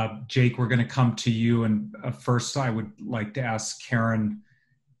 Jake, we're going to come to you. And first, I would like to ask Karen.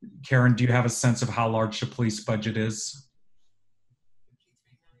 Karen, do you have a sense of how large the police budget is?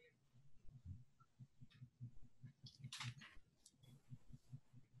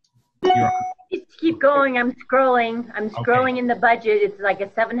 Keep going. I'm scrolling. In the budget. It's like a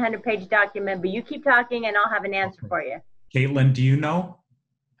 700-page document, but you keep talking and I'll have an answer for you. Caitlin, do you know?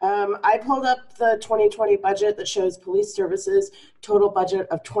 I pulled up the 2020 budget that shows police services total budget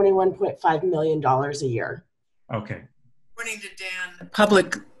of $21.5 million a year. Okay. According to Dan,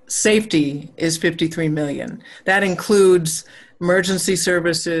 public safety is 53 million. That includes emergency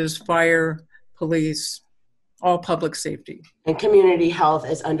services, fire, police, all public safety. And community health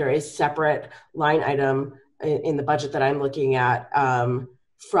is under a separate line item in the budget that I'm looking at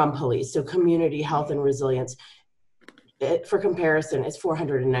from police. So community health and resilience, for comparison, is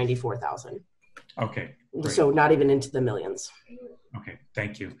 494,000. Okay. Great. So not even into the millions. Okay,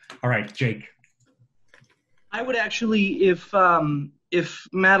 thank you. All right, Jake. I would actually, if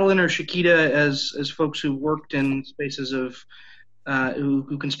Madeline or Shakita, as folks who worked in spaces of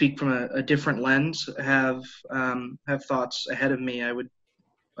who can speak from a different lens, have thoughts ahead of me, I would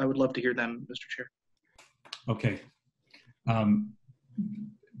love to hear them, Mr. Chair. Okay.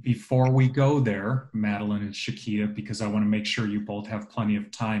 Before we go there, Madeline and Shakita, because I want to make sure you both have plenty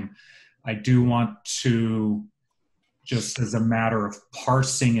of time, I do want to, just as a matter of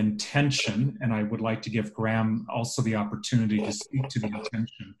parsing intention, and I would like to give Graham also the opportunity to speak to the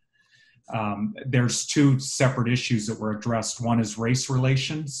intention. There's two separate issues that were addressed. One is race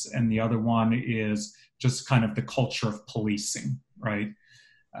relations, and the other one is just kind of the culture of policing, right?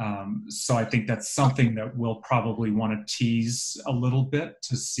 So I think that's something that we'll probably want to tease a little bit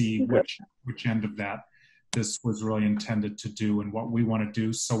to see which end of that this was really intended to do and what we want to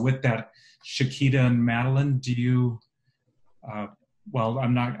do. So with that, Shakita and Madeline, do you, well,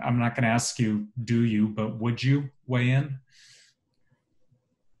 I'm not going to ask you, do you, but would you weigh in?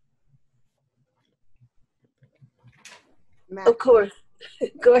 Of course.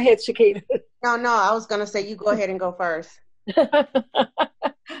 Go ahead, Shakita. No, I was going to say you go ahead and go first.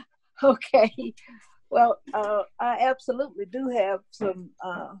 Okay. Well, I absolutely do have some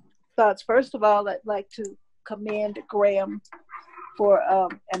thoughts. First of all, I'd like to commend Graham for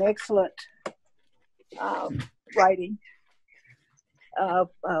an excellent writing.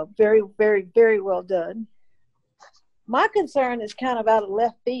 Very, very, very well done. My concern is kind of out of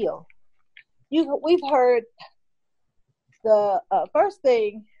left field. We've heard the first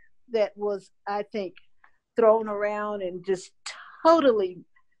thing that was, I think, thrown around and just totally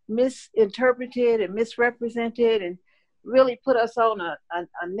misinterpreted and misrepresented and really put us on a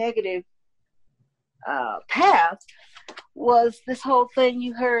negative path was this whole thing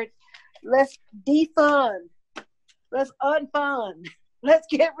you heard, let's defund, let's unfund, let's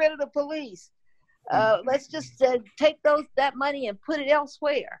get rid of the police, let's just take that money and put it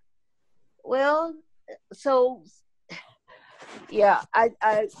elsewhere. Well, so yeah, I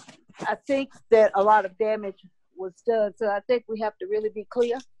think that a lot of damage was done. So I think we have to really be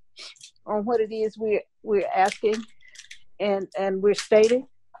clear on what it is we're asking and we're stating.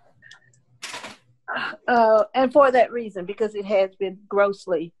 And for that reason, because it has been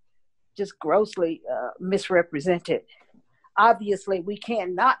grossly misrepresented. Obviously, we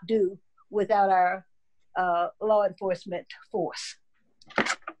cannot do without our law enforcement force.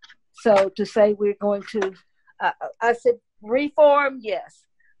 So to say we're going to, I said reform, yes,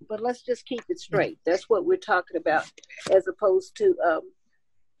 but let's just keep it straight. That's what we're talking about, as opposed to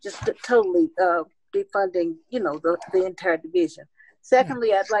just totally defunding, the entire division.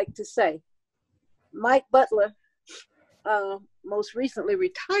 Secondly, I'd like to say, Mike Butler, most recently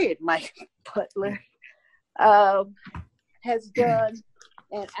retired Mike Butler, has done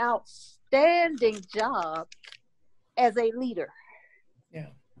an outstanding job as a leader. Yeah.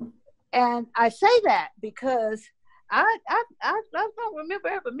 And I say that because I don't remember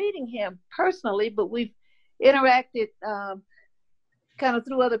ever meeting him personally, but we've interacted kind of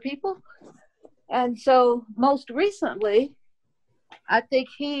through other people. And so most recently, I think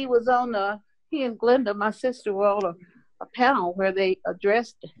he was he and Glenda, my sister, were on a panel where they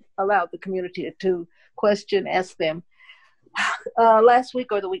allowed the community to ask them last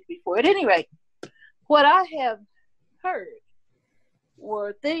week or the week before. At any rate, what I have heard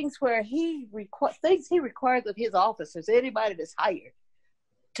were things where he requires of his officers, anybody that's hired,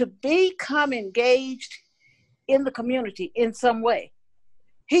 to become engaged in the community in some way.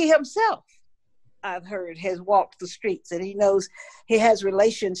 He himself, I've heard, has walked the streets, and he knows he has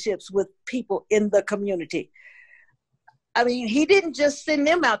relationships with people in the community. I mean, he didn't just send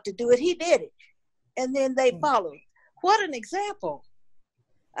them out to do it, he did it. And then they followed. What an example.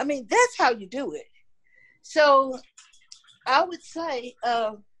 I mean, that's how you do it. So I would say,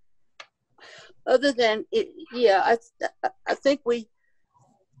 other than it, yeah, I think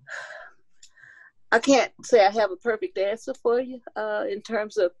I can't say I have a perfect answer for you in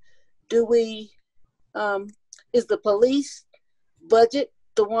terms of is the police budget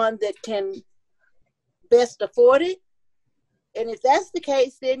the one that can best afford it? And if that's the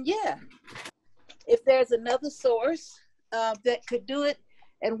case, then yeah. If there's another source that could do it,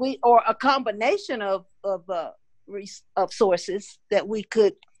 or a combination of sources that we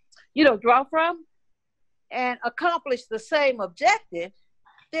could, draw from and accomplish the same objective,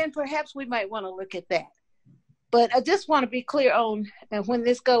 then perhaps we might want to look at that. But I just want to be clear on, and when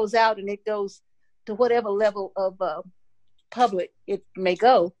this goes out and it goes to whatever level of public it may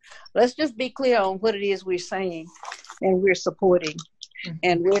go, let's just be clear on what it is we're saying and we're supporting.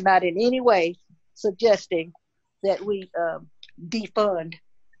 And we're not in any way suggesting that we defund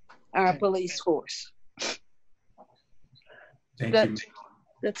our police force.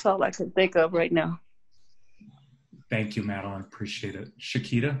 That's all I can think of right now. Thank you, Madeline. Appreciate it.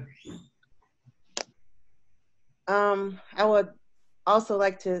 Shakita? I would also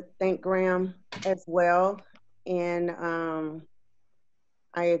like to thank Graham as well. And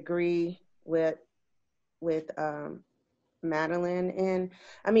I agree with Madeline. And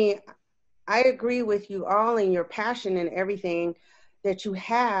I mean, I agree with you all in your passion and everything that you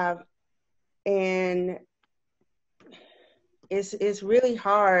have. And it's really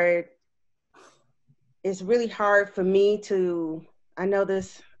hard. It's really hard for me to, I know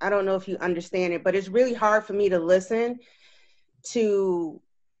this, I don't know if you understand it, but it's really hard for me to listen to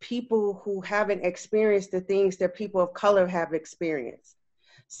people who haven't experienced the things that people of color have experienced.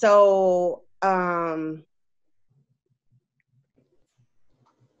 So I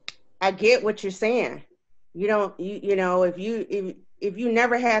get what you're saying. You don't, you know, if you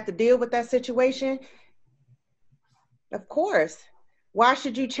never had to deal with that situation, of course, why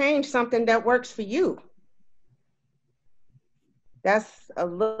should you change something that works for you? That's a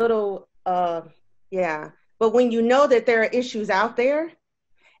little, yeah. But when you know that there are issues out there,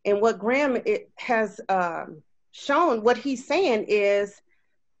 and what Graham has shown, what he's saying is,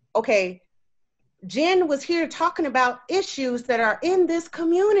 okay, Jen was here talking about issues that are in this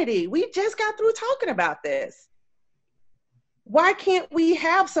community. We just got through talking about this. Why can't we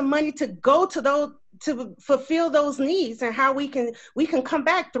have some money to go to those, to fulfill those needs, and how we can come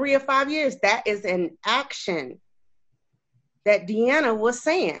back 3 or 5 years? That is an action that Deanna was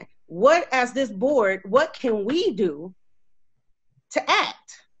saying. What, as this board, what can we do to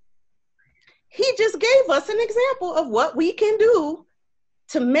act? He just gave us an example of what we can do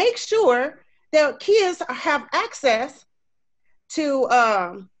to make sure that kids have access to,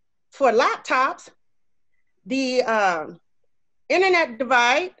 for laptops, the internet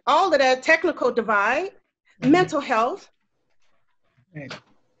divide, all of that technical divide, mental health. Right.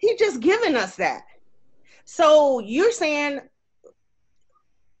 He just given us that. So you're saying,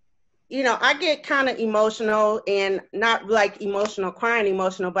 you know, I get kind of emotional, and not like emotional, crying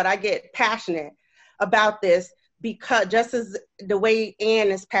emotional, but I get passionate about this, because just as the way Ann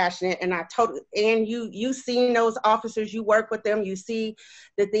is passionate, and I totally, and you seen those officers, you work with them, you see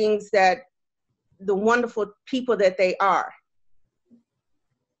the things that, the wonderful people that they are.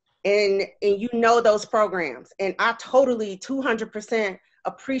 And you know those programs, and I totally 200%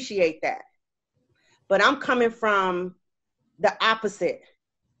 appreciate that. But I'm coming from the opposite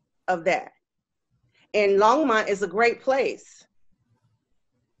of that. And Longmont is a great place.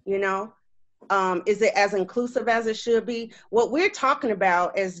 You know, is it as inclusive as it should be? What we're talking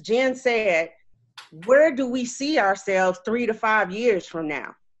about, as Jen said, where do we see ourselves 3 to 5 years from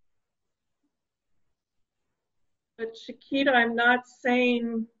now? But Shakita, I'm not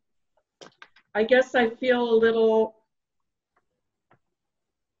saying, I guess I feel a little,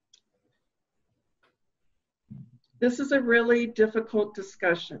 this is a really difficult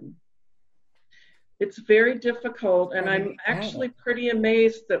discussion. It's very difficult, and I'm actually pretty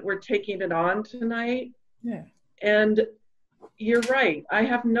amazed that we're taking it on tonight. Yeah. And you're right, I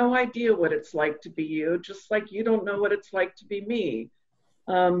have no idea what it's like to be you, just like you don't know what it's like to be me.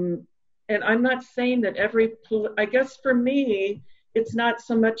 And I'm not saying that I guess for me, it's not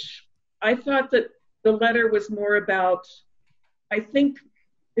so much, I thought that the letter was more about, I think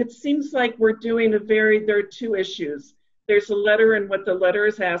it seems like we're doing there are 2 issues. There's a letter and what the letter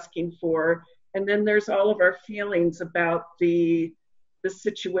is asking for, And then there's all of our feelings about the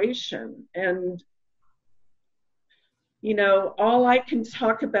situation. And, you know, all I can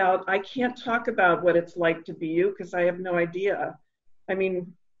talk about, I can't talk about what it's like to be you because I have no idea. I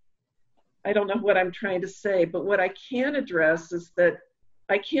mean, I don't know what I'm trying to say, but what I can address is that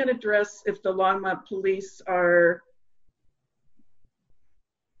I can't address if the Longmont police are,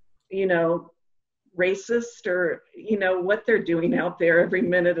 you know, racist or, you know, what they're doing out there every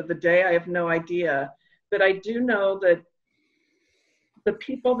minute of the day. I have no idea. But I do know that the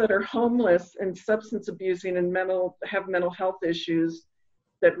people that are homeless and substance abusing and have mental health issues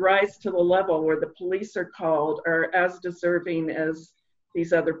that rise to the level where the police are called are as deserving as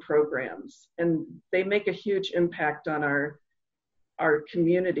these other programs. And they make a huge impact on our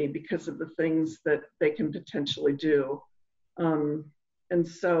community because of the things that they can potentially do. And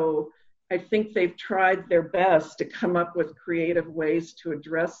so I think they've tried their best to come up with creative ways to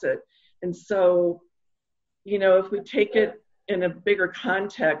address it. And so, you know, if we take it in a bigger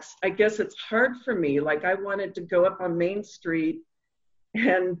context, I guess it's hard for me. Like, I wanted to go up on Main Street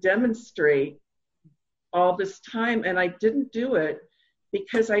and demonstrate all this time, and I didn't do it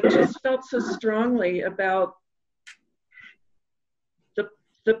because I just felt so strongly about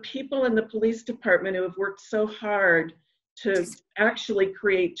the people in the police department who have worked so hard to actually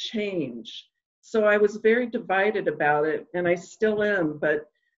create change. So I was very divided about it, and I still am. But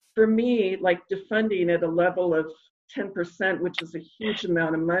for me, like, defunding at a level of 10%, which is a huge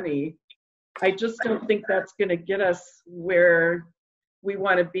amount of money, I just don't think that's going to get us where we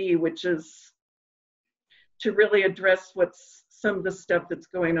want to be, which is to really address what's some of the stuff that's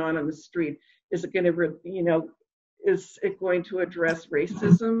going on the street. Is it going to, you know, is it going to address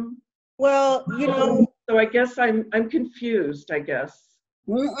racism? Well, you know. So I guess I'm confused, I guess.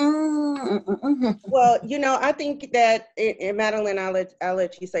 Well, you know, I think that, and Madeline, I'll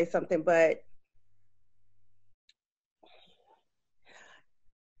let you say something, but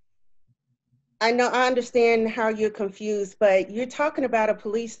I understand how you're confused, but you're talking about a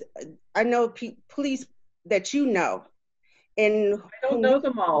police. I know police that you know, and I don't know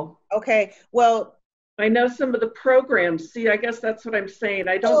them all. Okay, well, I know some of the programs. See, I guess that's what I'm saying.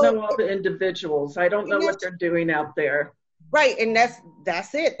 I don't know all the individuals. I don't know what they're doing out there. Right, and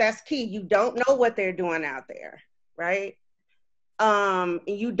that's it. That's key. You don't know what they're doing out there, right?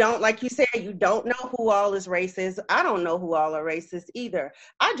 You don't, like you said, you don't know who all is racist. I don't know who all are racist either.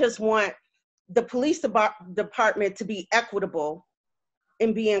 I just want the police department to be equitable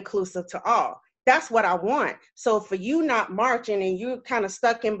and be inclusive to all. That's what I want. So for you not marching and you're kind of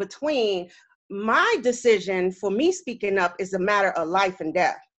stuck in between, my decision for me speaking up is a matter of life and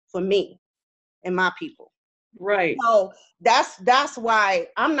death for me and my people. Right. So that's why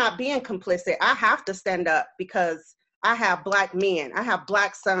I'm not being complicit. I have to stand up because I have Black men, I have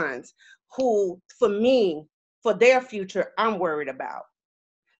Black sons who, for me, for their future, I'm worried about.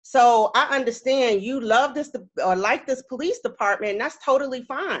 So I understand you love this or like this police department, and that's totally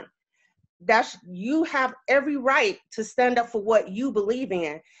fine. You have every right to stand up for what you believe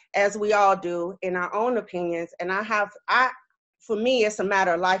in, as we all do in our own opinions. And for me, it's a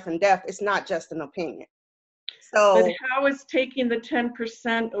matter of life and death. It's not just an opinion. So, but how is taking the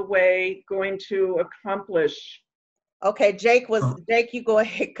 10% away going to accomplish? Okay, Jake, you go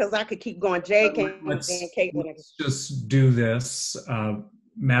ahead, because I could keep going. Jake and Caitlin. Let's just do this.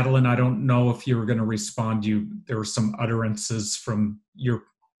 Madeline, I don't know if you were going to respond. There were some utterances from your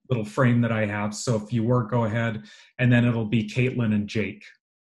little frame that I have. So if you were, go ahead. And then it'll be Caitlin and Jake.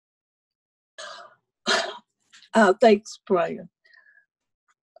 Thanks, Brian.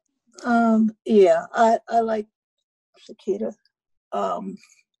 Yeah, I like Shakita,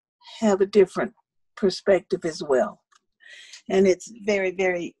 have a different perspective as well. And it's very,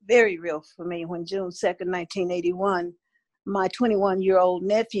 very, very real for me. When June 2nd, 1981, my 21-year-old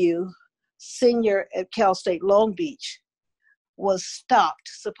nephew, senior at Cal State Long Beach, was stopped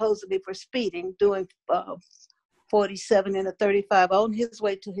supposedly for speeding, doing 47 and a 35 on his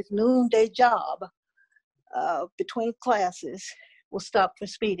way to his noonday job between classes, was stopped for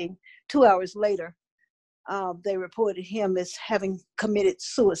speeding. 2 hours later, they reported him as having committed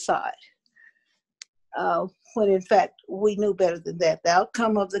suicide. When in fact, we knew better than that. The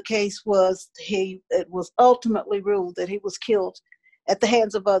outcome of the case was it was ultimately ruled that he was killed at the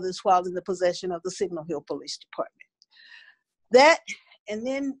hands of others while in the possession of the Signal Hill Police Department. That, and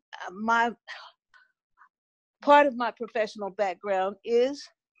then part of my professional background is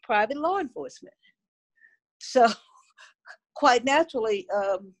private law enforcement. So quite naturally,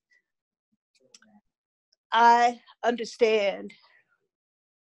 I understand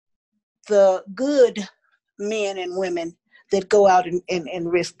the good men and women that go out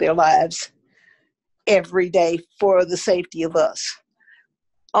and risk their lives every day for the safety of us.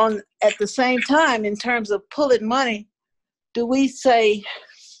 At the same time, in terms of pulling money, do we say,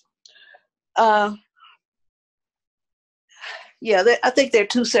 I think they're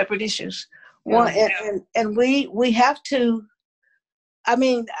two separate issues. One, and we have to, I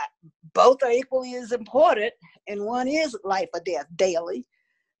mean, both are equally as important, and one is life or death daily.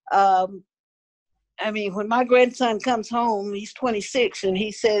 I mean, when my grandson comes home, he's 26, and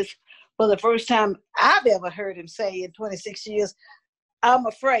he says, for the first time I've ever heard him say in 26 years, I'm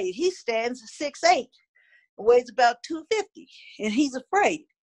afraid. He stands 6'8", weighs about 250, and he's afraid.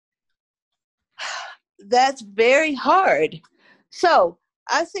 That's very hard. So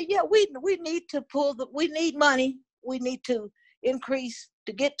I said, yeah, we need to we need money. We need to increase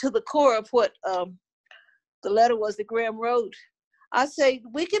to get to the core of what the letter was that Graham wrote. I say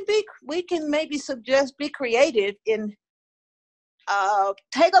we can maybe suggest, be creative in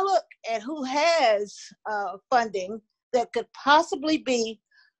take a look at who has funding that could possibly be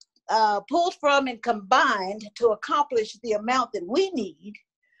pulled from and combined to accomplish the amount that we need,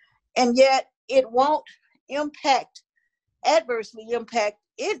 and yet it won't adversely impact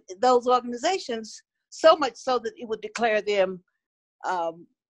those organizations so much so that it would declare them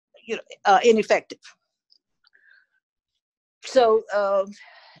ineffective. So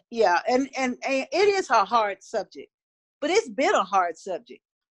and it is a hard subject, but it's been a hard subject.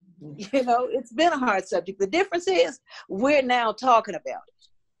 It's been a hard subject. The difference is we're now talking about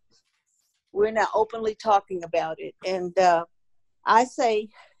it. We're now openly talking about it. And I say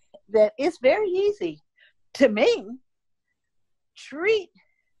that it's very easy to me.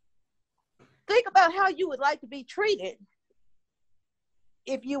 Think about how you would like to be treated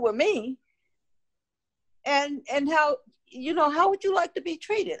if you were me, and how would you like to be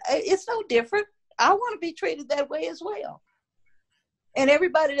treated? It's no different. I want to be treated that way as well, and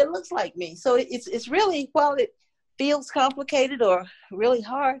everybody that looks like me. So it's really, while it feels complicated or really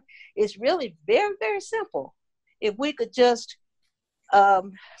hard, it's really very, very simple. If we could just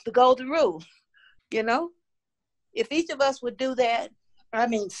the golden rule, if each of us would do that, I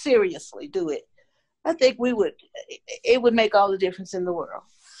mean seriously do it, I think it would make all the difference in the world.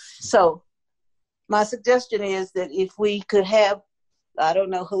 So my suggestion is that if we could have, I don't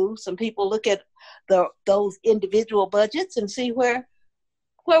know who, some people look at those individual budgets and see where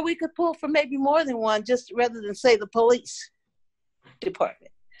we could pull from maybe more than one, just rather than say the police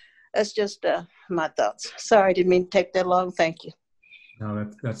department. That's just my thoughts. Sorry, didn't mean to take that long. Thank you. No,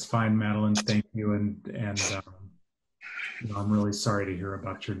 that's fine, Madeline. Thank you. And I'm really sorry to hear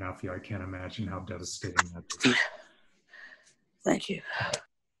about your nephew. I can't imagine how devastating that is. Thank you.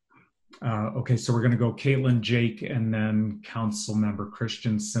 Okay, so we're going to go Caitlin, Jake, and then Council Member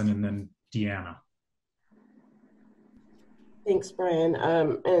Christensen, and then Deanna. Thanks, Brian.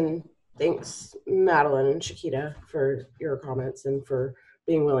 And thanks, Madeline and Shakita, for your comments and for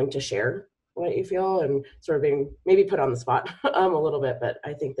being willing to share what you feel and sort of being maybe put on the spot a little bit. But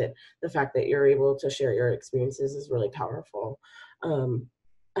I think that the fact that you're able to share your experiences is really powerful. I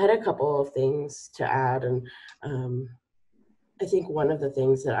had a couple of things to add. And I think one of the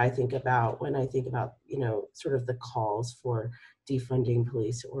things that I think about when I think about, sort of the calls for defunding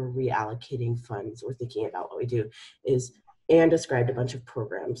police or reallocating funds or thinking about what we do is Anne described a bunch of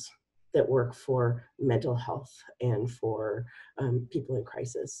programs that work for mental health and for people in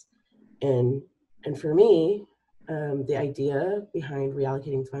crisis. And for me, the idea behind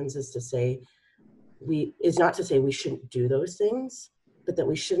reallocating funds is not to say we shouldn't do those things, but that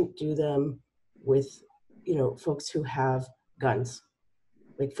we shouldn't do them with, folks who have guns.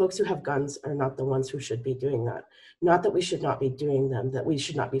 Like, folks who have guns are not the ones who should be doing that. Not that we should not be doing them, that we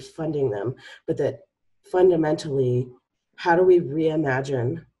should not be funding them, but that fundamentally, how do we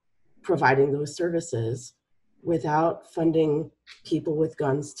reimagine providing those services without funding people with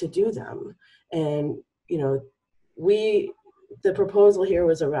guns to do them? And, the proposal here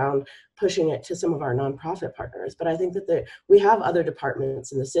was around pushing it to some of our nonprofit partners, but I think that we have other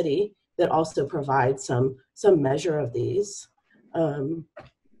departments in the city that also provide some measure of these.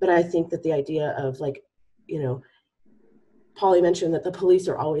 But I think that the idea of, like, Polly mentioned that the police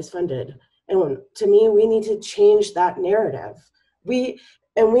are always funded. And to me, we need to change that narrative. We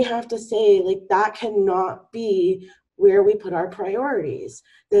have to say, like, that cannot be where we put our priorities,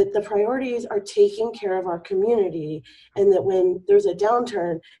 that the priorities are taking care of our community, and that when there's a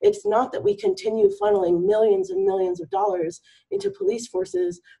downturn, it's not that we continue funneling millions and millions of dollars into police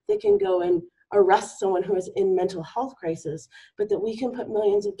forces that can go and arrest someone who is in mental health crisis, but that we can put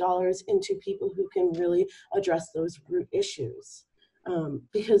millions of dollars into people who can really address those root issues.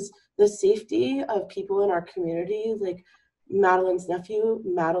 Because the safety of people in our community, like, Madeline's nephew,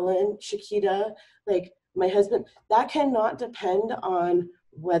 Madeline, Shakita, like my husband, that cannot depend on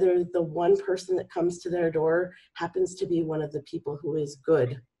whether the one person that comes to their door happens to be one of the people who is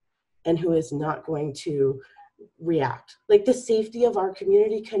good and who is not going to react. Like the safety of our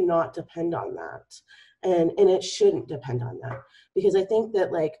community cannot depend on that. And it shouldn't depend on that. Because I think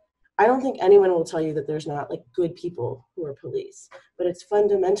that like, I don't think anyone will tell you that there's not like good people who are police, but it's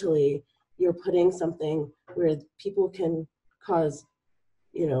fundamentally, you're putting something where people can cause,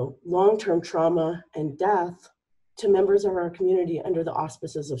 you know, long-term trauma and death to members of our community under the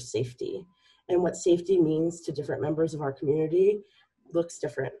auspices of safety. And what safety means to different members of our community looks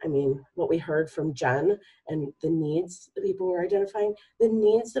different. I mean, what we heard from Jen and the needs that people were identifying, the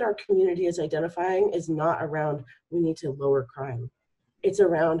needs that our community is identifying is not around, we need to lower crime. It's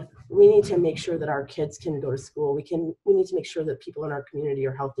around, we need to make sure that our kids can go to school. We need to make sure that people in our community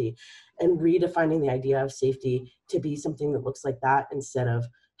are healthy, and redefining the idea of safety to be something that looks like that instead of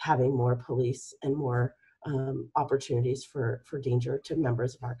having more police and more opportunities for danger to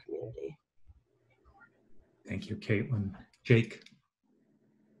members of our community. Thank you, Caitlin. Jake.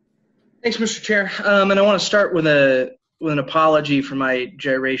 Thanks, Mr. Chair. And I want to start with an apology for my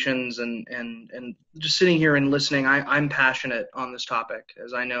gyrations and just sitting here and listening. I'm passionate on this topic,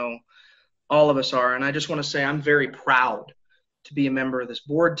 as I know all of us are. And I just want to say I'm very proud to be a member of this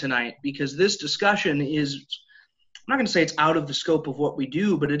board tonight, because this discussion is, I'm not going to say it's out of the scope of what we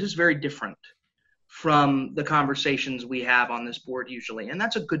do, but it is very different from the conversations we have on this board usually. And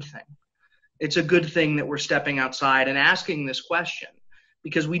that's a good thing. It's a good thing that we're stepping outside and asking this question,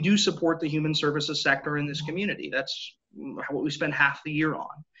 because we do support the human services sector in this community. That's what we spend half the year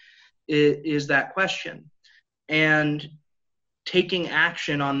on, is that question. And taking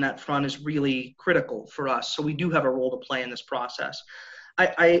action on that front is really critical for us. So we do have a role to play in this process.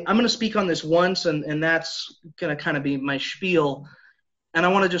 I'm going to speak on this once, and that's going to kind of be my spiel. And I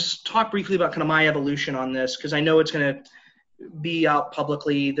want to just talk briefly about kind of my evolution on this, because I know it's going to be out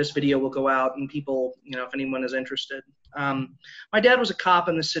publicly. This video will go out, and people, you know, if anyone is interested. My dad was a cop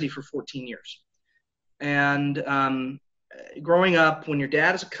in the city for 14 years. And growing up, when your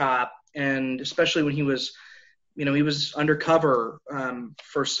dad is a cop, and especially when he was, you know, he was undercover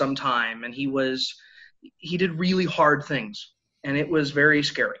for some time, and he did really hard things. And it was very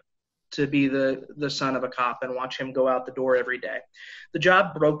scary to be the son of a cop and watch him go out the door every day. The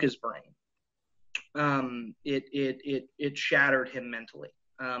job broke his brain. It shattered him mentally.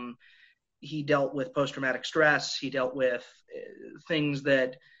 He dealt with post-traumatic stress. He dealt with things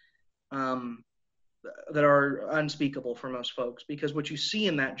that are unspeakable for most folks, because what you see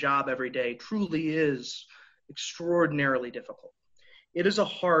in that job every day truly is extraordinarily difficult. It is a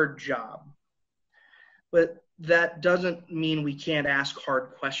hard job, but that doesn't mean we can't ask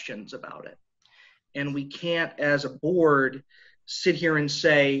hard questions about it. And we can't, as a board, sit here and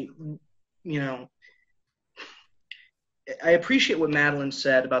say, you know, I appreciate what Madeline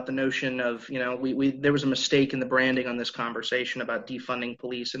said about the notion of, you know, there was a mistake in the branding on this conversation about defunding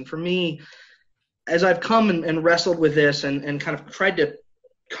police. And for me, as I've come and wrestled with this and kind of tried to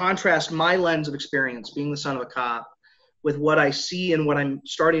contrast my lens of experience, being the son of a cop, with what I see and what I'm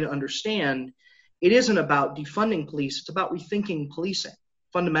starting to understand, it isn't about defunding police. It's about rethinking policing,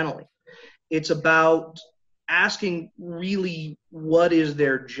 fundamentally. It's about asking really what is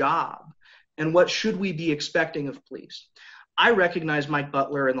their job and what should we be expecting of police. I recognize Mike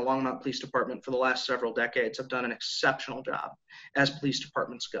Butler and the Longmont Police Department for the last several decades have done an exceptional job as police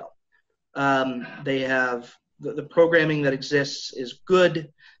departments go. They have the programming that exists is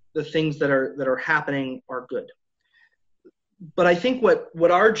good. The things that are happening are good. But I think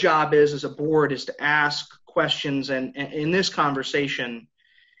what our job is as a board is to ask questions, and in this conversation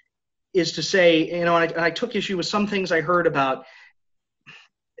is to say, you know, and I took issue with some things I heard about.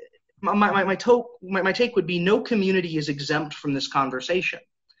 My take would be no community is exempt from this conversation,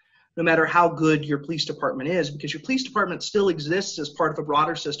 no matter how good your police department is, because your police department still exists as part of a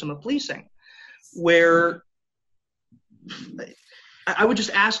broader system of policing, where I would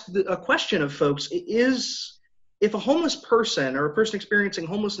just ask a question of folks, if a homeless person or a person experiencing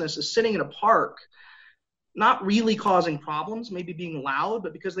homelessness is sitting in a park, not really causing problems, maybe being loud,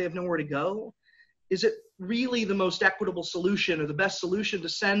 but because they have nowhere to go, is it really the most equitable solution or the best solution to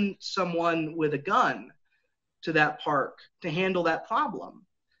send someone with a gun to that park to handle that problem?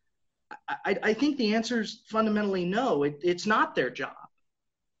 I think the answer is fundamentally no. It's not their job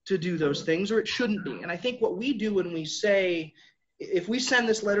to do those things, or it shouldn't be. And I think what we do when we say, if we send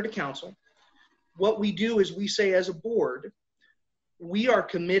this letter to council, what we do is we say as a board, we are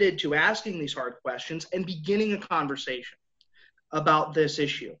committed to asking these hard questions and beginning a conversation about this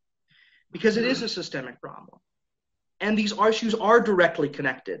issue, because it is a systemic problem. And these issues are directly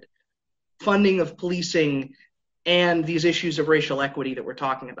connected. Funding of policing and these issues of racial equity that we're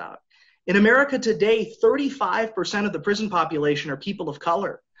talking about. In America today, 35% of the prison population are people of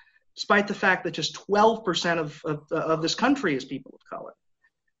color, despite the fact that just 12% of this country is people of color.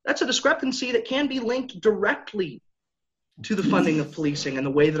 That's a discrepancy that can be linked directly to the funding of policing and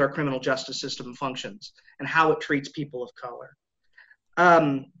the way that our criminal justice system functions and how it treats people of color.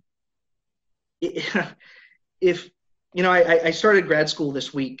 I started grad school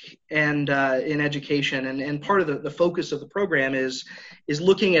this week and in education, and part of the focus of the program is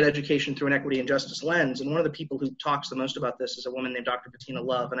looking at education through an equity and justice lens. And one of the people who talks the most about this is a woman named Dr. Bettina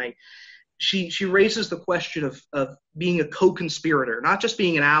Love, and she raises the question of being a co-conspirator, not just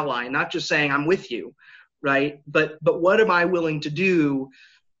being an ally, not just saying I'm with you, right? But what am I willing to do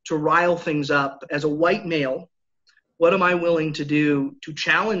to rile things up as a white male? What am I willing to do to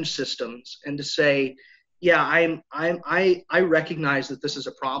challenge systems and to say, yeah, I recognize that this is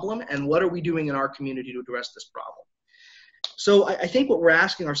a problem, and what are we doing in our community to address this problem? So I think what we're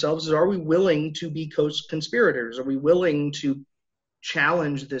asking ourselves is, are we willing to be co-conspirators? Are we willing to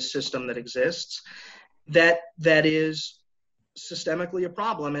challenge this system that exists that is systemically a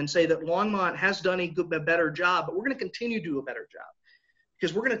problem, and say that Longmont has done a better job, but we're going to continue to do a better job,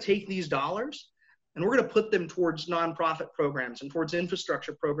 because we're going to take these dollars and we're going to put them towards nonprofit programs and towards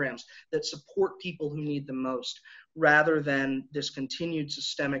infrastructure programs that support people who need them most, rather than this continued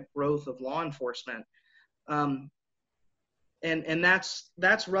systemic growth of law enforcement. And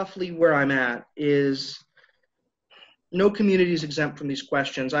that's roughly where I'm at. Is no community is exempt from these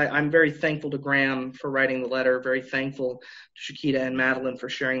questions. I'm very thankful to Graham for writing the letter, very thankful to Shakita and Madeline for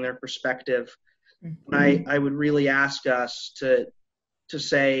sharing their perspective. And I would really ask us to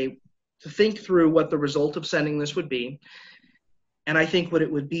think through what the result of sending this would be. And I think what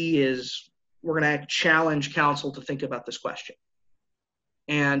it would be is we're going to challenge council to think about this question.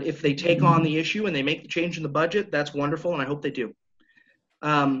 And if they take on the issue and they make the change in the budget, that's wonderful, and I hope they do.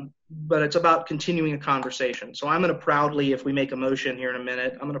 But it's about continuing a conversation. So I'm going to proudly, if we make a motion here in a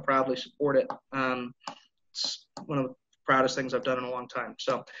minute, I'm going to proudly support it. It's one of the proudest things I've done in a long time.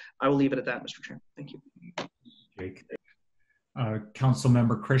 So I will leave it at that, Mr. Chair. Thank you. Jake.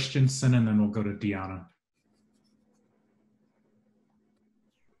 Councilmember Christensen, and then we'll go to Deanna.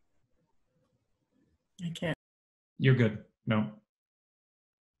 I can't. You're good. No.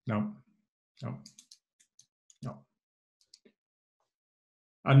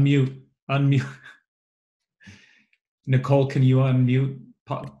 Unmute. Nicole, can you unmute?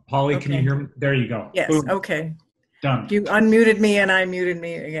 Polly, Okay. can you hear me? There you go. Yes, Boom. okay. Done. You unmuted me and I muted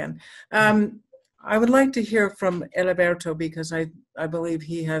me again. I would like to hear from Eliberto, because I believe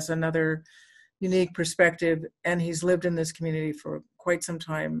he has another unique perspective, and he's lived in this community for quite some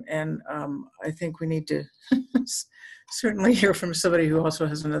time. And I think we need to certainly hear from somebody who also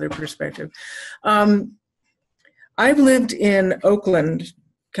has another perspective. I've lived in Oakland,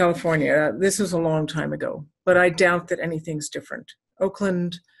 California. This was a long time ago, but I doubt that anything's different.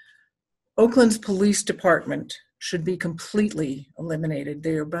 Oakland's police department should be completely eliminated.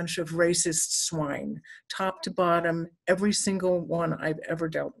 They're a bunch of racist swine, top to bottom, every single one I've ever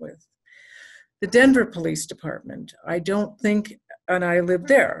dealt with. The Denver Police Department, I don't think, and I lived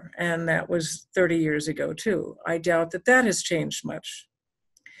there, and that was 30 years ago too. I doubt that has changed much.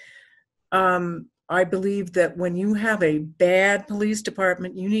 I believe that when you have a bad police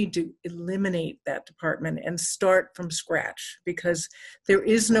department, you need to eliminate that department and start from scratch, because there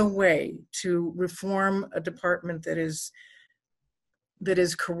is no way to reform a department that is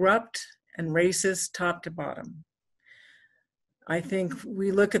corrupt and racist top to bottom. I think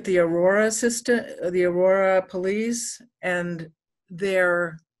we look at the Aurora system, the Aurora police, and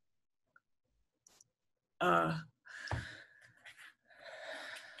their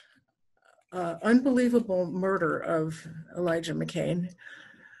unbelievable murder of Elijah McCain.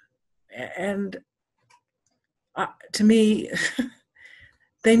 And to me,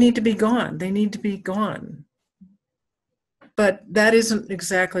 they need to be gone. They need to be gone. But that isn't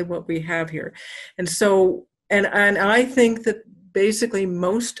exactly what we have here. And so, and I think that basically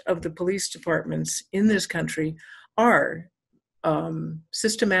most of the police departments in this country are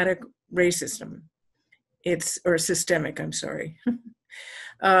systematic racism. Or systemic, I'm sorry.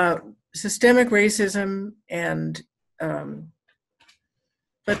 Systemic racism, and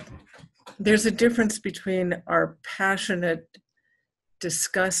but there's a difference between our passionate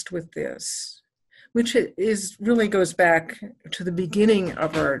disgust with this, which really goes back to the beginning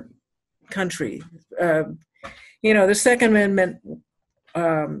of our country. The Second Amendment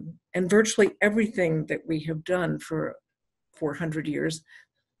and virtually everything that we have done for 400 years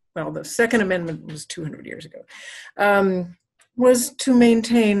well, the Second Amendment was 200 years ago, was to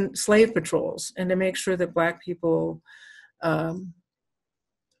maintain slave patrols and to make sure that Black people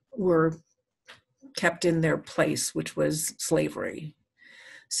were kept in their place, which was slavery.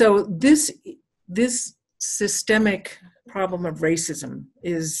 So this systemic problem of racism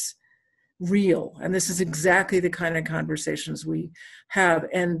is real, and this is exactly the kind of conversations we have.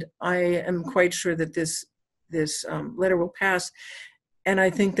 And I am quite sure that this letter will pass, and I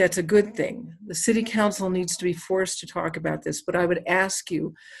think that's a good thing. The City Council needs to be forced to talk about this, but I would ask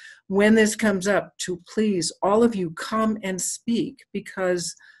you, when this comes up, to please, all of you, come and speak,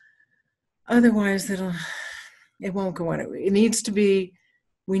 because otherwise it won't go anywhere. It needs to be,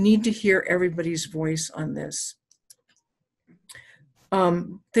 we need to hear everybody's voice on this.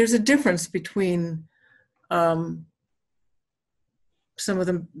 There's a difference between some of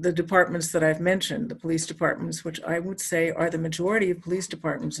the departments that I've mentioned, the police departments, which I would say are the majority of police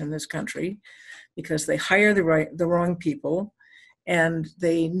departments in this country, because they hire the wrong people, and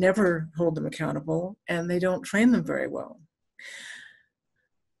they never hold them accountable, and they don't train them very well.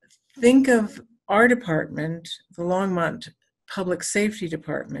 Think of our department, the Longmont Public Safety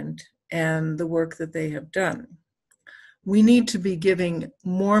Department, and the work that they have done. We need to be giving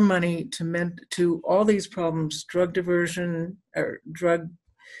more money to all these problems: drug diversion, or drug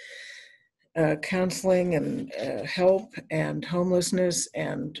counseling, and help, and homelessness,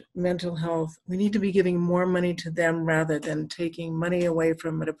 and mental health. We need to be giving more money to them rather than taking money away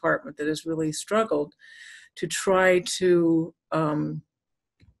from a department that has really struggled to try to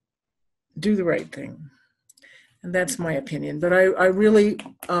do the right thing. And that's my opinion. But I really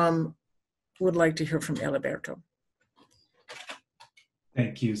would like to hear from Eliberto.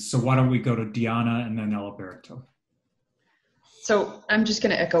 Thank you. So why don't we go to Diana and then Eliberto? So I'm just going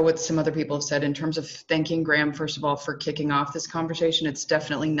to echo what some other people have said in terms of thanking Graham, first of all, for kicking off this conversation. It's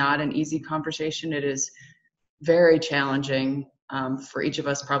definitely not an easy conversation. It is very challenging for each of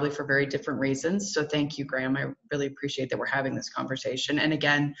us, probably for very different reasons. So thank you, Graham. I really appreciate that we're having this conversation. And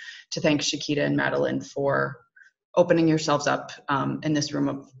again, to thank Shakita and Madeline for opening yourselves up in this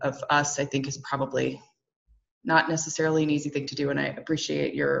room of us, I think is probably not necessarily an easy thing to do. And I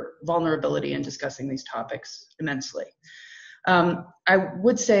appreciate your vulnerability in discussing these topics immensely. I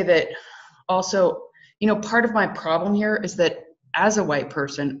would say that also, part of my problem here is that as a white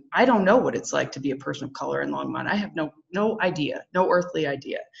person, I don't know what it's like to be a person of color in Longmont. I have no idea, no earthly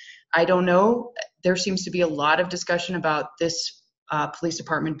idea. I don't know. There seems to be a lot of discussion about this police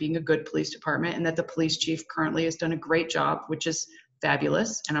department being a good police department, and that the police chief currently has done a great job, which is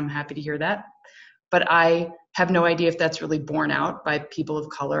fabulous, and I'm happy to hear that. But I have no idea if that's really borne out by people of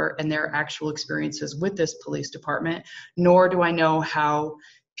color and their actual experiences with this police department, nor do I know how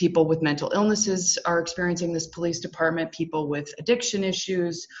people with mental illnesses are experiencing this police department, people with addiction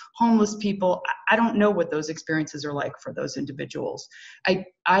issues, homeless people. I don't know what those experiences are like for those individuals.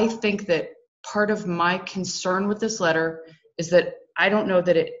 I think that part of my concern with this letter is that I don't know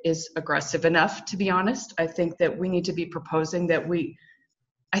that it is aggressive enough, to be honest. I think that we need to be proposing that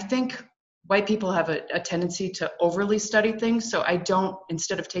I think white people have a tendency to overly study things, so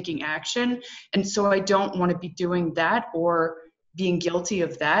instead of taking action, and so I don't want to be doing that or being guilty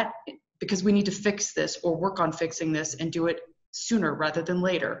of that, because we need to fix this or work on fixing this and do it sooner rather than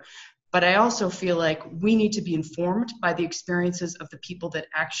later. But I also feel like we need to be informed by the experiences of the people that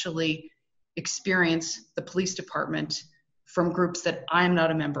actually experience the police department from groups that I'm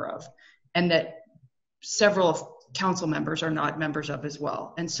not a member of, and that several of council members are not members of as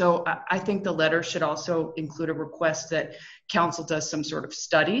well. And so I think the letter should also include a request that council does some sort of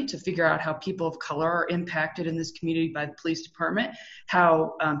study to figure out how people of color are impacted in this community by the police department,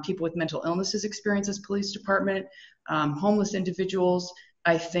 how people with mental illnesses experience this police department, homeless individuals.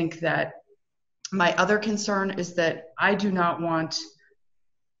 I think that my other concern is that I do not want,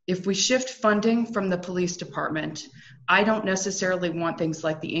 if we shift funding from the police department, I don't necessarily want things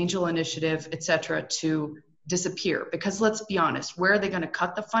like the Angel Initiative, et cetera, to disappear, because let's be honest, where are they going to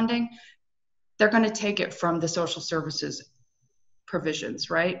cut the funding? They're going to take it from the social services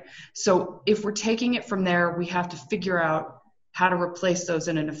provisions, right? So if we're taking it from there, we have to figure out how to replace those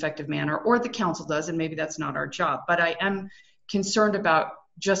in an effective manner, or the council does, and maybe that's not our job. But I am concerned about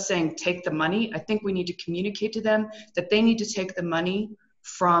just saying take the money. I think we need to communicate to them that they need to take the money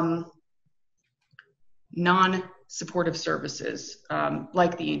from non-supportive services,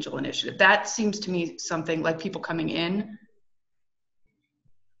 like the Angel Initiative. That seems to me something, like people coming in,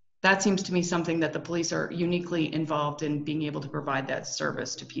 that seems to me something that the police are uniquely involved in, being able to provide that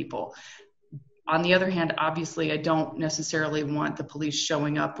service to people. On the other hand, obviously, I don't necessarily want the police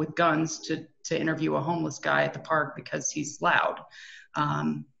showing up with guns to interview a homeless guy at the park because he's loud.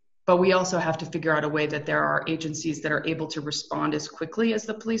 But we also have to figure out a way that there are agencies that are able to respond as quickly as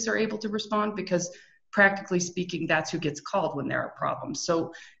the police are able to respond, because practically speaking, that's who gets called when there are problems.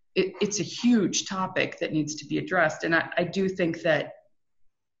 So it's a huge topic that needs to be addressed. And I do think that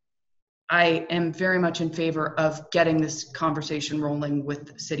I am very much in favor of getting this conversation rolling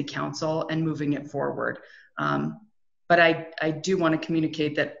with City Council and moving it forward. But I do want to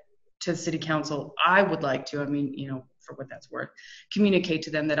communicate that to the City Council. I would like to, for what that's worth, communicate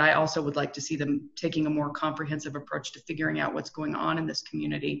to them that I also would like to see them taking a more comprehensive approach to figuring out what's going on in this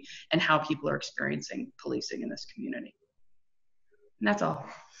community and how people are experiencing policing in this community. And that's all.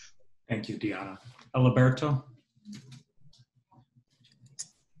 Thank you, Deanna. Alberto?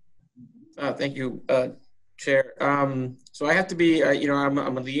 Thank you, Chair. So I have to be, I'm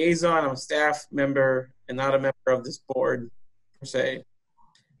a liaison, I'm a staff member, and not a member of this board, per se.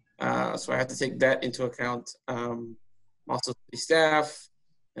 So I have to take that into account. I'm also the staff,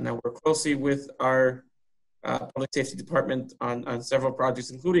 and I work closely with our public safety department on several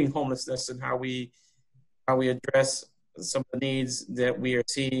projects, including homelessness and how we address some of the needs that we are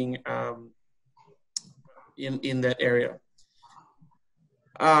seeing in that area.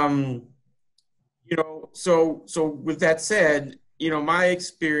 So with that said, my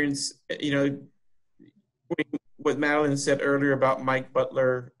experience, what Madeline said earlier about Mike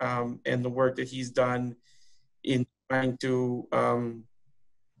Butler and the work that he's done in trying to,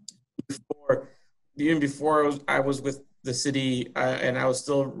 even before I was with the city and I was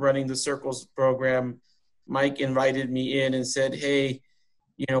still running the Circles program, Mike invited me in and said, hey,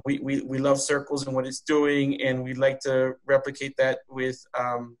 we love Circles and what it's doing, and we'd like to replicate that with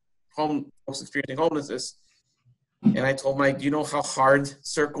folks experiencing homelessness. And I told Mike, do you know how hard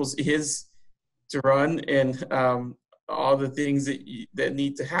Circles is to run, and all the things that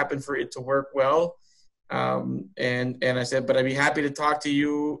need to happen for it to work well? And I said, but I'd be happy to talk to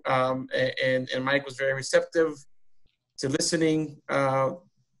you. And Mike was very receptive to listening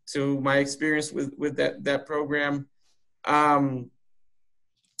to my experience with that program.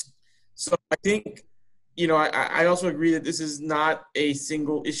 So I think, I also agree that this is not a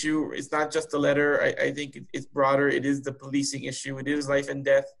single issue. It's not just a letter. I think it's broader. It is the policing issue. It is life and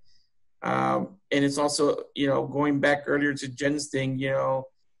death. And it's also, going back earlier to Jen's thing,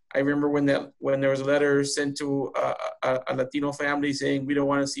 I remember when there was a letter sent to a Latino family saying, we don't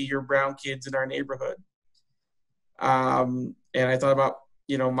want to see your brown kids in our neighborhood. And I thought about,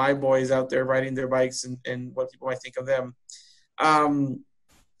 my boys out there riding their bikes and what people might think of them.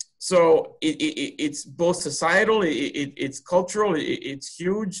 So it's both societal, it's cultural, it's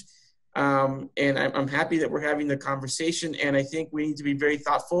huge. And I'm happy that we're having the conversation. And I think we need to be very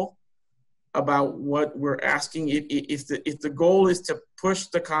thoughtful about what we're asking. If the goal is to push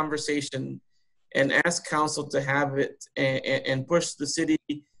the conversation and ask council to have it and push the city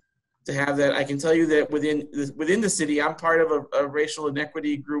to have that, I can tell you that within the city, I'm part of a racial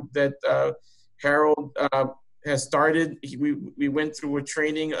inequity group that Harold has started. We went through a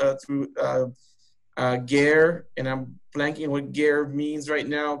training through GARE, and I'm blanking what GARE means right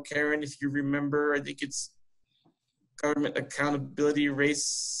now. Karen, if you remember, I think it's Government Accountability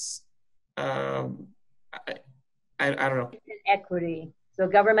Race. I don't know. Equity. So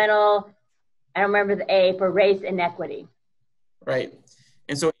governmental, I don't remember the A for race and equity. Right.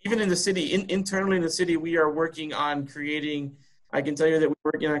 And so even in the city, internally in the city, we are working on creating, I can tell you that we're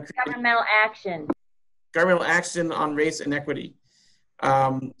working on creating governmental action on race and equity.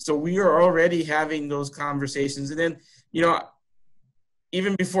 So we are already having those conversations. And then,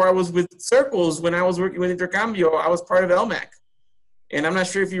 even before I was with Circles, when I was working with Intercambio, I was part of LMAC. And I'm not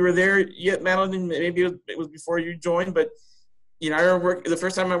sure if you were there yet, Madeline, maybe it was before you joined, but I remember the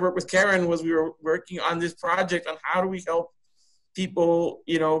first time I worked with Karen was we were working on this project on how do we help people,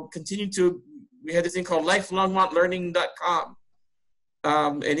 continue to, we had this thing called lifelongmontlearning.com.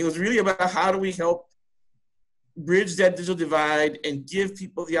 And it was really about how do we help bridge that digital divide and give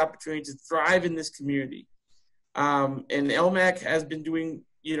people the opportunity to thrive in this community. And LMAC has been doing,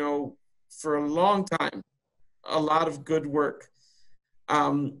 for a long time, a lot of good work.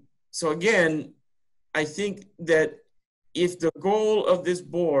 So again, I think that if the goal of this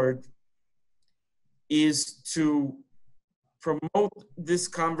board is to promote this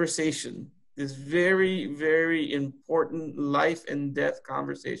conversation, this very, very important life and death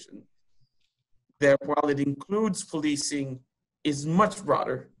conversation, that while it includes policing is much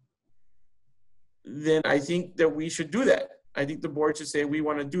broader, then I think that we should do that. I think the board should say, we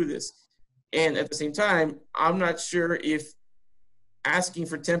want to do this. And at the same time, I'm not sure if asking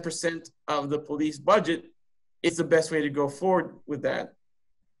for 10% of the police budget is the best way to go forward with that.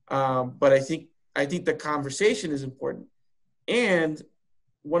 But I think the conversation is important. And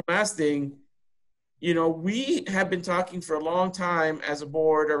one last thing, you know, we have been talking for a long time as a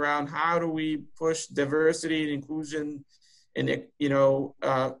board around how do we push diversity and inclusion, and you know,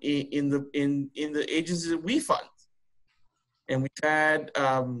 in the agencies that we fund. And we've had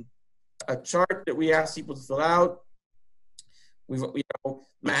a chart that we asked people to fill out.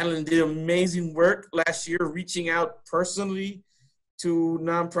 Madeline did amazing work last year, reaching out personally to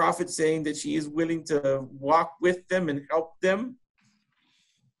nonprofits, saying that she is willing to walk with them and help them.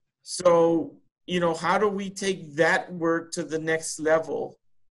 So, you know, how do we take that work to the next level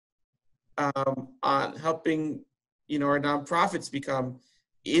on helping, you know, our nonprofits become?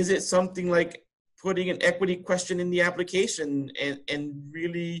 Is it something like putting an equity question in the application and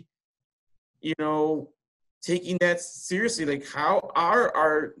really, you know, taking that seriously? Like, how are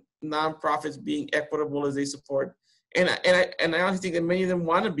our nonprofits being equitable as they support? And I honestly think that many of them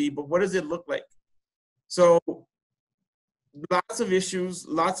want to be, but what does it look like? So lots of issues,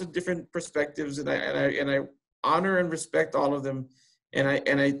 lots of different perspectives, and I honor and respect all of them. And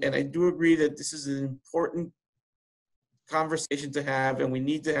I do agree that this is an important conversation to have, and we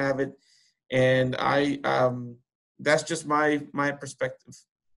need to have it. And that's just my perspective.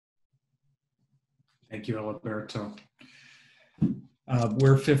 Thank you, Alberto.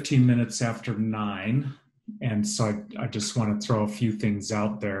 We're 15 minutes after 9, and so I just want to throw a few things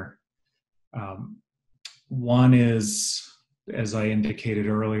out there. One is, as I indicated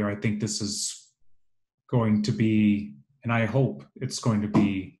earlier, I think this is going to be, and I hope it's going to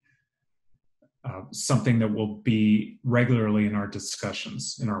be, something that will be regularly in our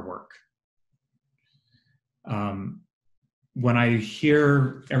discussions, in our work. When I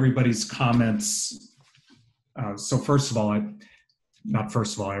hear everybody's comments, so first of all, I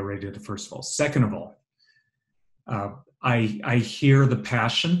already did the first of all. Second of all, I hear the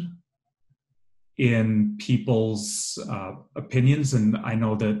passion in people's opinions, and I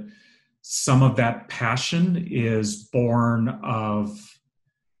know that some of that passion is born of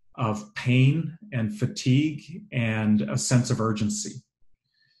pain and fatigue and a sense of urgency.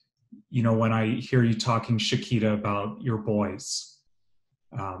 You know, when I hear you talking, Shakita, about your boys,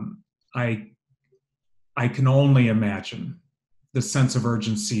 I can only imagine the sense of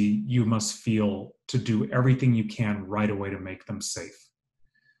urgency you must feel to do everything you can right away to make them safe.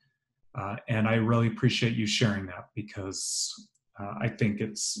 And I really appreciate you sharing that, because I think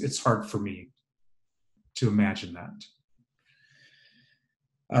it's hard for me to imagine that.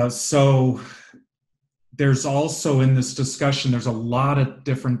 So there's also, in this discussion, there's a lot of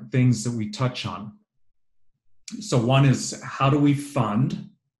different things that we touch on. So one is, how do we fund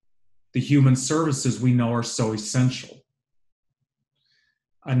the human services we know are so essential?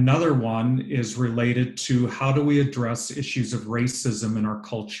 Another one is related to, how do we address issues of racism in our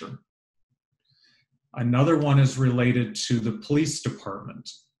culture? Another one is related to the police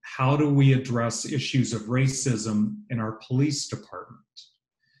department. How do we address issues of racism in our police department,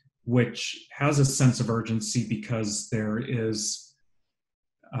 which has a sense of urgency because there is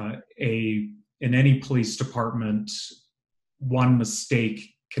in any police department, one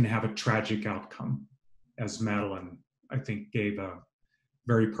mistake can have a tragic outcome, as Madeline, I think, gave a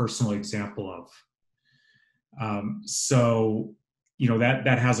very personal example of. So, you know,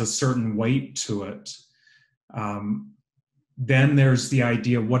 that has a certain weight to it. Then there's the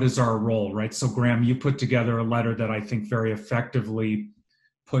idea, what is our role, right? So Graham, you put together a letter that I think very effectively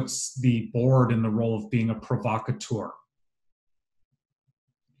puts the board in the role of being a provocateur.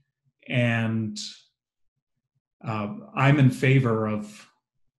 And I'm in favor of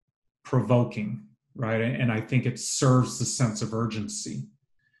provoking, right? And I think it serves the sense of urgency.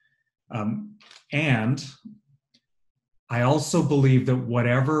 And I also believe that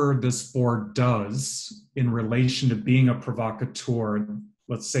whatever this board does in relation to being a provocateur,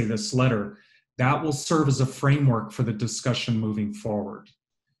 let's say this letter, that will serve as a framework for the discussion moving forward.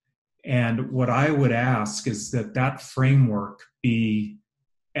 And what I would ask is that that framework be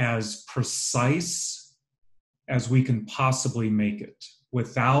as precise as we can possibly make it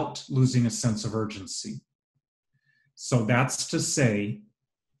without losing a sense of urgency. So that's to say,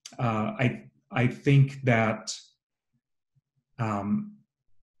 I think that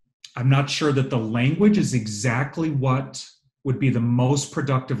I'm not sure that the language is exactly what would be the most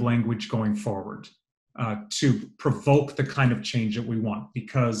productive language going forward to provoke the kind of change that we want,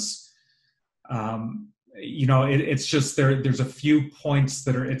 because you know, it's just there's a few points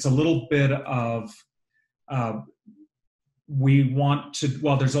that are, it's a little bit of we want to,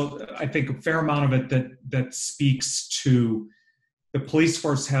 well, there's I think a fair amount of it that speaks to the police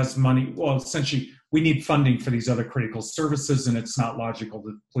force has money. Well, essentially, we need funding for these other critical services, and it's not logical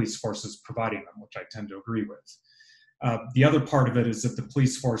that the police force is providing them, which I tend to agree with. The other part of it is that the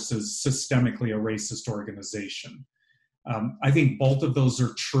police force is systemically a racist organization. I think both of those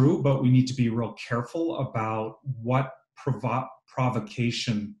are true, but we need to be real careful about what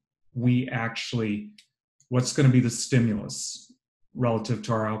provocation we actually, what's going to be the stimulus relative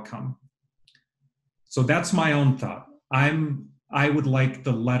to our outcome. So that's my own thought. I would like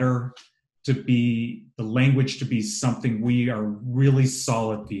the letter to be, the language to be something we are really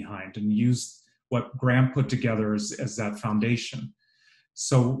solid behind and use what Graham put together as that foundation.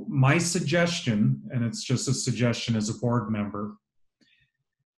 So my suggestion, and it's just a suggestion as a board member,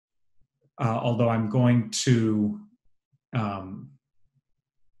 although I'm going to, I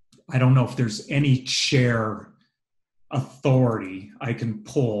don't know if there's any chair authority I can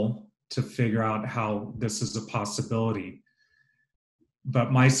pull to figure out how this is a possibility.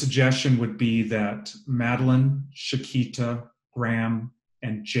 But my suggestion would be that Madeline, Shakita, Graham,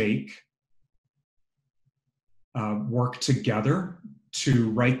 and Jake work together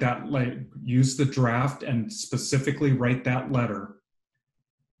to write that, use the draft and specifically write that letter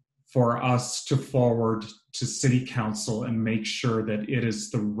for us to forward to City Council and make sure that it is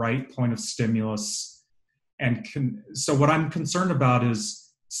the right point of stimulus. And so what I'm concerned about is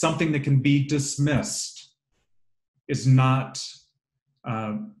something that can be dismissed is not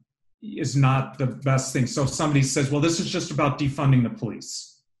the best thing. So if somebody says, well, this is just about defunding the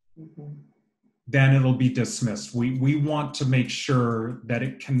police, then it'll be dismissed. We want to make sure that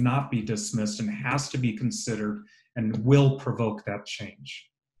it cannot be dismissed and has to be considered and will provoke that change.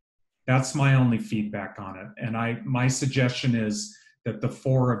 That's my only feedback on it. And my suggestion is that the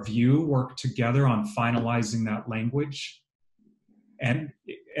four of you work together on finalizing that language. And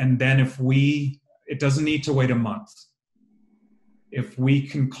then it doesn't need to wait a month. If we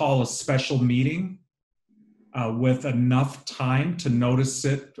can call a special meeting with enough time to notice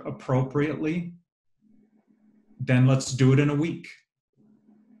it appropriately, then let's do it in a week.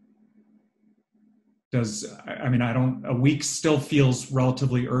 A week still feels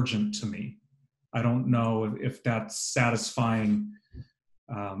relatively urgent to me. I don't know if that's satisfying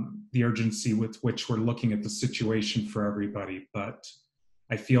the urgency with which we're looking at the situation for everybody, but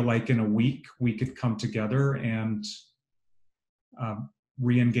I feel like in a week we could come together and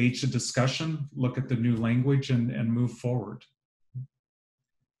re-engage the discussion, look at the new language, and move forward.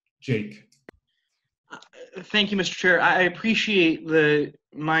 Jake. Thank you, Mr. Chair. I appreciate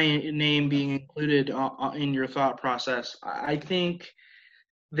my name being included in your thought process. I think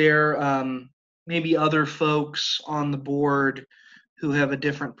there may be other folks on the board who have a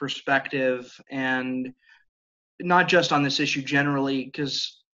different perspective, and not just on this issue generally,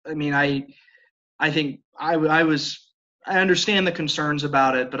 because I think I understand the concerns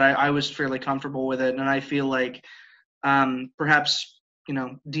about it, but I was fairly comfortable with it, and I feel like perhaps,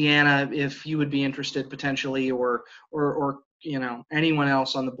 Deanna, if you would be interested potentially, or anyone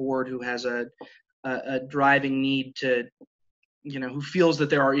else on the board who has a driving need to, who feels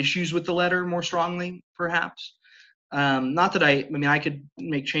that there are issues with the letter more strongly, perhaps. Not that I could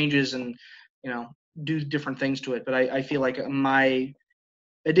make changes and, do different things to it, but I feel like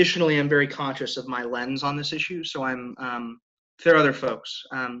additionally, I'm very conscious of my lens on this issue. So if there are other folks,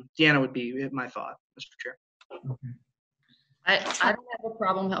 Deanna would be my thought, Mr. Chair. Okay. I don't have a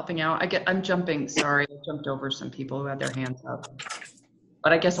problem helping out. I'm jumping. Sorry, I jumped over some people who had their hands up.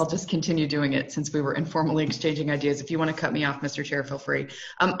 But I guess I'll just continue doing it since we were informally exchanging ideas. If you want to cut me off, Mr. Chair, feel free.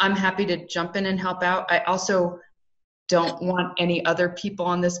 I'm happy to jump in and help out. I also don't want any other people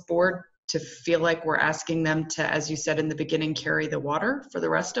on this board to feel like we're asking them to, as you said in the beginning, carry the water for the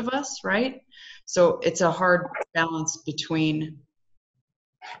rest of us, right? So it's a hard balance between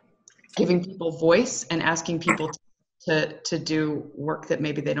giving people voice and asking people to do work that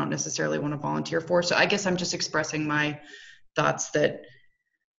maybe they don't necessarily want to volunteer for. So I guess I'm just expressing my thoughts that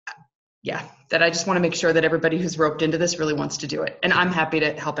I just want to make sure that everybody who's roped into this really wants to do it. And I'm happy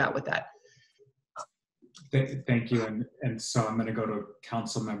to help out with that. Thank you. And so I'm going to go to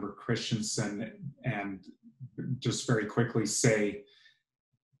Councilmember Christensen and just very quickly say,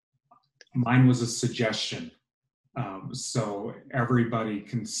 mine was a suggestion. So everybody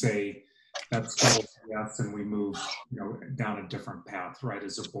can say, that's yes, and we move down a different path, right,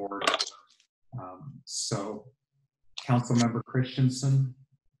 as a board. So Councilmember Christensen.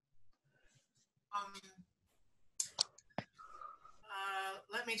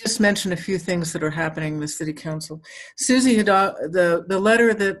 Let me just mention a few things that are happening in the City Council. Susie had the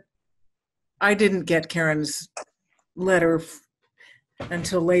letter that I didn't get Karen's letter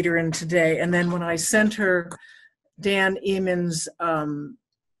until later in today, and then when I sent her Dan Eamon's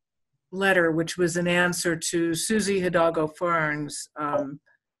letter, which was an answer to Susie Hidalgo Farring's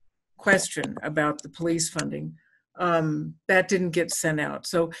question about the police funding, that didn't get sent out.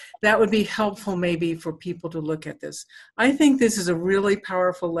 So that would be helpful maybe for people to look at this. I think this is a really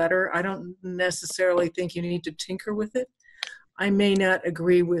powerful letter. I don't necessarily think you need to tinker with it. I may not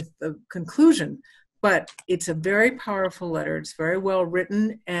agree with the conclusion, but it's a very powerful letter. It's very well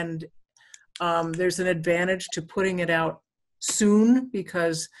written, and there's an advantage to putting it out soon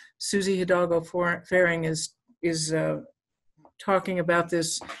because Susie Hidalgo Faring is talking about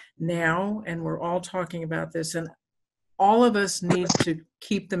this now, and we're all talking about this, and all of us need to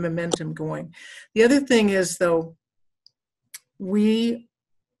keep the momentum going. The other thing is, though, I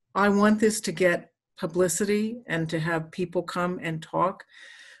want this to get publicity and to have people come and talk.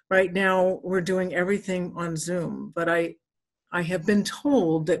 Right now, we're doing everything on Zoom, but I have been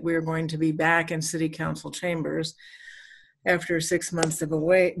told that we're going to be back in city council chambers after 6 months of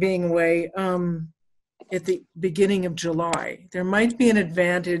being away at the beginning of July. There might be an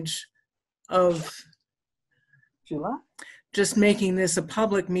advantage of July? Just making this a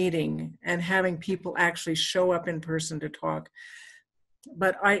public meeting and having people actually show up in person to talk.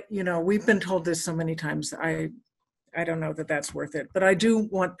 But we've been told this so many times, I don't know that that's worth it. But I do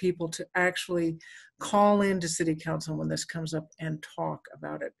want people to actually call into city council when this comes up and talk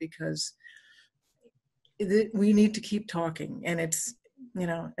about it, because we need to keep talking. And it's,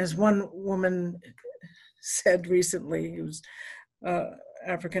 as one woman said recently, who was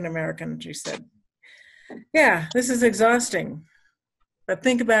African-American, she said, yeah, this is exhausting, but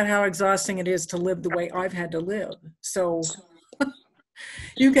think about how exhausting it is to live the way I've had to live. So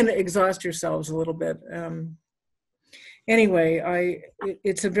you can exhaust yourselves a little bit. Anyway,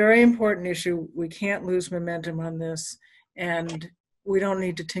 it's a very important issue. We can't lose momentum on this, and we don't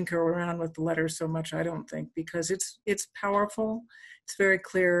need to tinker around with the letter so much, I don't think, because it's powerful, it's very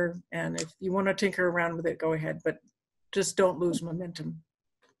clear, and if you want to tinker around with it, go ahead, but just don't lose momentum.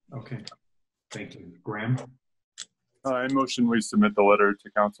 Okay, thank you. Graham? I motion we submit the letter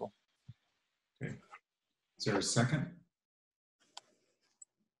to council. Okay. Is there a second?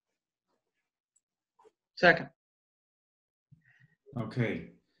 Second.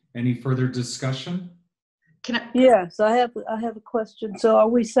 Okay. Any further discussion? Yes, I have a question. So are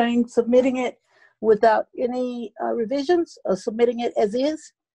we saying submitting it without any revisions, or submitting it as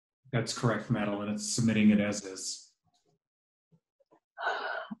is? That's correct, Madeline. It's submitting it as is.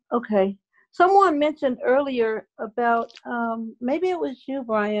 Okay. Someone mentioned earlier about, maybe it was you,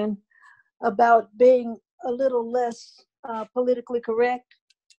 Brian, about being a little less politically correct.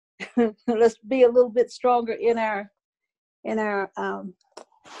 Let's be a little bit stronger in our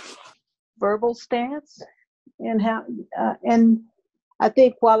verbal stance, and how. And I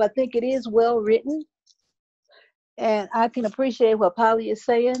think while I think it is well written, and I can appreciate what Polly is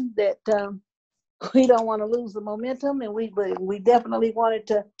saying, that we don't want to lose the momentum, and we definitely wanted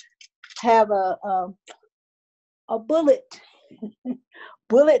to have a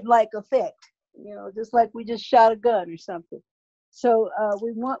bullet-like effect, just like we just shot a gun or something. So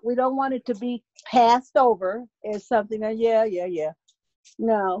we don't want it to be passed over as something that yeah.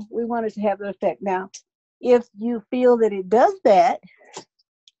 No, we want it to have an effect. Now, if you feel that it does that,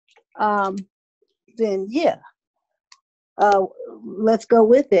 then yeah, let's go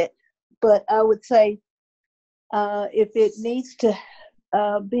with it. But I would say if it needs to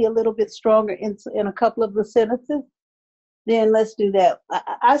be a little bit stronger in a couple of the sentences, then let's do that.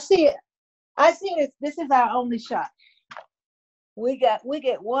 I see it. This is our only shot. We get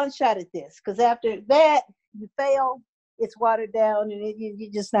one shot at this, because after that you fail, it's watered down, and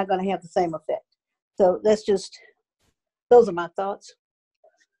you're just not going to have the same effect. So those are my thoughts.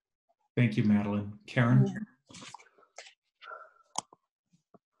 Thank you, Madeline. Karen?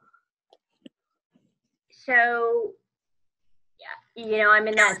 So, yeah, I'm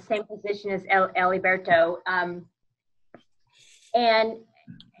in that same position as Eliberto. And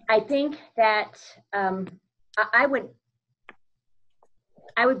I think that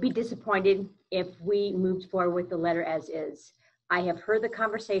I would be disappointed if we moved forward with the letter as is. I have heard the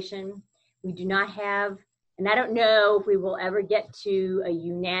conversation. We do not have, and I don't know if we will ever get to a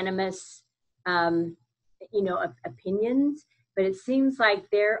unanimous, opinions, but it seems like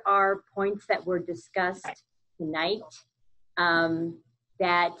there are points that were discussed tonight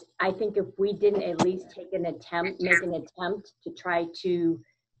that I think if we didn't at least make an attempt to try to,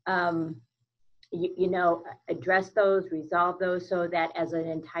 address those, resolve those, so that as an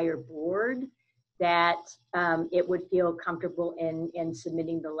entire board, that it would feel comfortable in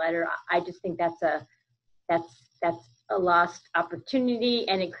submitting the letter. I just think that's a lost opportunity,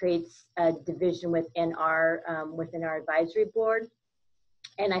 and it creates a division within our advisory board.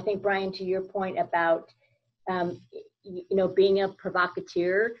 And I think, Brian, to your point about being a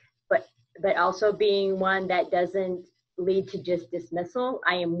provocateur, but but also being one that doesn't lead to just dismissal.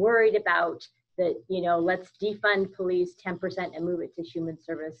 I am worried about that, let's defund police 10% and move it to human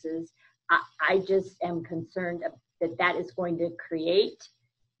services. I just am concerned that that is going to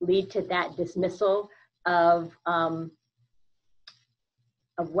lead to that dismissal of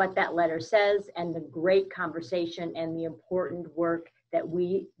what that letter says and the great conversation and the important work that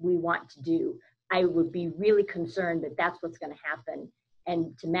we want to do. I would be really concerned that that's what's going to happen.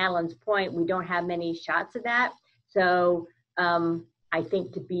 And to Madeline's point, we don't have many shots of that. So I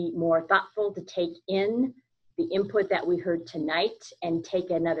think to be more thoughtful, to take in the input that we heard tonight and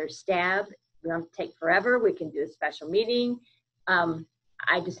take another stab. We don't have to take forever. We can do a special meeting.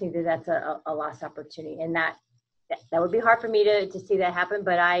 I just think that that's a lost opportunity, and that would be hard for me to see that happen.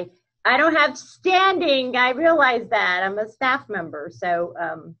 But I don't have standing. I realize that I'm a staff member, so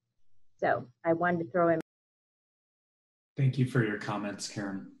I wanted to throw in. Thank you for your comments,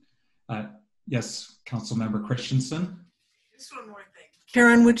 Karen. Yes, Councilmember Christensen. Just one more thing.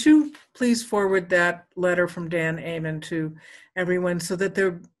 Karen, would you please forward that letter from Dan Amon to everyone so that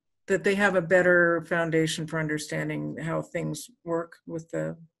they have a better foundation for understanding how things work with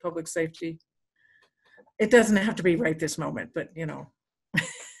the public safety? It doesn't have to be right this moment, but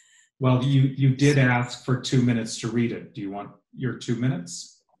Well, you did ask for 2 minutes to read it. Do you want your 2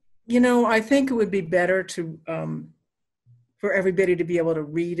 minutes? I think it would be better to for everybody to be able to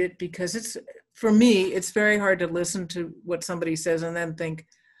read it, because for me, it's very hard to listen to what somebody says and then think,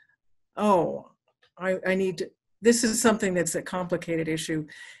 oh, I need to, this is something that's a complicated issue,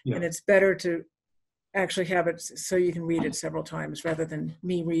 and it's better to actually have it so you can read it several times rather than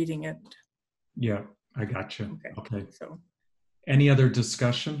me reading it. Yeah, I got you. Okay. So, any other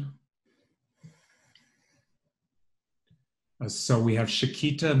discussion? So we have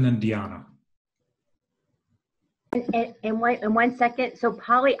Shakita and then Deanna. And one second. So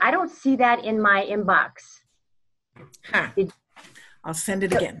Polly, I don't see that in my inbox. I'll send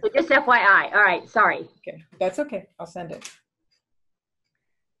it again. So just FYI. All right. Sorry. Okay. That's okay. I'll send it.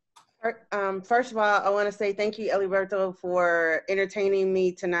 First of all, I want to say thank you, Eliberto, for entertaining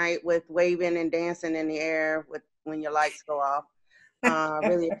me tonight with waving and dancing in the air when your lights go off. I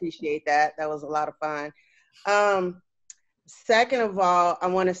really appreciate that. That was a lot of fun. Second of all, I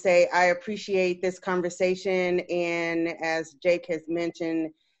want to say I appreciate this conversation, and as Jake has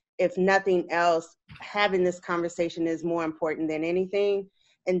mentioned, if nothing else, having this conversation is more important than anything,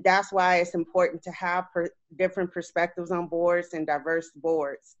 and that's why it's important to have different perspectives on boards and diverse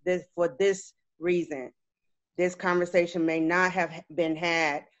boards. For this reason, this conversation may not have been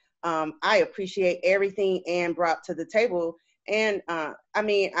had. I appreciate everything Ann brought to the table, and I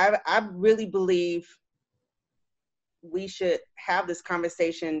really believe we should have this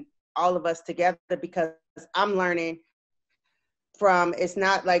conversation, all of us together, because I'm learning from, it's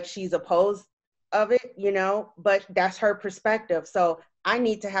not like she's opposed of it, but that's her perspective. So I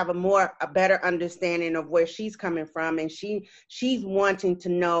need to have a better understanding of where she's coming from, and she's wanting to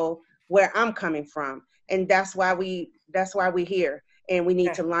know where I'm coming from. And that's why we're here, and we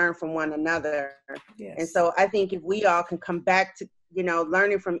need to learn from one another. Yes. And so I think if we all can come back to,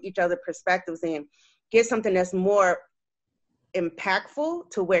 learning from each other's perspectives and get something that's more impactful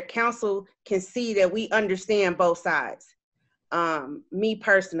to where council can see that we understand both sides. Me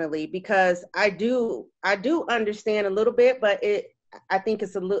personally, because I do understand a little bit, but I think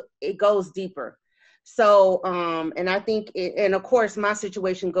it goes deeper. So, and I think, and of course my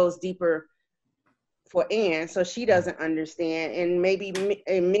situation goes deeper for Ann, so she doesn't understand, and maybe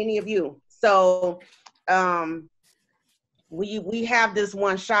many of you. So, we have this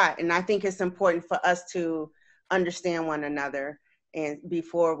one shot, and I think it's important for us to understand one another and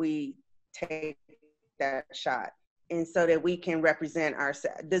before we take that shot, and so that we can represent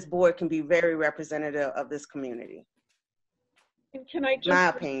this board can be very representative of this community. And can I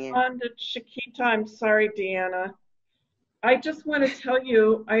just respond to Shakita? I'm sorry, Deanna. I just want to tell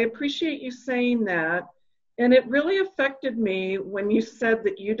you, I appreciate you saying that, and it really affected me when you said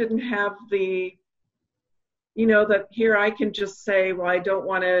that you didn't have the, that here I can just say, well, I don't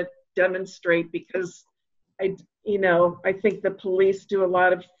want to demonstrate because I think the police do a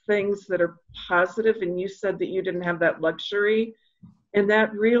lot of things that are positive, and you said that you didn't have that luxury, and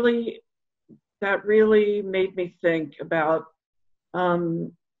that really made me think about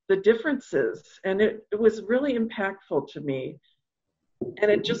the differences, and it was really impactful to me,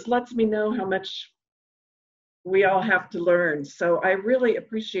 and it just lets me know how much we all have to learn. So I really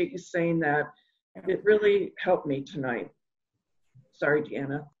appreciate you saying that. It really helped me tonight. Sorry,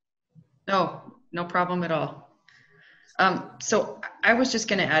 Deanna. No problem at all. So I was just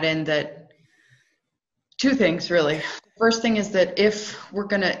going to add in that two things, really. first thing is that if we're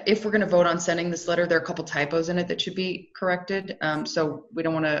gonna vote on sending this letter, there are a couple typos in it that should be corrected. So we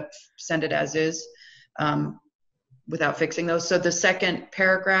don't want to send it as is without fixing those. So the second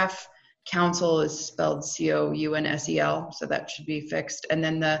paragraph, council is spelled COUNSEL, so that should be fixed. And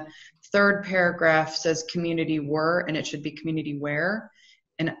then the third paragraph says community were, and it should be community where.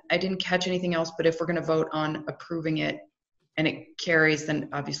 And I didn't catch anything else, but if we're going to vote on approving it and it carries, then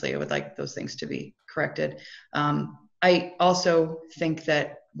obviously I would like those things to be corrected. I also think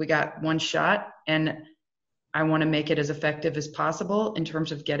that we got one shot, and I want to make it as effective as possible in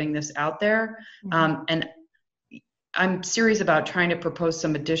terms of getting this out there. And I'm serious about trying to propose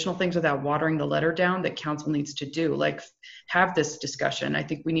some additional things without watering the letter down that council needs to do, like have this discussion. I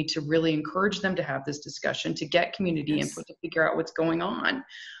think we need to really encourage them to have this discussion, to get community input, to figure out what's going on.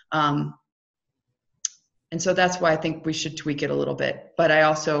 And so that's why I think we should tweak it a little bit. But I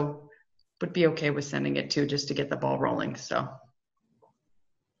also would be okay with sending it too, just to get the ball rolling. So.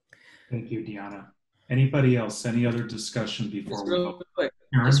 Thank you, Deanna. Anybody else? Any other discussion before Just we real vote? quick.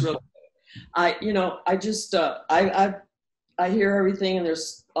 Karen? Just real quick. I hear everything, and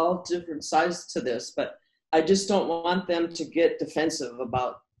there's all different sides to this, but I just don't want them to get defensive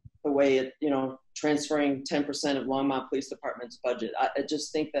about the way it, transferring 10% of Longmont Police Department's budget. I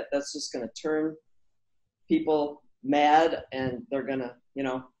just think that that's just going to turn people mad, and they're going to,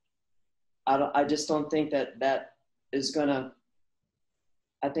 I just don't think that is going to,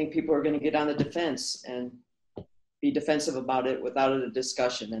 I think people are going to get on the defense and be defensive about it without a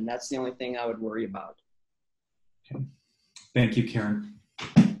discussion, and that's the only thing I would worry about. Okay. Thank you, Karen.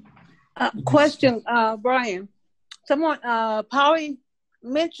 Question, Brian. Someone, Polly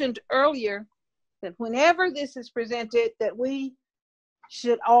mentioned earlier that whenever this is presented, that we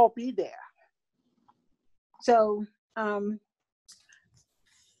should all be there. So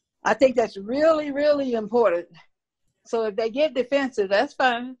I think that's really, really important. So if they get defensive, that's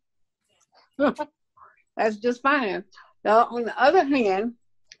fine. That's just fine. Now, on the other hand,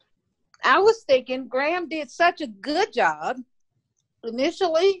 I was thinking Graham did such a good job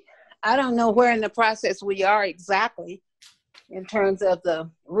initially. I don't know where in the process we are exactly in terms of the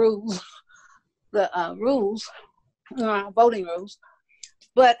rules, voting rules.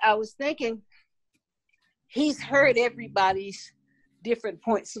 But I was thinking he's heard everybody's different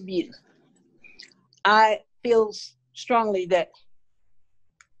points of view. I feel strongly that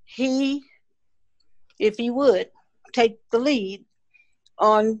he, if he would, take the lead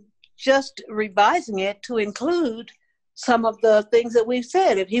on just revising it to include some of the things that we've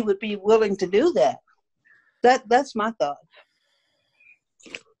said, if he would be willing to do that. That's my thought.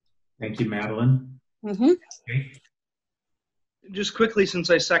 Thank you, Madeline. Mm-hmm. Okay. Just quickly,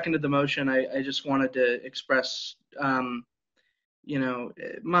 since I seconded the motion, I just wanted to express,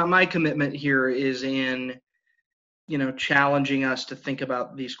 my commitment here is in, challenging us to think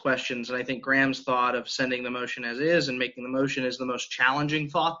about these questions. And I think Graham's thought of sending the motion as is and making the motion is the most challenging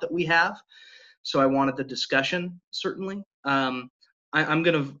thought that we have. So I wanted the discussion, certainly. I'm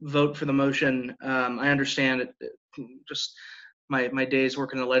going to vote for the motion. I understand it, just my days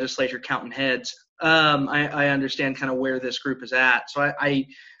working in the legislature counting heads. I understand kind of where this group is at. So I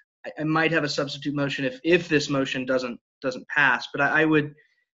might have a substitute motion if this motion doesn't pass. But I would,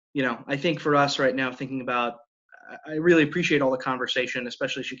 I think for us right now, thinking about, I really appreciate all the conversation,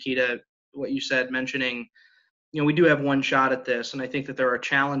 especially Shakita, what you said, mentioning, we do have one shot at this, and I think that there are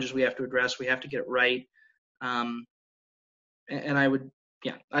challenges we have to address. We have to get it right. And I would,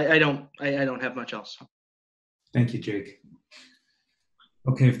 I don't have much else. Thank you, Jake.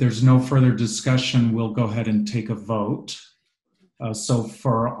 Okay, if there's no further discussion, we'll go ahead and take a vote. So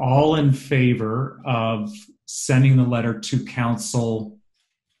for all in favor of sending the letter to council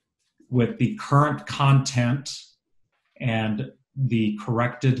with the current content and the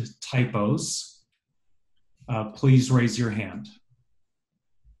corrected typos, please raise your hand.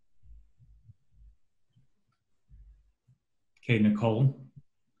 Okay, Nicole,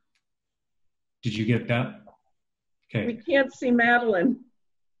 did you get that? Okay. We can't see Madeline.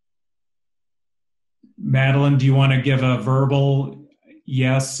 Madeline, do you want to give a verbal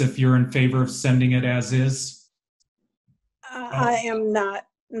yes if you're in favor of sending it as is? I am not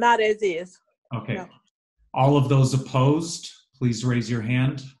as is. Okay. No. All of those opposed, please raise your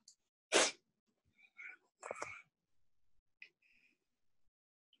hand.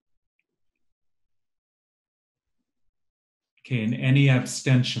 Okay, and any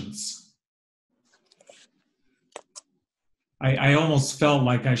abstentions? I almost felt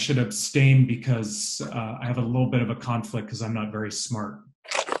like I should abstain because I have a little bit of a conflict because I'm not very smart.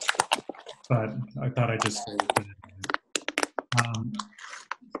 But I thought I'd just say it.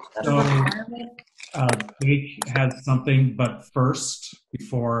 Jake has something, but first,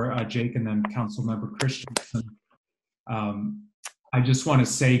 before Jake and then Councilmember Christensen, I just want to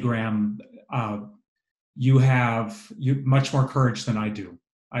say, Graham, you have much more courage than I do.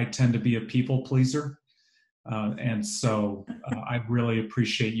 I tend to be a people pleaser. And so I really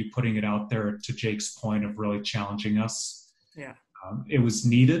appreciate you putting it out there, to Jake's point of really challenging us. Yeah. It was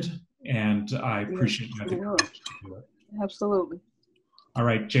needed, and I appreciate you having the courage to do it. Absolutely. All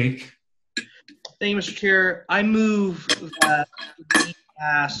right, Jake. Thank you, Mr. Chair. I move that we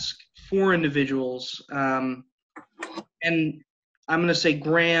ask 4 individuals, and I'm going to say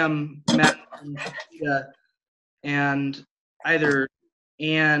Graham, Matt, and Shakita, and either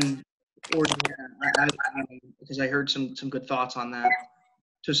Ann or Deanna, because I heard some good thoughts on that,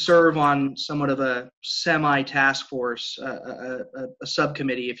 to serve on somewhat of a semi-task force, a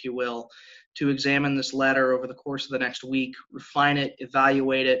subcommittee, if you will, to examine this letter over the course of the next week, refine it,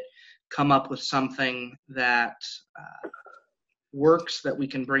 evaluate it, come up with something that works, that we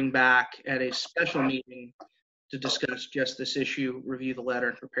can bring back at a special meeting to discuss just this issue, review the letter,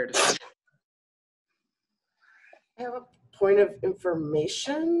 and prepare to. I have a point of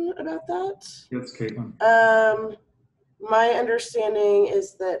information about that. Yes, Caitlin. My understanding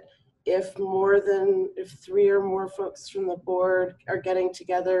is that if 3 or more folks from the board are getting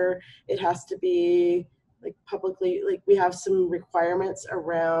together, it has to be like publicly, like we have some requirements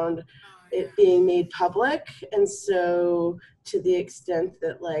around it being made public. And so to the extent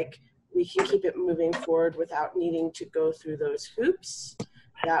that like we can keep it moving forward without needing to go through those hoops,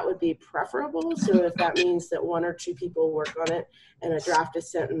 that would be preferable. So if that means that 1 or 2 people work on it and a draft is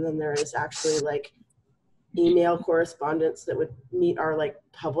sent, and then there is actually like email correspondence that would meet our like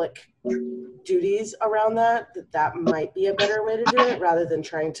public duties around that might be a better way to do it, rather than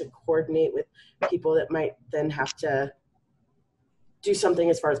trying to coordinate with people that might then have to do something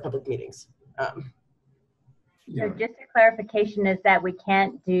as far as public meetings. So just a clarification is that we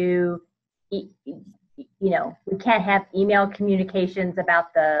can't do, we can't have email communications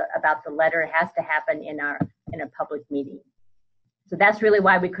about the letter. It has to happen in a public meeting. So that's really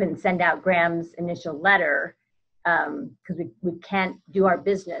why we couldn't send out Graham's initial letter, because we can't do our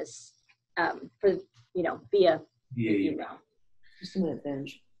business via email. Just a minute,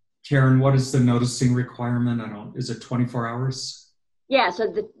 Benj. Karen, what is the noticing requirement? is it 24 hours? Yeah, so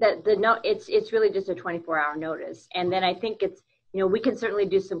the note, it's really just a 24-hour notice. And then I think it's, we can certainly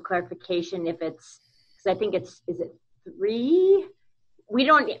do some clarification if it's, because I think is it 3? We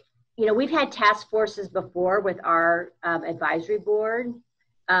don't, we've had task forces before with our advisory board,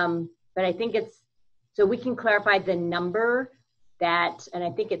 but I think so we can clarify the number and I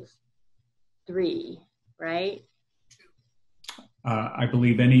think it's 3, right? I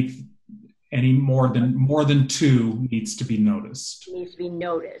believe any more than 2 needs to be noticed. Needs to be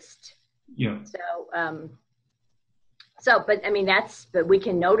noticed. Yeah. But I mean, but we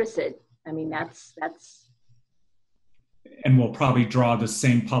can notice it. I mean, that's. And we'll probably draw the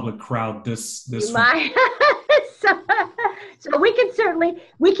same public crowd this week. So we can certainly,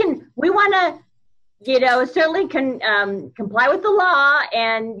 we want to, certainly can comply with the law,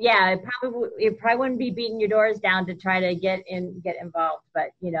 and yeah, it probably wouldn't be beating your doors down to try to get involved,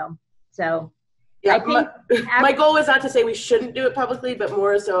 but so. Yeah, I think my goal was not to say we shouldn't do it publicly, but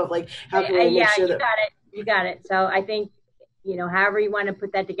more so of like how can we make sure that. You got it. So I think, however you want to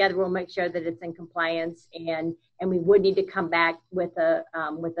put that together, we'll make sure that it's in compliance, and we would need to come back with a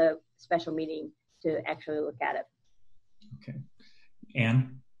special meeting to actually look at it. Okay.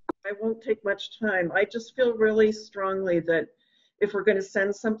 Anne? I won't take much time. I just feel really strongly that if we're going to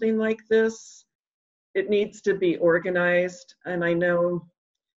send something like this, it needs to be organized. And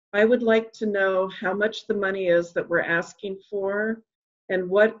I would like to know how much the money is that we're asking for and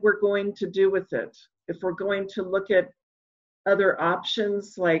what we're going to do with it. If we're going to look at other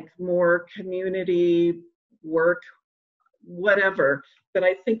options like more community work, whatever, but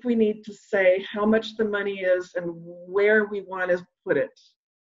I think we need to say how much the money is and where we want to put it.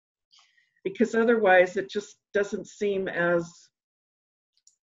 Because otherwise it just doesn't seem as,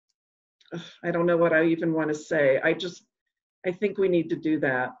 I don't know what I even want to say. I think we need to do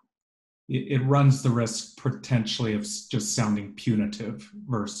that. It runs the risk potentially of just sounding punitive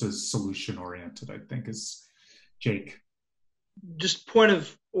versus solution oriented, I think, is Jake. Just point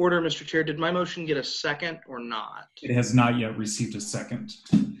of order, Mr. Chair. Did my motion get a second or not? It has not yet received a second.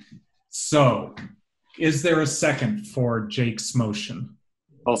 So is there a second for Jake's motion?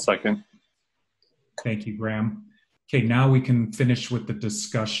 I'll second. Thank you, Graham. Okay, now we can finish with the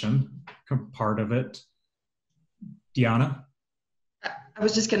discussion part of it. Deanna? I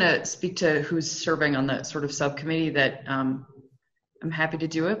was just going to speak to who's serving on the sort of subcommittee that I'm happy to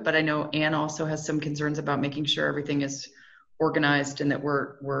do it, but I know Anne also has some concerns about making sure everything is organized and that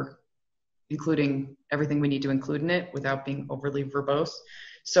we're including everything we need to include in it without being overly verbose.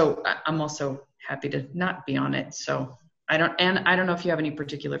 So I'm also happy to not be on it. So I don't know if you have any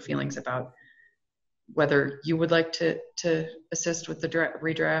particular feelings about whether you would like to assist with the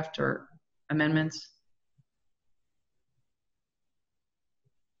redraft or amendments.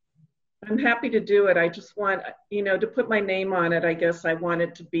 I'm happy to do it. I just want, to put my name on it. I guess I want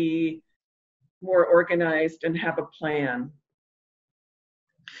it to be more organized and have a plan.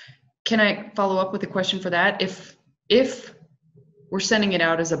 Can I follow up with a question for that? If we're sending it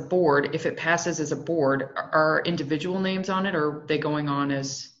out as a board, if it passes as a board, are individual names on it, or are they going on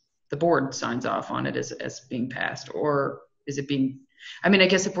as the board signs off on it as being passed? Or is it being, I mean, I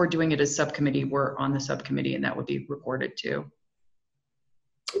guess if we're doing it as subcommittee, we're on the subcommittee and that would be recorded too.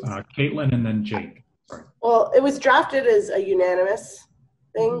 Caitlin and then Jake. Sorry. Well, it was drafted as a unanimous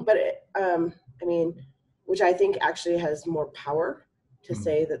thing, but I mean, which I think actually has more power to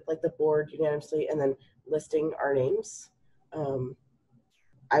say that like the board unanimously and then listing our names.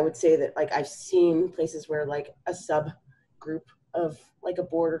 I would say that like I've seen places where like a subgroup of like a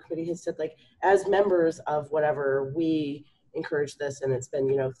board or committee has said like as members of whatever we encourage this, and it's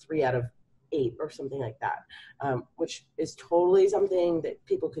been 3 out of 8 or something like that, which is totally something that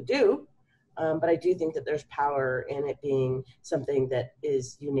people could do. But I do think that there's power in it being something that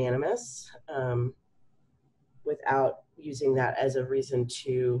is unanimous, without using that as a reason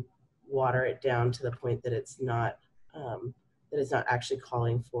to water it down to the point that it's not actually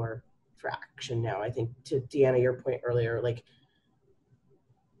calling for action now. I think to Deanna, your point earlier, like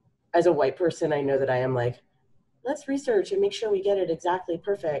as a white person, I know that I am like, let's research and make sure we get it exactly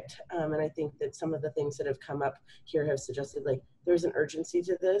perfect. And I think that some of the things that have come up here have suggested like there's an urgency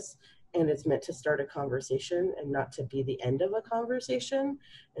to this, and it's meant to start a conversation and not to be the end of a conversation.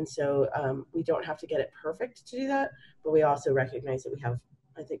 And so we don't have to get it perfect to do that, but we also recognize that we have,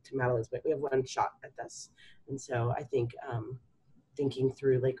 I think to Madeline's point, we have one shot at this. And so I think thinking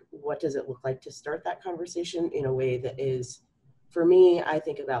through like, what does it look like to start that conversation in a way that is, for me, I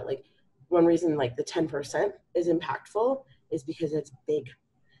think about like, one reason like the 10% is impactful is because it's big.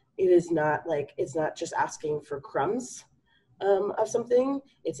 It is not like, it's not just asking for crumbs of something.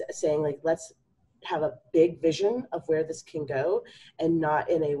 It's saying like, let's have a big vision of where this can go, and not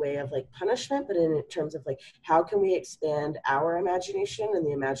in a way of like punishment, but in terms of like, how can we expand our imagination and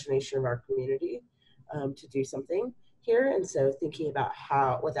the imagination of our community to do something here. And so thinking about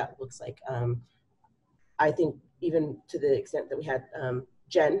what that looks like. I think even to the extent that we had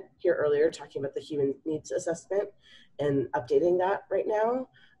Jen here earlier talking about the human needs assessment and updating that right now,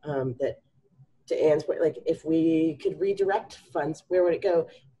 that to Anne's point, like if we could redirect funds, where would it go?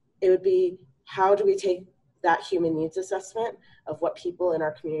 It would be, how do we take that human needs assessment of what people in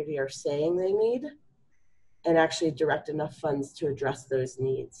our community are saying they need and actually direct enough funds to address those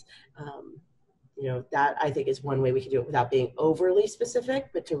needs? That I think is one way we can do it without being overly specific,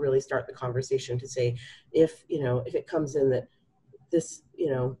 but to really start the conversation to say, if it comes in that this,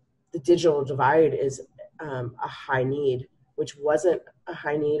 the digital divide is a high need, which wasn't a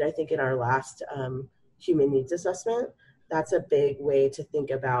high need, I think, in our last human needs assessment, that's a big way to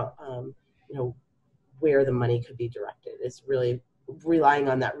think about, where the money could be directed. Is really relying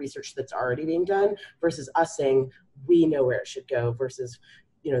on that research that's already being done versus us saying we know where it should go versus,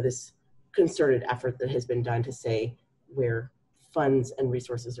 this concerted effort that has been done to say where funds and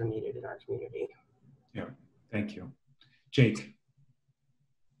resources are needed in our community. Yeah, thank you. Jake.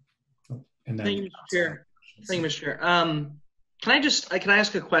 And then, thank you, Mr. Chair. Thank you, Mr. Chair. Can I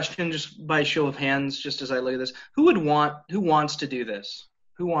ask a question just by show of hands, just as I look at this? Who wants to do this?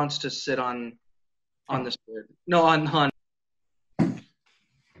 Who wants to sit on this board? No, on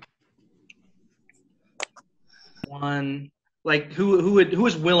one. Like who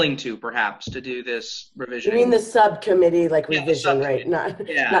is willing to perhaps to do this revision? You mean the subcommittee like revision, right?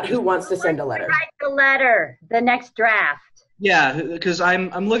 Not who wants to send a letter. Write the letter, the next draft. Yeah, because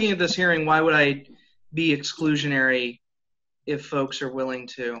I'm looking at this hearing. Why would I be exclusionary if folks are willing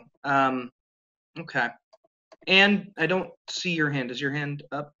to? Okay. Anne, I don't see your hand. Is your hand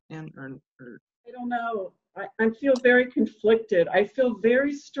up, Anne? Or... I don't know. I feel very conflicted. I feel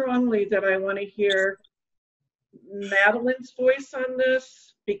very strongly that I want to hear Madeline's voice on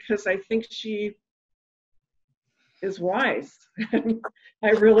this because I think she is wise. I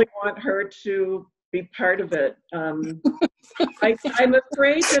really want her to be part of it. I'm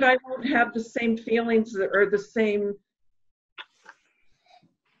afraid that I won't have the same feelings or the same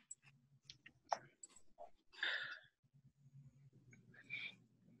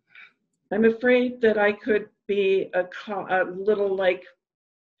I'm afraid that I could be a little like,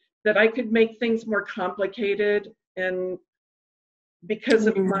 that I could make things more complicated, and because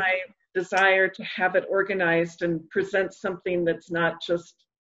of my desire to have it organized and present something that's not just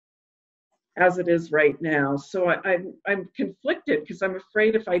as it is right now. So I'm conflicted because I'm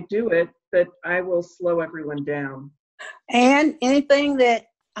afraid if I do it, that I will slow everyone down. And anything that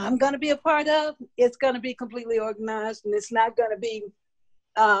I'm going to be a part of, it's going to be completely organized, and it's not going to be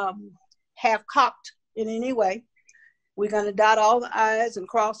half-cocked in any way. We're going to dot all the I's and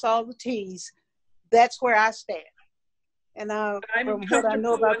cross all the T's. That's where I stand. And from what I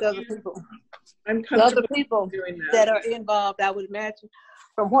know about the other people, the other people that are involved, I would imagine,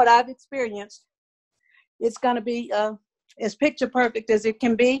 from what I've experienced, it's going to be as picture perfect as it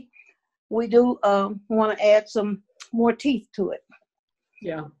can be. We do want to add some more teeth to it.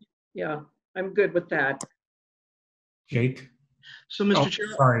 Yeah, I'm good with that. Jake? So, Mr. Chair.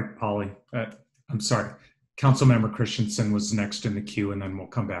 Sorry, Polly. I'm sorry. Councilmember Christensen was next in the queue, and then we'll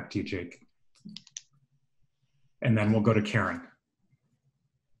come back to you, Jake. And then we'll go to Karen.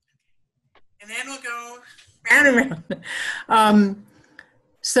 And then we'll go round and round.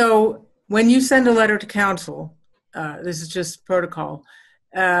 So when you send a letter to council, this is just protocol,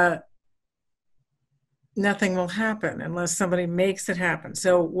 nothing will happen unless somebody makes it happen.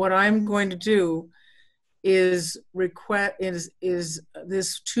 So what I'm going to do is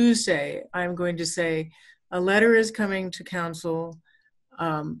this Tuesday, I'm going to say a letter is coming to council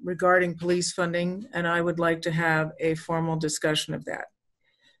regarding police funding, and I would like to have a formal discussion of that.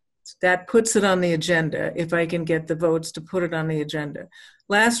 That puts it on the agenda, if I can get the votes to put it on the agenda.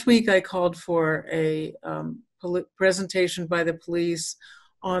 Last week, I called for a presentation by the police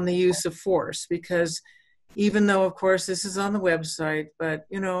on the use of force, because even though, of course, this is on the website, but,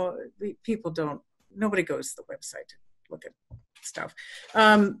 you know, nobody goes to the website to look at stuff.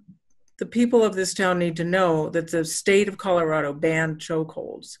 The people of this town need to know that the state of Colorado banned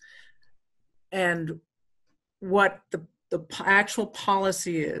chokeholds, and what the actual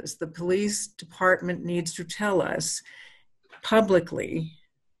policy is. The police department needs to tell us publicly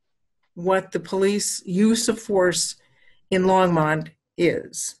what the police use of force in Longmont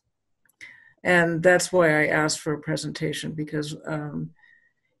is. And that's why I asked for a presentation, because,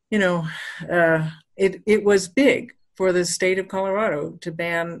 it was big for the state of Colorado to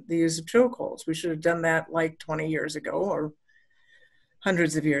ban the use of chokeholds. We should have done that like 20 years ago or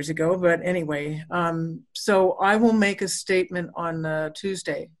hundreds of years ago. But anyway, so I will make a statement on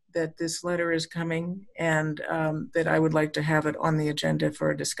Tuesday that this letter is coming, and that I would like to have it on the agenda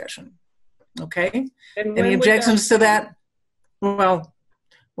for a discussion. Okay? Any objections to that? Well,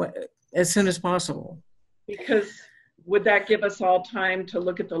 as soon as possible. Because would that give us all time to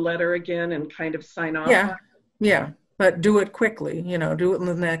look at the letter again and kind of sign off? Yeah, but do it quickly, do it in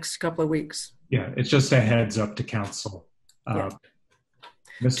the next couple of weeks. Yeah, it's just a heads up to council.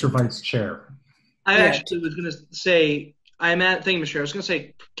 Mr. Vice Chair. I actually was going to say, thank you, Mr. Chair. I was going to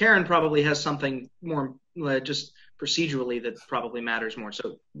say, Karen probably has something more just procedurally that probably matters more.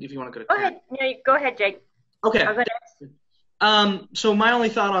 So if you want to go to Karen. Go ahead, Jake. Okay. So my only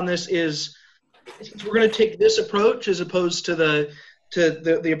thought on this is, since we're going to take this approach as opposed to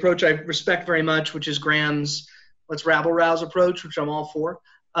the approach I respect very much, which is Graham's let's rabble rouse approach, which I'm all for.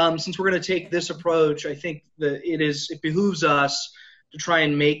 Since we're going to take this approach, I think that it behooves us to try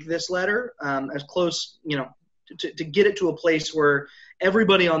and make this letter as close, to get it to a place where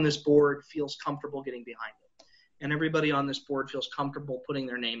everybody on this board feels comfortable getting behind it, and everybody on this board feels comfortable putting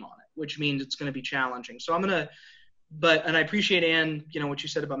their name on it, which means it's going to be challenging. So and I appreciate, Ann, what you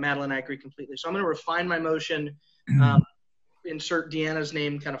said about Madeline. I agree completely. So I'm going to refine my motion, insert Deanna's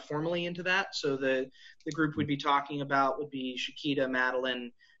name kind of formally into that. So the group we'd be talking about would be Shakita,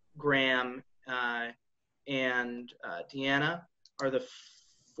 Madeline, Graham, and Deanna are the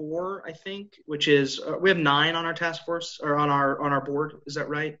four, I think, which is we have 9 on our task force, or on our board. Is that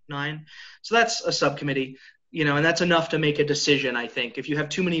right? 9. So that's a subcommittee. And that's enough to make a decision, I think. If you have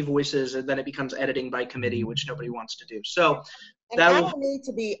too many voices, then it becomes editing by committee, which nobody wants to do. So I don't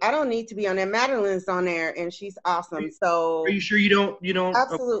need to be on there. Madeline's on there, and she's awesome. So are you sure you don't?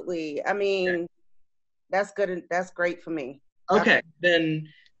 Absolutely. I mean, that's good. That's great for me. Okay,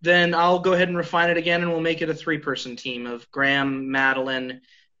 then I'll go ahead and refine it again, and we'll make it a 3-person team of Graham, Madeline,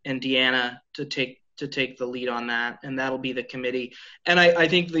 and Deanna to take the lead on that, and that'll be the committee. And I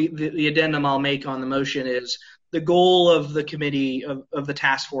think the addendum I'll make on the motion is the goal of the committee of the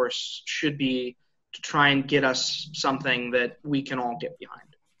task force should be to try and get us something that we can all get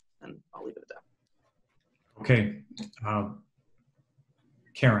behind. And I'll leave it at that. Okay.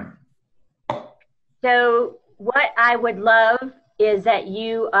 Karen. So what I would love is that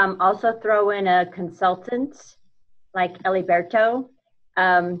you also throw in a consultant like Eliberto.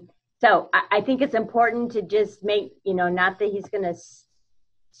 So I think it's important to just make, not that he's going to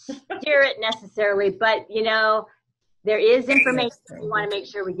steer it necessarily, but, there is information we want to make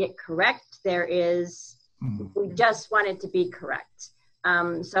sure we get correct. We just want it to be correct.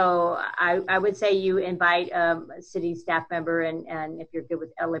 So I would say you invite a city staff member, and if you're good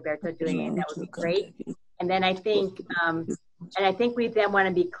with Eliberto doing it, that would be great. And then I think, we then want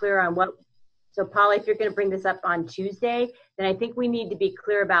to be clear on what. So Paula, if you're going to bring this up on Tuesday, then I think we need to be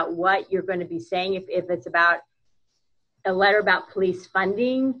clear about what you're going to be saying. If it's about a letter about police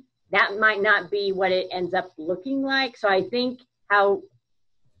funding, that might not be what it ends up looking like. So I think how,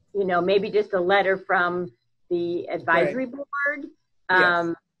 maybe just a letter from the advisory board,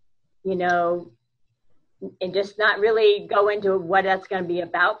 and just not really go into what that's going to be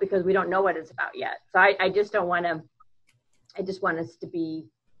about, because we don't know what it's about yet. So I just don't want to, I just want us to be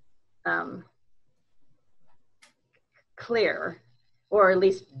clear, or at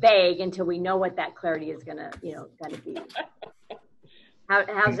least vague, until we know what that clarity is gonna be.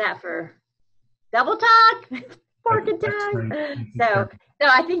 How's that for double talk? Fork and tongue. So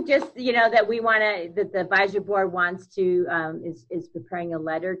I think just that we want to, that the advisory board wants to is preparing a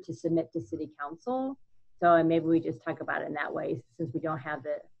letter to submit to city council. So and maybe we just talk about it in that way, since we don't have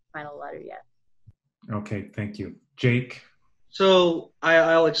the final letter yet. Okay, thank you, Jake. So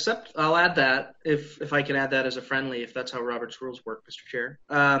I'll add that, if I can add that as a friendly, if that's how Robert's rules work, Mr. Chair,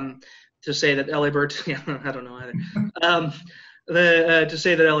 to say that Eliberto, I don't know either, to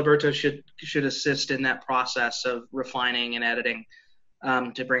say that Eliberto should assist in that process of refining and editing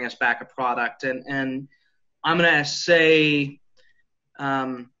to bring us back a product. And I'm going to say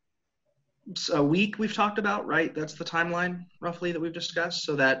a week we've talked about, right? That's the timeline roughly that we've discussed.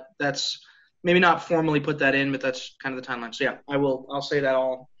 So that's maybe not formally put that in, but that's kind of the timeline. So yeah, I'll say that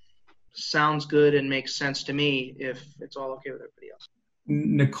all sounds good and makes sense to me, if it's all okay with everybody else.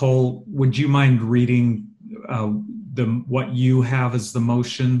 Nicole, would you mind reading what you have as the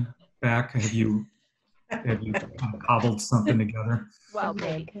motion back? Have you cobbled something together? Well,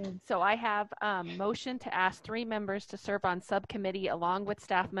 so I have motion to ask 3 members to serve on subcommittee along with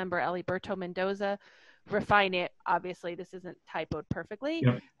staff member Eliberto Mendoza. Refine it. Obviously, this isn't typoed perfectly.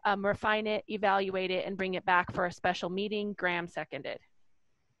 Yep. Refine it, evaluate it, and bring it back for a special meeting. Graham seconded.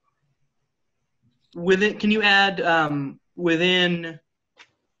 Can you add within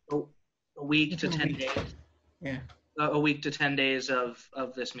a week to 10 days? Yeah. A week to 10 days of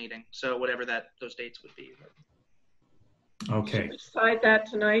this meeting. So whatever those dates would be. Okay. Should we decide that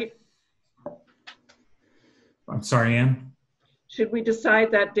tonight? I'm sorry, Ann? Should we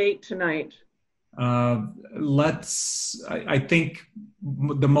decide that date tonight? I think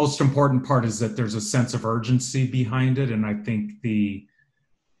the most important part is that there's a sense of urgency behind it, and I think the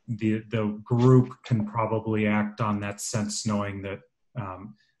group can probably act on that sense, knowing that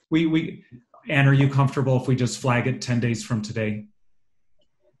Ann, are you comfortable if we just flag it 10 days from today?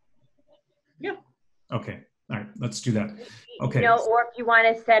 Yeah. Okay. All right. Let's do that. Okay. Or if you want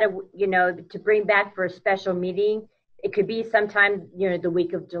to set to bring back for a special meeting, it could be sometime, the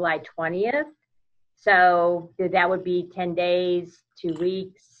week of July 20th. So that would be 10 days, 2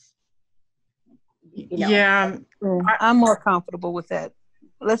 weeks. Yeah, I'm more comfortable with that.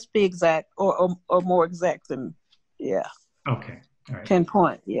 Let's be exact, or more exact than, yeah. Okay. All right. 10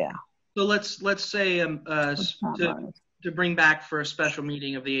 point, yeah. So let's say to bring back for a special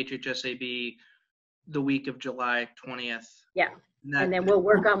meeting of the HHSAB the week of July 20th. Yeah, and then we'll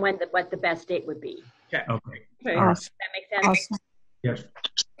work on what the best date would be. Okay. Okay. Okay. Does that make sense? Awesome. Yes.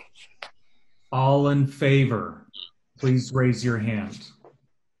 All in favor, please raise your hand.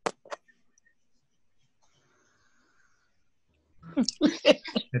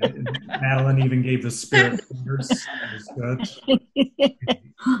 Madeline even gave the spirit fingers. That was good.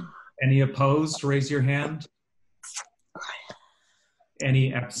 Any opposed? Raise your hand.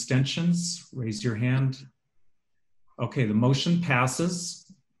 Any abstentions? Raise your hand. Okay, the motion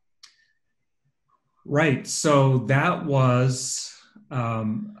passes. Right, so that was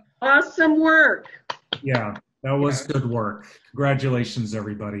awesome work. Yeah, that was good work. Congratulations,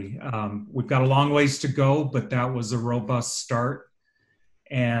 everybody. We've got a long ways to go, but that was a robust start.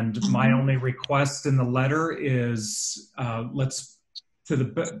 And my only request in the letter is let's, to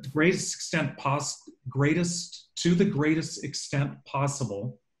the greatest extent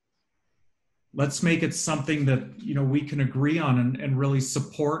possible, let's make it something that we can agree on and really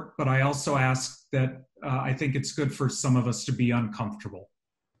support. But I also ask that I think it's good for some of us to be uncomfortable.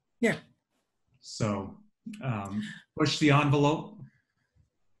 Yeah. So push the envelope.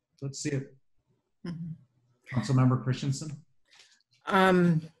 Let's see it. Councilmember Christensen.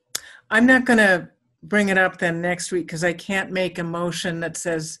 I'm not going to bring it up then next week because I can't make a motion that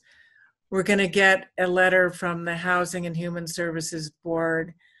says we're going to get a letter from the Housing and Human Services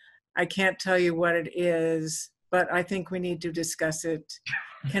Board. I can't tell you what it is, but I think we need to discuss it.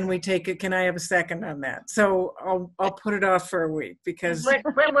 Can we take it? Can I have a second on that? So I'll put it off for a week because when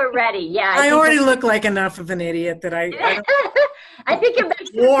we're ready. Yeah. I already look like enough of an idiot that I don't I think it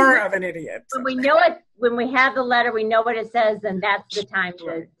makes more of an idiot. When we know it, when we have the letter, we know what it says, then that's the time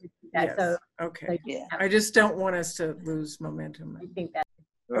to do that. Yes. So, okay. so, yeah. I just don't want us to lose momentum. I think that's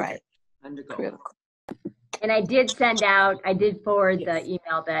right. Time to go. Critical. And I did forward the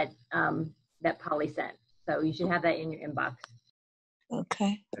email that that Polly sent. So you should have that in your inbox.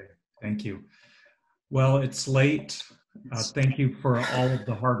 Okay. Thank you. Well, it's late. Thank you for all of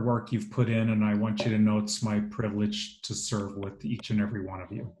the hard work you've put in, and I want you to know it's my privilege to serve with each and every one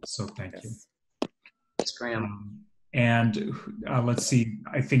of you. So thank you. Thanks, Graham. And let's see,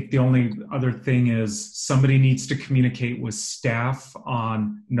 I think the only other thing is somebody needs to communicate with staff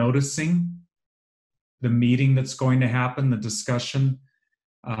on noticing the meeting that's going to happen, the discussion.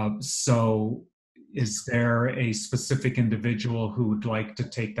 So is there a specific individual who would like to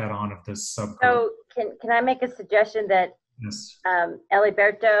take that on of this subgroup? So can I make a suggestion that Yes.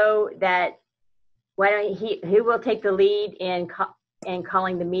 Eliberto, that why don't he will take the lead in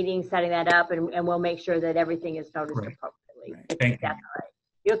calling the meeting, setting that up, and we'll make sure that everything is noticed appropriately. Right. Thank you. That's all right.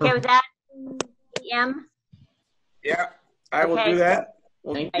 You okay with that, EM? Yeah, I will Okay. do that.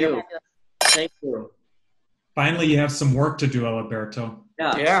 Thank you. Thank you. Finally, you have some work to do, Eliberto.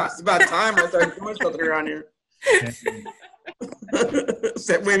 Yeah, it's about time I started doing something around here.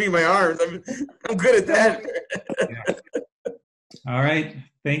 Except waving my arms. I'm good at that. Yeah. All right.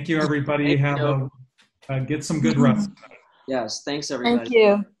 Thank you, everybody. Thank you. Get some good rest. Yes, thanks, everybody. Thank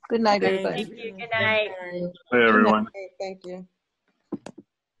you. Good night, everybody. Thank you. Good night. Hey, everyone. Thank you.